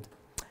he lived.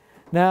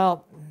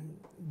 Now,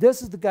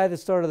 this is the guy that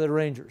started the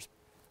Rangers,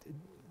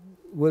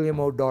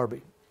 William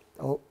O'Darby,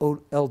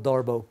 El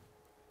Darbo.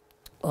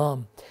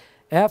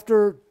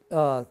 After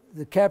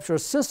the capture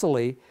of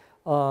Sicily,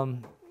 a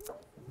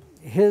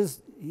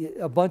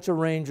bunch of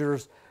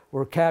Rangers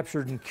were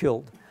captured and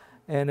killed,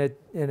 and it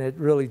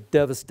really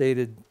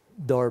devastated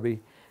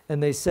Darby.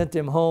 And they sent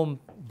him home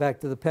back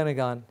to the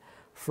Pentagon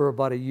for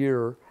about a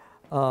year,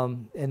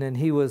 and then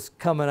he was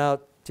coming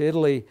out to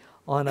Italy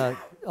on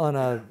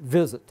a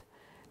visit,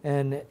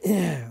 and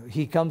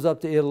he comes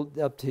up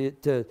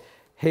to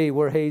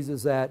where Hayes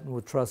is at, and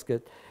with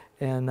Truscott,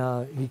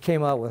 and he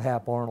came out with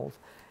Hap Arnold,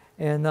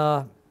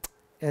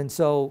 and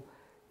so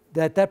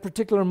at that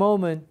particular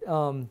moment,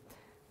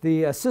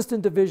 the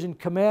assistant division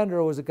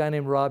commander was a guy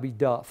named Robbie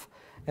Duff,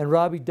 and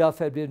Robbie Duff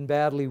had been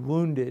badly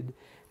wounded,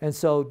 and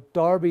so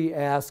Darby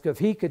asked if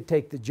he could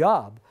take the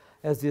job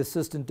as the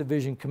assistant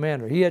division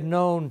commander. He had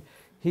known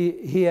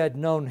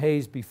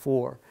Hayes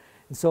before.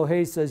 And so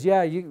Hayes says,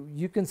 yeah,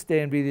 you can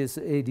stay and be the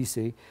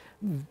ADC,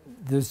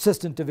 the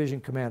assistant division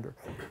commander.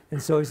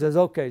 And so he says,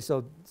 okay,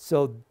 so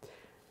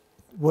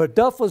what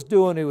Duff was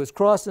doing, he was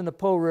crossing the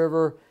Po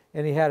River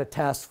and he had a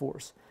task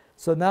force.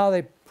 So now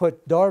they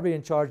put Darby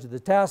in charge of the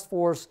task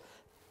force.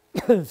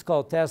 It's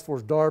called Task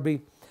Force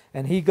Darby.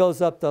 And he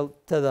goes up to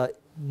the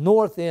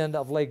north end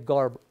of Lake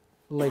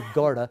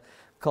Garda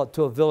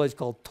to a village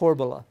called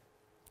Torbala.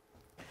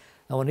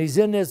 And when he's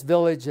in this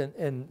village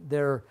and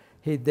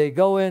they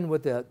go in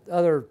with the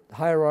other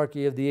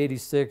hierarchy of the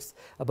 86th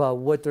about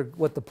what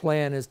the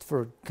plan is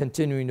for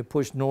continuing to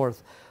push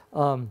north.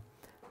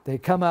 They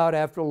come out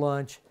after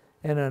lunch,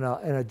 and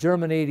a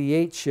German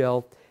 88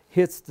 shell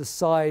hits the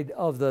side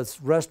of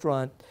this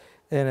restaurant,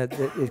 and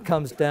it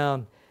comes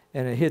down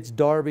and it hits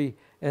Darby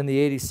and the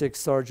 86th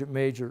Sergeant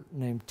Major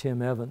named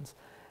Tim Evans.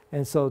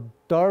 And so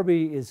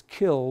Darby is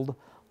killed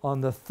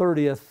on the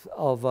 30th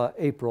of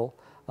April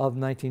of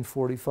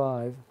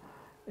 1945,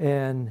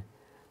 and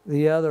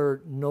the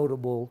other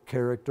notable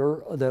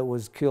character that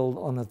was killed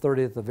on the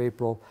 30th of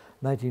April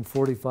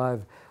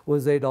 1945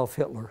 was Adolf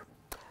Hitler.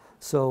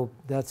 So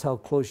that's how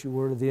close you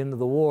were to the end of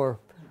the war,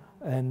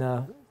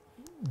 and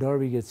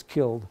Darby gets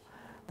killed.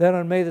 Then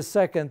on May the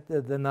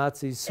 2nd, the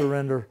Nazis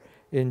surrender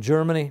in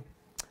Germany,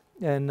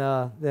 and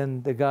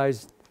then the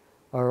guys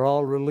are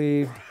all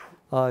relieved.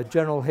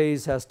 General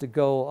Hayes has to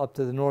go up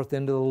to the north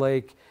end of the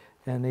lake,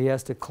 and he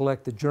has to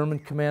collect the German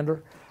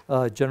commander,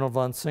 General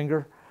von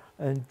Singer.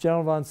 And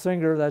General von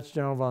Singer, that's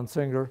General von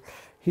Singer,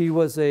 he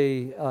was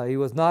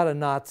not a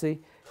Nazi,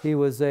 he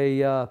was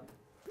a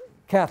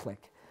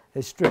Catholic,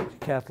 a strict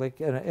Catholic,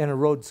 and a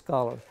Rhodes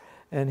Scholar.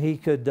 And he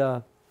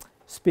could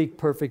speak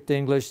perfect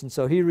English, and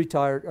so he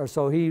retired, or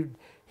so he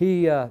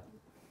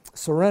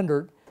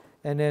surrendered,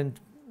 and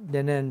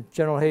then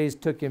General Hayes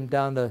took him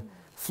down to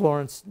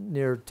Florence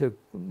near to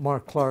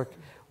Mark Clark,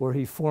 where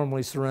he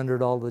formally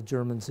surrendered all the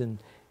Germans in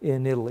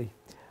Italy.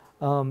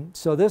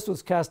 So this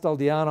was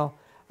Casteldiano.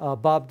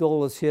 Bob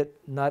Dole was hit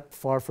not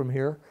far from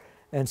here.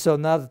 And so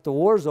now that the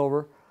war's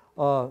over,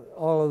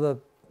 all of the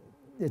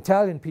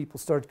Italian people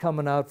start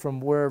coming out from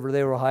wherever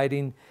they were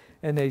hiding,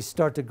 and they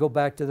start to go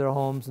back to their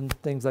homes and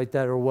things like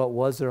that, or what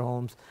was their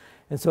homes.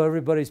 And so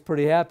everybody's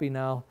pretty happy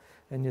now,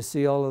 and you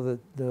see all of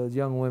the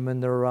young women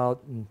that are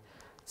out and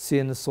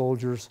seeing the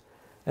soldiers.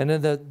 And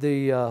then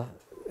the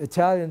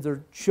Italians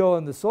are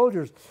showing the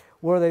soldiers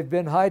where they've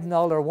been hiding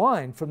all their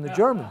wine from the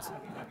Germans.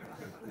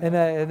 And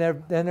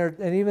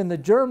even the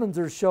Germans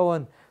are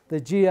showing the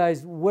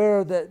GIs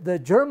where the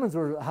Germans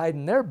were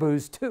hiding their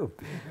booze too,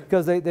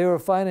 because they were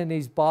finding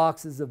these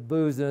boxes of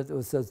booze, and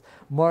it says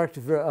marked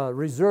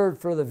reserved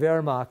for the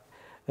Wehrmacht,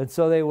 and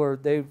so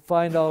they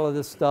find all of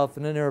this stuff,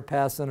 and then they were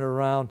passing it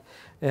around,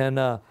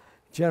 and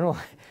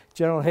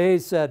General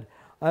Hayes said,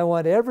 I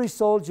want every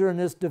soldier in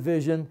this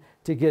division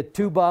to get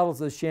 2 bottles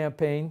of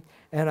champagne,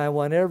 and I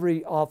want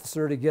every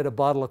officer to get a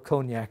bottle of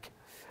cognac.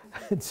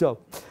 And so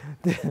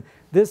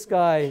this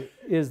guy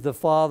is the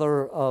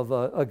father of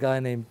a guy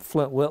named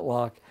Flint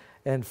Whitlock,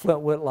 and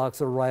Flint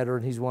Whitlock's a writer,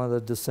 and he's one of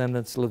the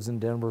descendants, lives in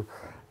Denver.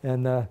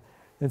 And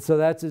so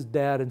that's his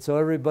dad, and so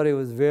everybody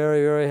was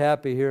very, very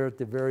happy here at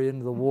the very end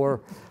of the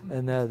war,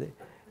 and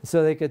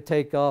so they could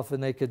take off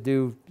and they could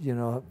do, you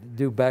know,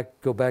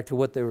 go back to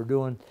what they were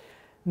doing.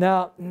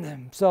 Now,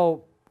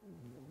 so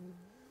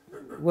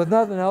with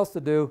nothing else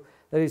to do,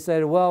 they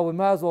decided, well, we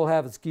might as well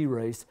have a ski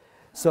race.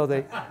 So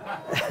they,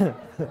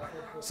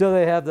 so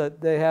they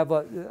have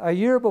a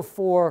year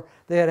before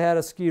they had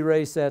a ski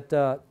race at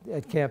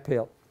Camp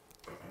Hale,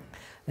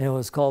 and it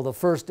was called the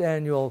first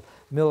annual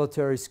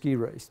military ski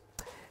race,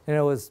 and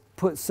it was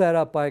set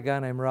up by a guy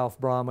named Ralph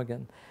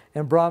Brommigan,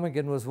 and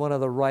Brommigan was one of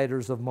the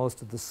writers of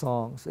most of the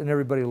songs, and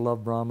everybody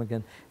loved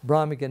Brommigan.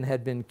 Brommigan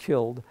had been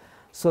killed,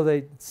 so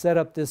they set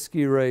up this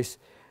ski race,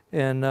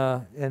 and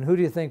who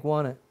do you think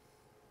won it?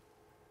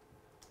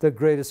 The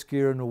greatest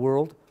skier in the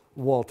world,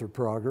 Walter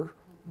Prager,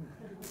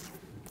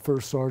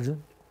 first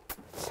sergeant.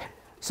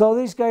 So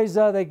these guys,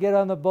 they get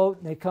on the boat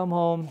and they come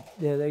home.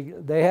 Yeah,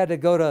 they had to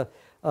go to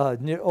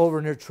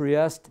over near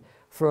Trieste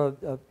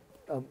for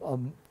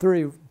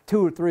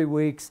 2 or 3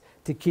 weeks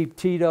to keep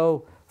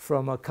Tito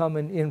from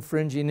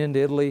infringing into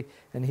Italy,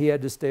 and he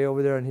had to stay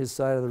over there on his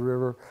side of the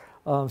river.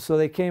 So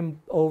they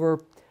came over,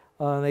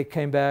 they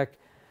came back.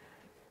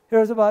 There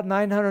was about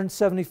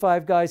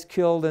 975 guys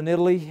killed in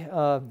Italy,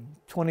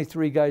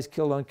 23 guys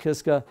killed on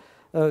Kiska.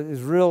 It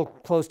was real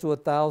close to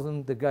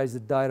 1,000, the guys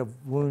that died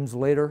of wounds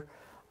later.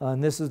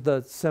 And this is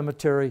the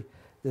cemetery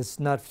that's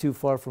not too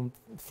far from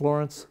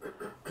Florence.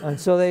 And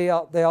so they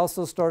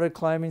also started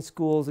climbing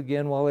schools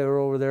again while they were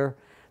over there.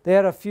 They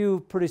had a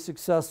few pretty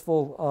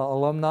successful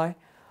alumni.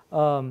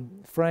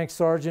 Frank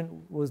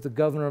Sargent was the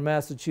governor of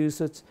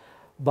Massachusetts.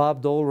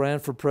 Bob Dole ran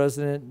for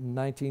president in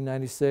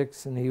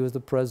 1996, and he was the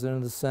president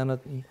of the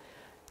Senate. And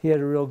he had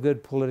a real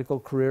good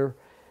political career.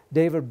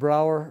 David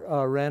Brower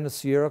ran the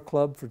Sierra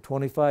Club for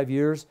 25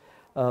 years.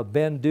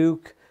 Ben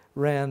Duke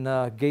ran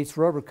Gates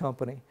Rubber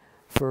Company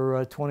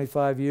for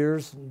 25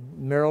 years.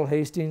 Merrill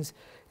Hastings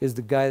is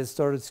the guy that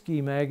started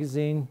Ski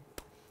Magazine.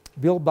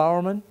 Bill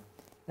Bowerman,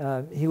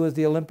 he was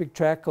the Olympic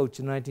track coach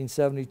in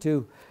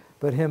 1972,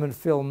 but him and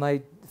Phil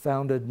Knight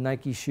founded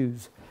Nike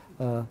Shoes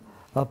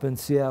up in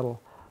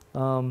Seattle.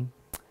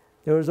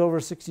 There was over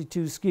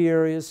 62 ski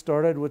areas,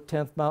 started with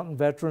 10th Mountain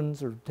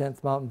Veterans, or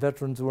 10th Mountain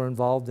Veterans were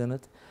involved in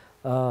it,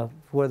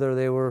 whether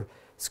they were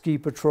ski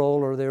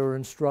patrol or they were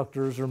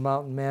instructors or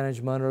mountain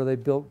management, or they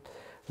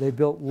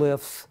built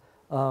lifts.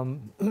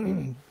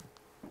 Then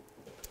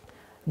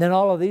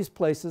all of these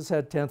places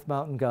had 10th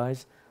Mountain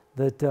guys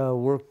that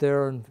worked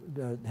there and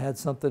had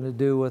something to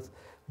do with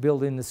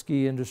building the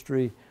ski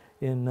industry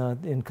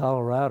in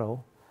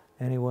Colorado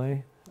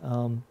anyway.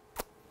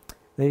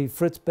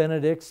 Fritz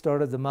Benedict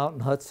started the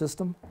mountain hut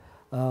system,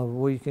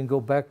 where you can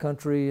go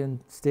backcountry and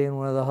stay in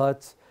one of the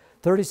huts.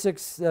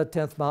 36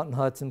 10th Mountain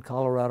huts in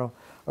Colorado,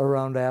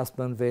 around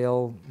Aspen,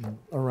 Vail,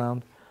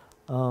 around.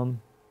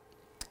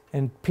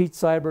 And Pete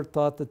Seibert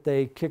thought that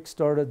they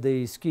kick-started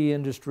the ski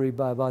industry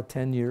by about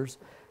 10 years.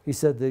 He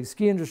said the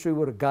ski industry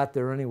would have got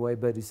there anyway,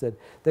 but he said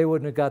they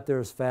wouldn't have got there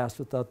as fast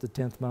without the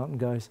 10th Mountain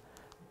guys.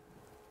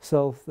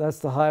 So that's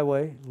the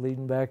highway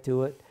leading back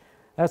to it.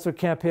 That's what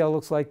Camp Hale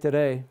looks like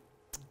today.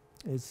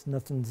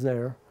 Nothing's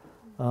there.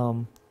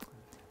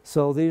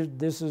 So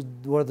this is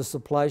where the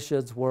supply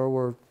sheds were,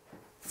 where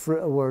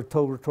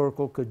Tober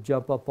Torkel could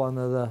jump up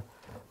onto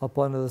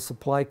the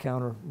supply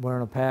counter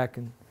wearing a pack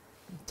and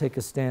take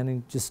just stand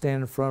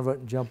in front of it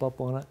and jump up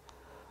on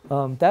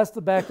it. That's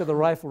the back of the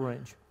rifle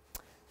range.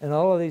 And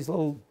all of these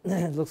little,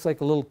 it looks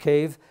like a little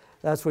cave.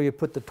 That's where you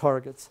put the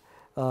targets.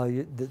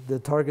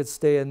 The targets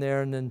stay in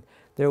there, and then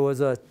there was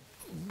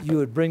you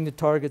would bring the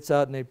targets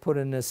out and they'd put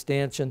in a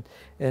stanchion,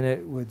 and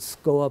it would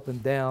go up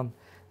and down,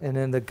 and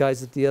then the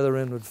guys at the other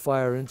end would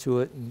fire into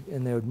it,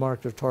 and they would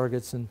mark their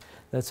targets, and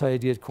that's how you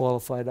get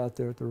qualified out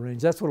there at the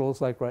range. That's what it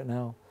looks like right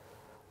now.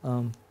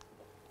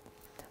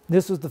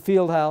 This was the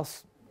field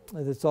house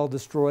that's all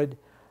destroyed.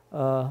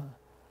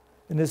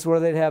 And this is where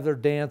they'd have their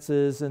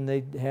dances, and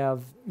they'd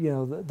have,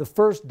 the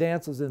first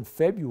dance was in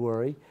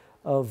February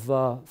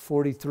of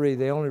 43.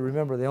 They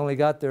only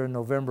got there in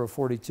November of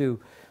 42.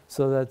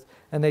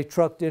 And they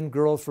trucked in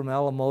girls from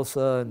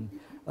Alamosa and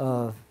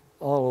all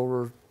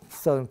over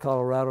southern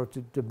Colorado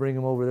to bring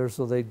them over there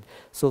so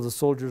the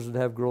soldiers would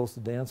have girls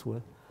to dance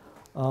with.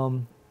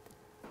 And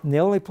the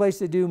only place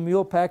they do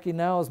mule packing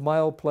now is my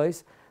old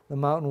place, the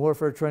Mountain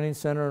Warfare Training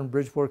Center in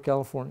Bridgeport,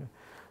 California.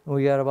 And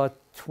we got about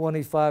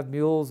 25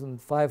 mules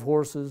and 5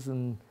 horses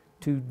and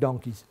 2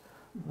 donkeys.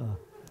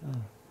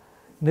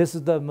 This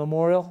is the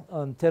memorial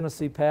on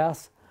Tennessee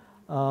Pass.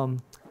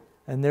 And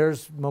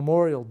there's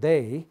Memorial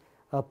Day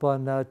up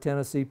on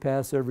Tennessee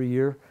Pass every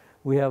year.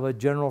 We have a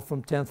general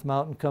from 10th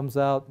Mountain comes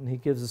out and he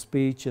gives a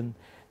speech, and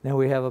then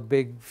we have a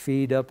big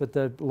feed up at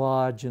the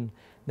lodge, and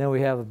then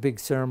we have a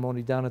big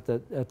ceremony down at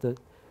the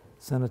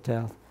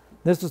cenotaph.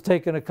 This was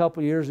taken a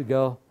couple years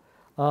ago.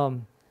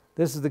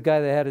 This is the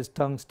guy that had his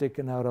tongue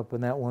sticking out up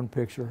in that one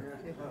picture.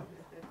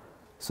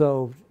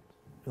 So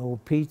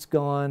old Pete's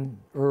gone,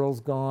 Earl's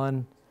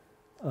gone,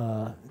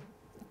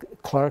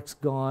 Clark's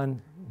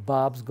gone,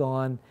 Bob's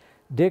gone.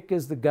 Dick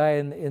is the guy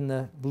in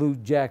the blue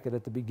jacket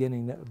at the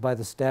beginning by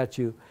the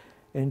statue,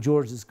 and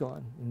George is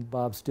gone, and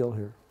Bob's still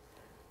here.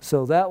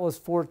 So that was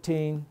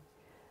 14,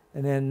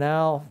 and then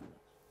now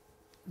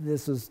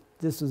this is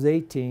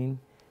 18,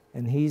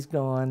 and he's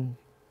gone.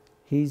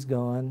 He's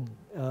gone.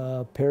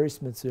 Perry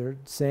Smith's here.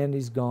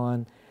 Sandy's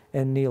gone,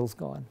 and Neil's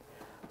gone.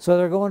 So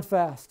they're going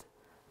fast.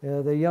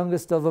 The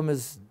youngest of them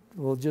is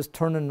just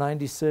turning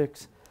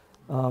 96.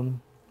 And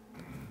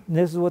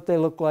this is what they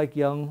look like,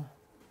 young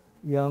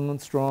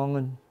and strong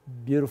and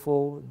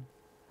beautiful.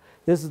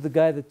 This is the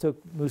guy that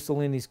took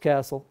Mussolini's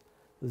castle.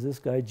 It was this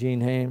guy,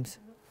 Gene Hames.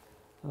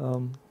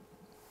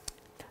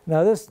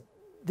 Now this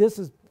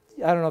is,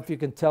 I don't know if you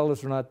can tell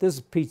this or not, this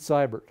is Pete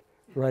Seibert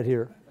right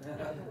here.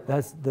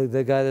 That's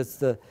the guy that's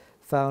the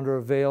founder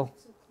of Vail.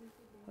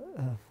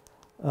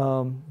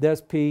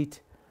 That's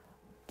Pete.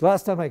 The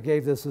last time I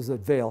gave this was at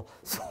Vail,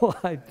 so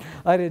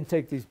I didn't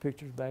take these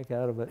pictures back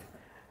out of it.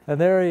 And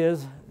there he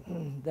is.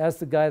 That's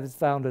the guy that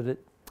founded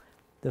it.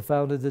 That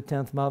founded the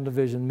 10th Mountain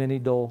Division, Minnie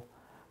Dole.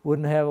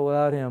 Wouldn't have it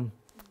without him.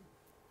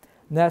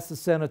 And that's the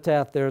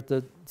cenotaph there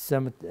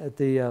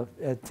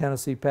at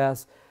Tennessee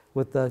Pass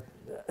with the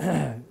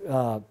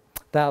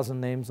 1,000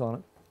 names on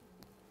it.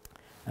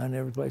 And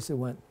every place it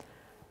went.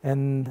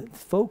 And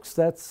folks,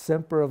 that's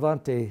Semper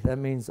Avanti. That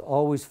means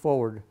always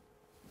forward.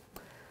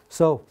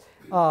 So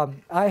I've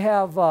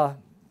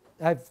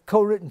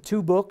co-written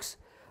 2 books.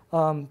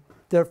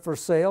 They're for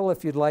sale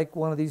if you'd like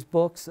one of these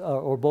books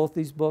or both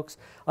these books.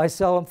 I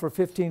sell them for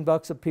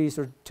 $15 a piece,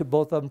 or to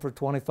both of them for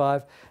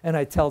 $25, and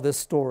I tell this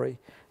story.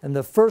 And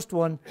the first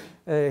one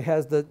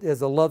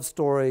is a love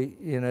story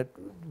in it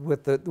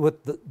with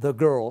the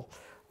girl,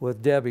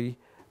 with Debbie,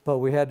 but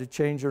we had to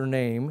change her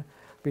name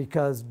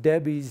because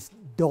Debbie's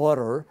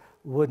daughter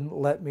wouldn't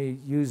let me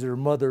use her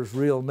mother's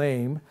real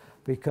name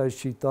because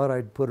she thought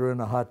I'd put her in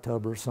a hot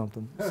tub or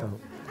something. So,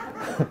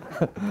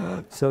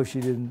 so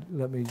she didn't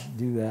let me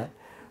do that.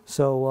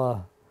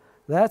 So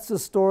that's the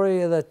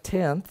story of the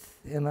 10th,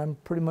 and I'm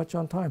pretty much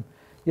on time.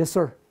 Yes,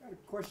 sir? I had a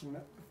question.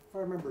 If I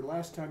remember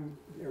last time,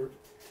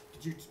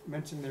 did you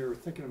mention they were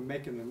thinking of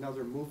making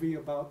another movie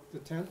about the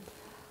 10th?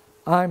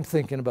 I'm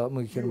thinking about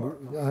making.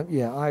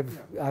 Yeah,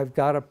 I've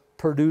got a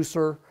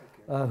producer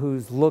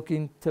who's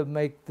looking to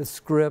make the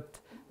script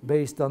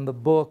based on the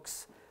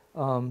books.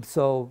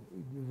 So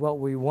what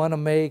we want to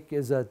make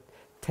is a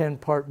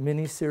 10-part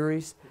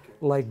miniseries,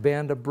 like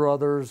Band of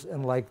Brothers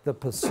and like The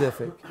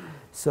Pacific.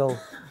 So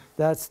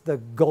that's the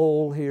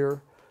goal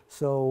here.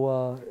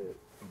 So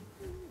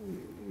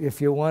if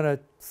you want to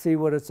see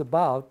what it's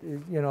about,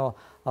 you know,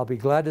 I'll be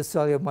glad to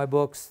sell you my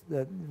books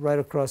that right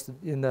across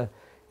in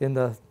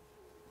the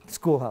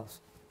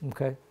schoolhouse.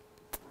 Okay.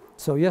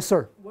 So yes,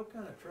 sir. What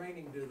kind of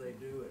training do they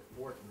do at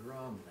Fort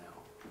Drum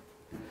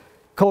now?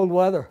 Cold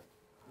weather.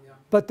 Yeah.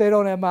 But they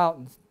don't have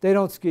mountains. They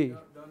don't ski.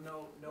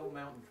 No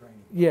mountain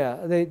training.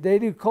 Yeah, they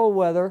do cold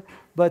weather,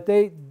 but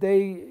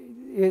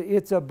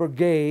it's a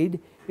brigade.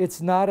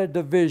 It's not a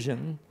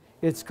division.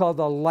 It's called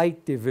a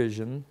light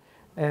division,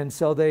 and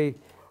so they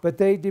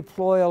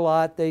deploy a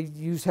lot. They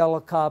use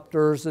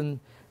helicopters, and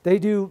they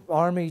do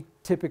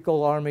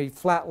typical Army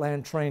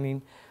flatland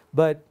training,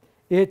 but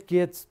it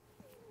gets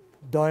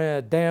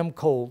damn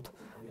cold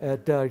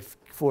at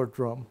Fort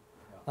Drum.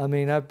 I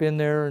mean, I've been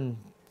there and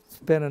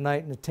spent a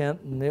night in a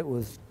tent, and it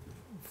was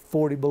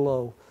 40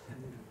 below.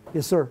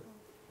 Yes, sir.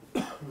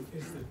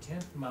 Is the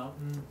 10th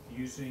Mountain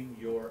using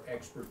your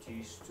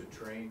expertise to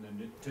train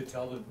to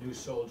tell the new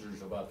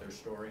soldiers about their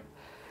story?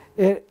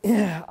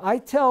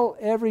 I tell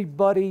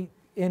everybody,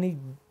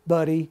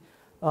 anybody.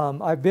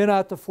 I've been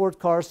out to Fort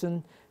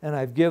Carson and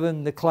I've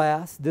given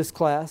this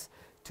class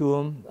to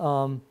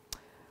them.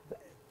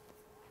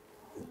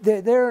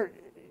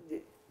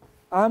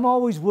 I'm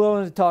always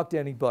willing to talk to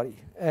anybody,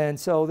 and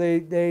so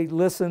they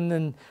listen.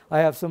 And I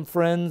have some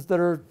friends that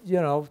are,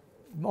 you know,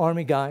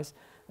 Army guys,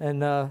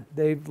 and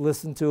they've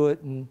listened to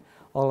it and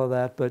all of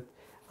that. But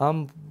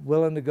I'm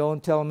willing to go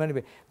and tell them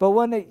anybody. But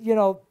when they, you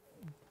know,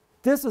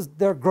 this is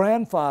their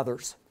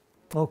grandfathers,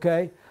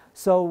 okay?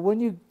 So when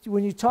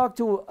you talk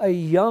to a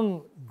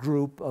young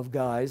group of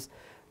guys,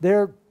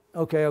 they're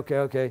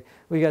okay.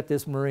 We got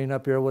this Marine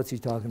up here. What's he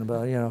talking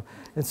about? You know,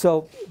 and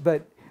so,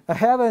 but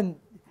having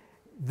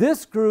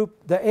this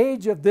group, the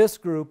age of this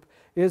group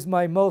is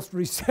my most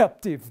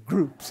receptive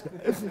groups.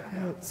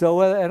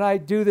 So, and I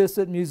do this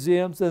at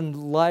museums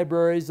and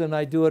libraries, and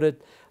I do it at,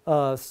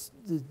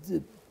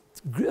 you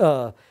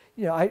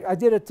know, I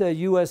did it to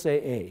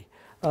USAA.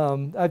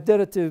 I did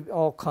it to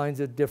all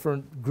kinds of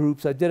different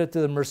groups. I did it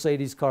to the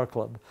Mercedes Car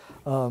Club.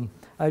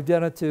 I've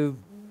done it to,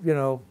 you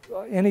know,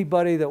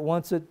 anybody that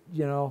wants it,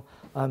 you know,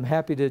 I'm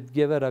happy to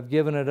give it. I've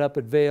given it up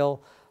at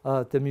Vail,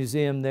 the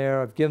museum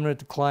there. I've given it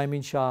to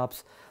climbing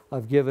shops.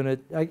 I've given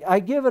it,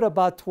 I give it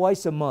about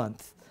twice a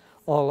month,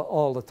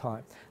 all the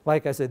time.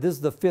 like I said, this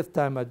is the 5th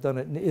time I've done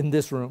it in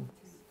this room.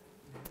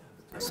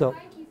 So,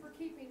 Thank you for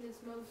keeping this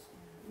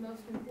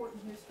most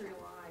important history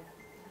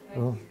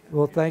alive.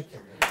 well, well,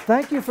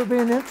 thank you for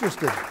being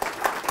interested.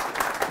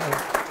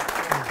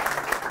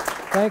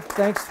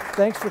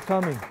 Thanks for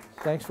coming.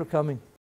 Thanks for coming.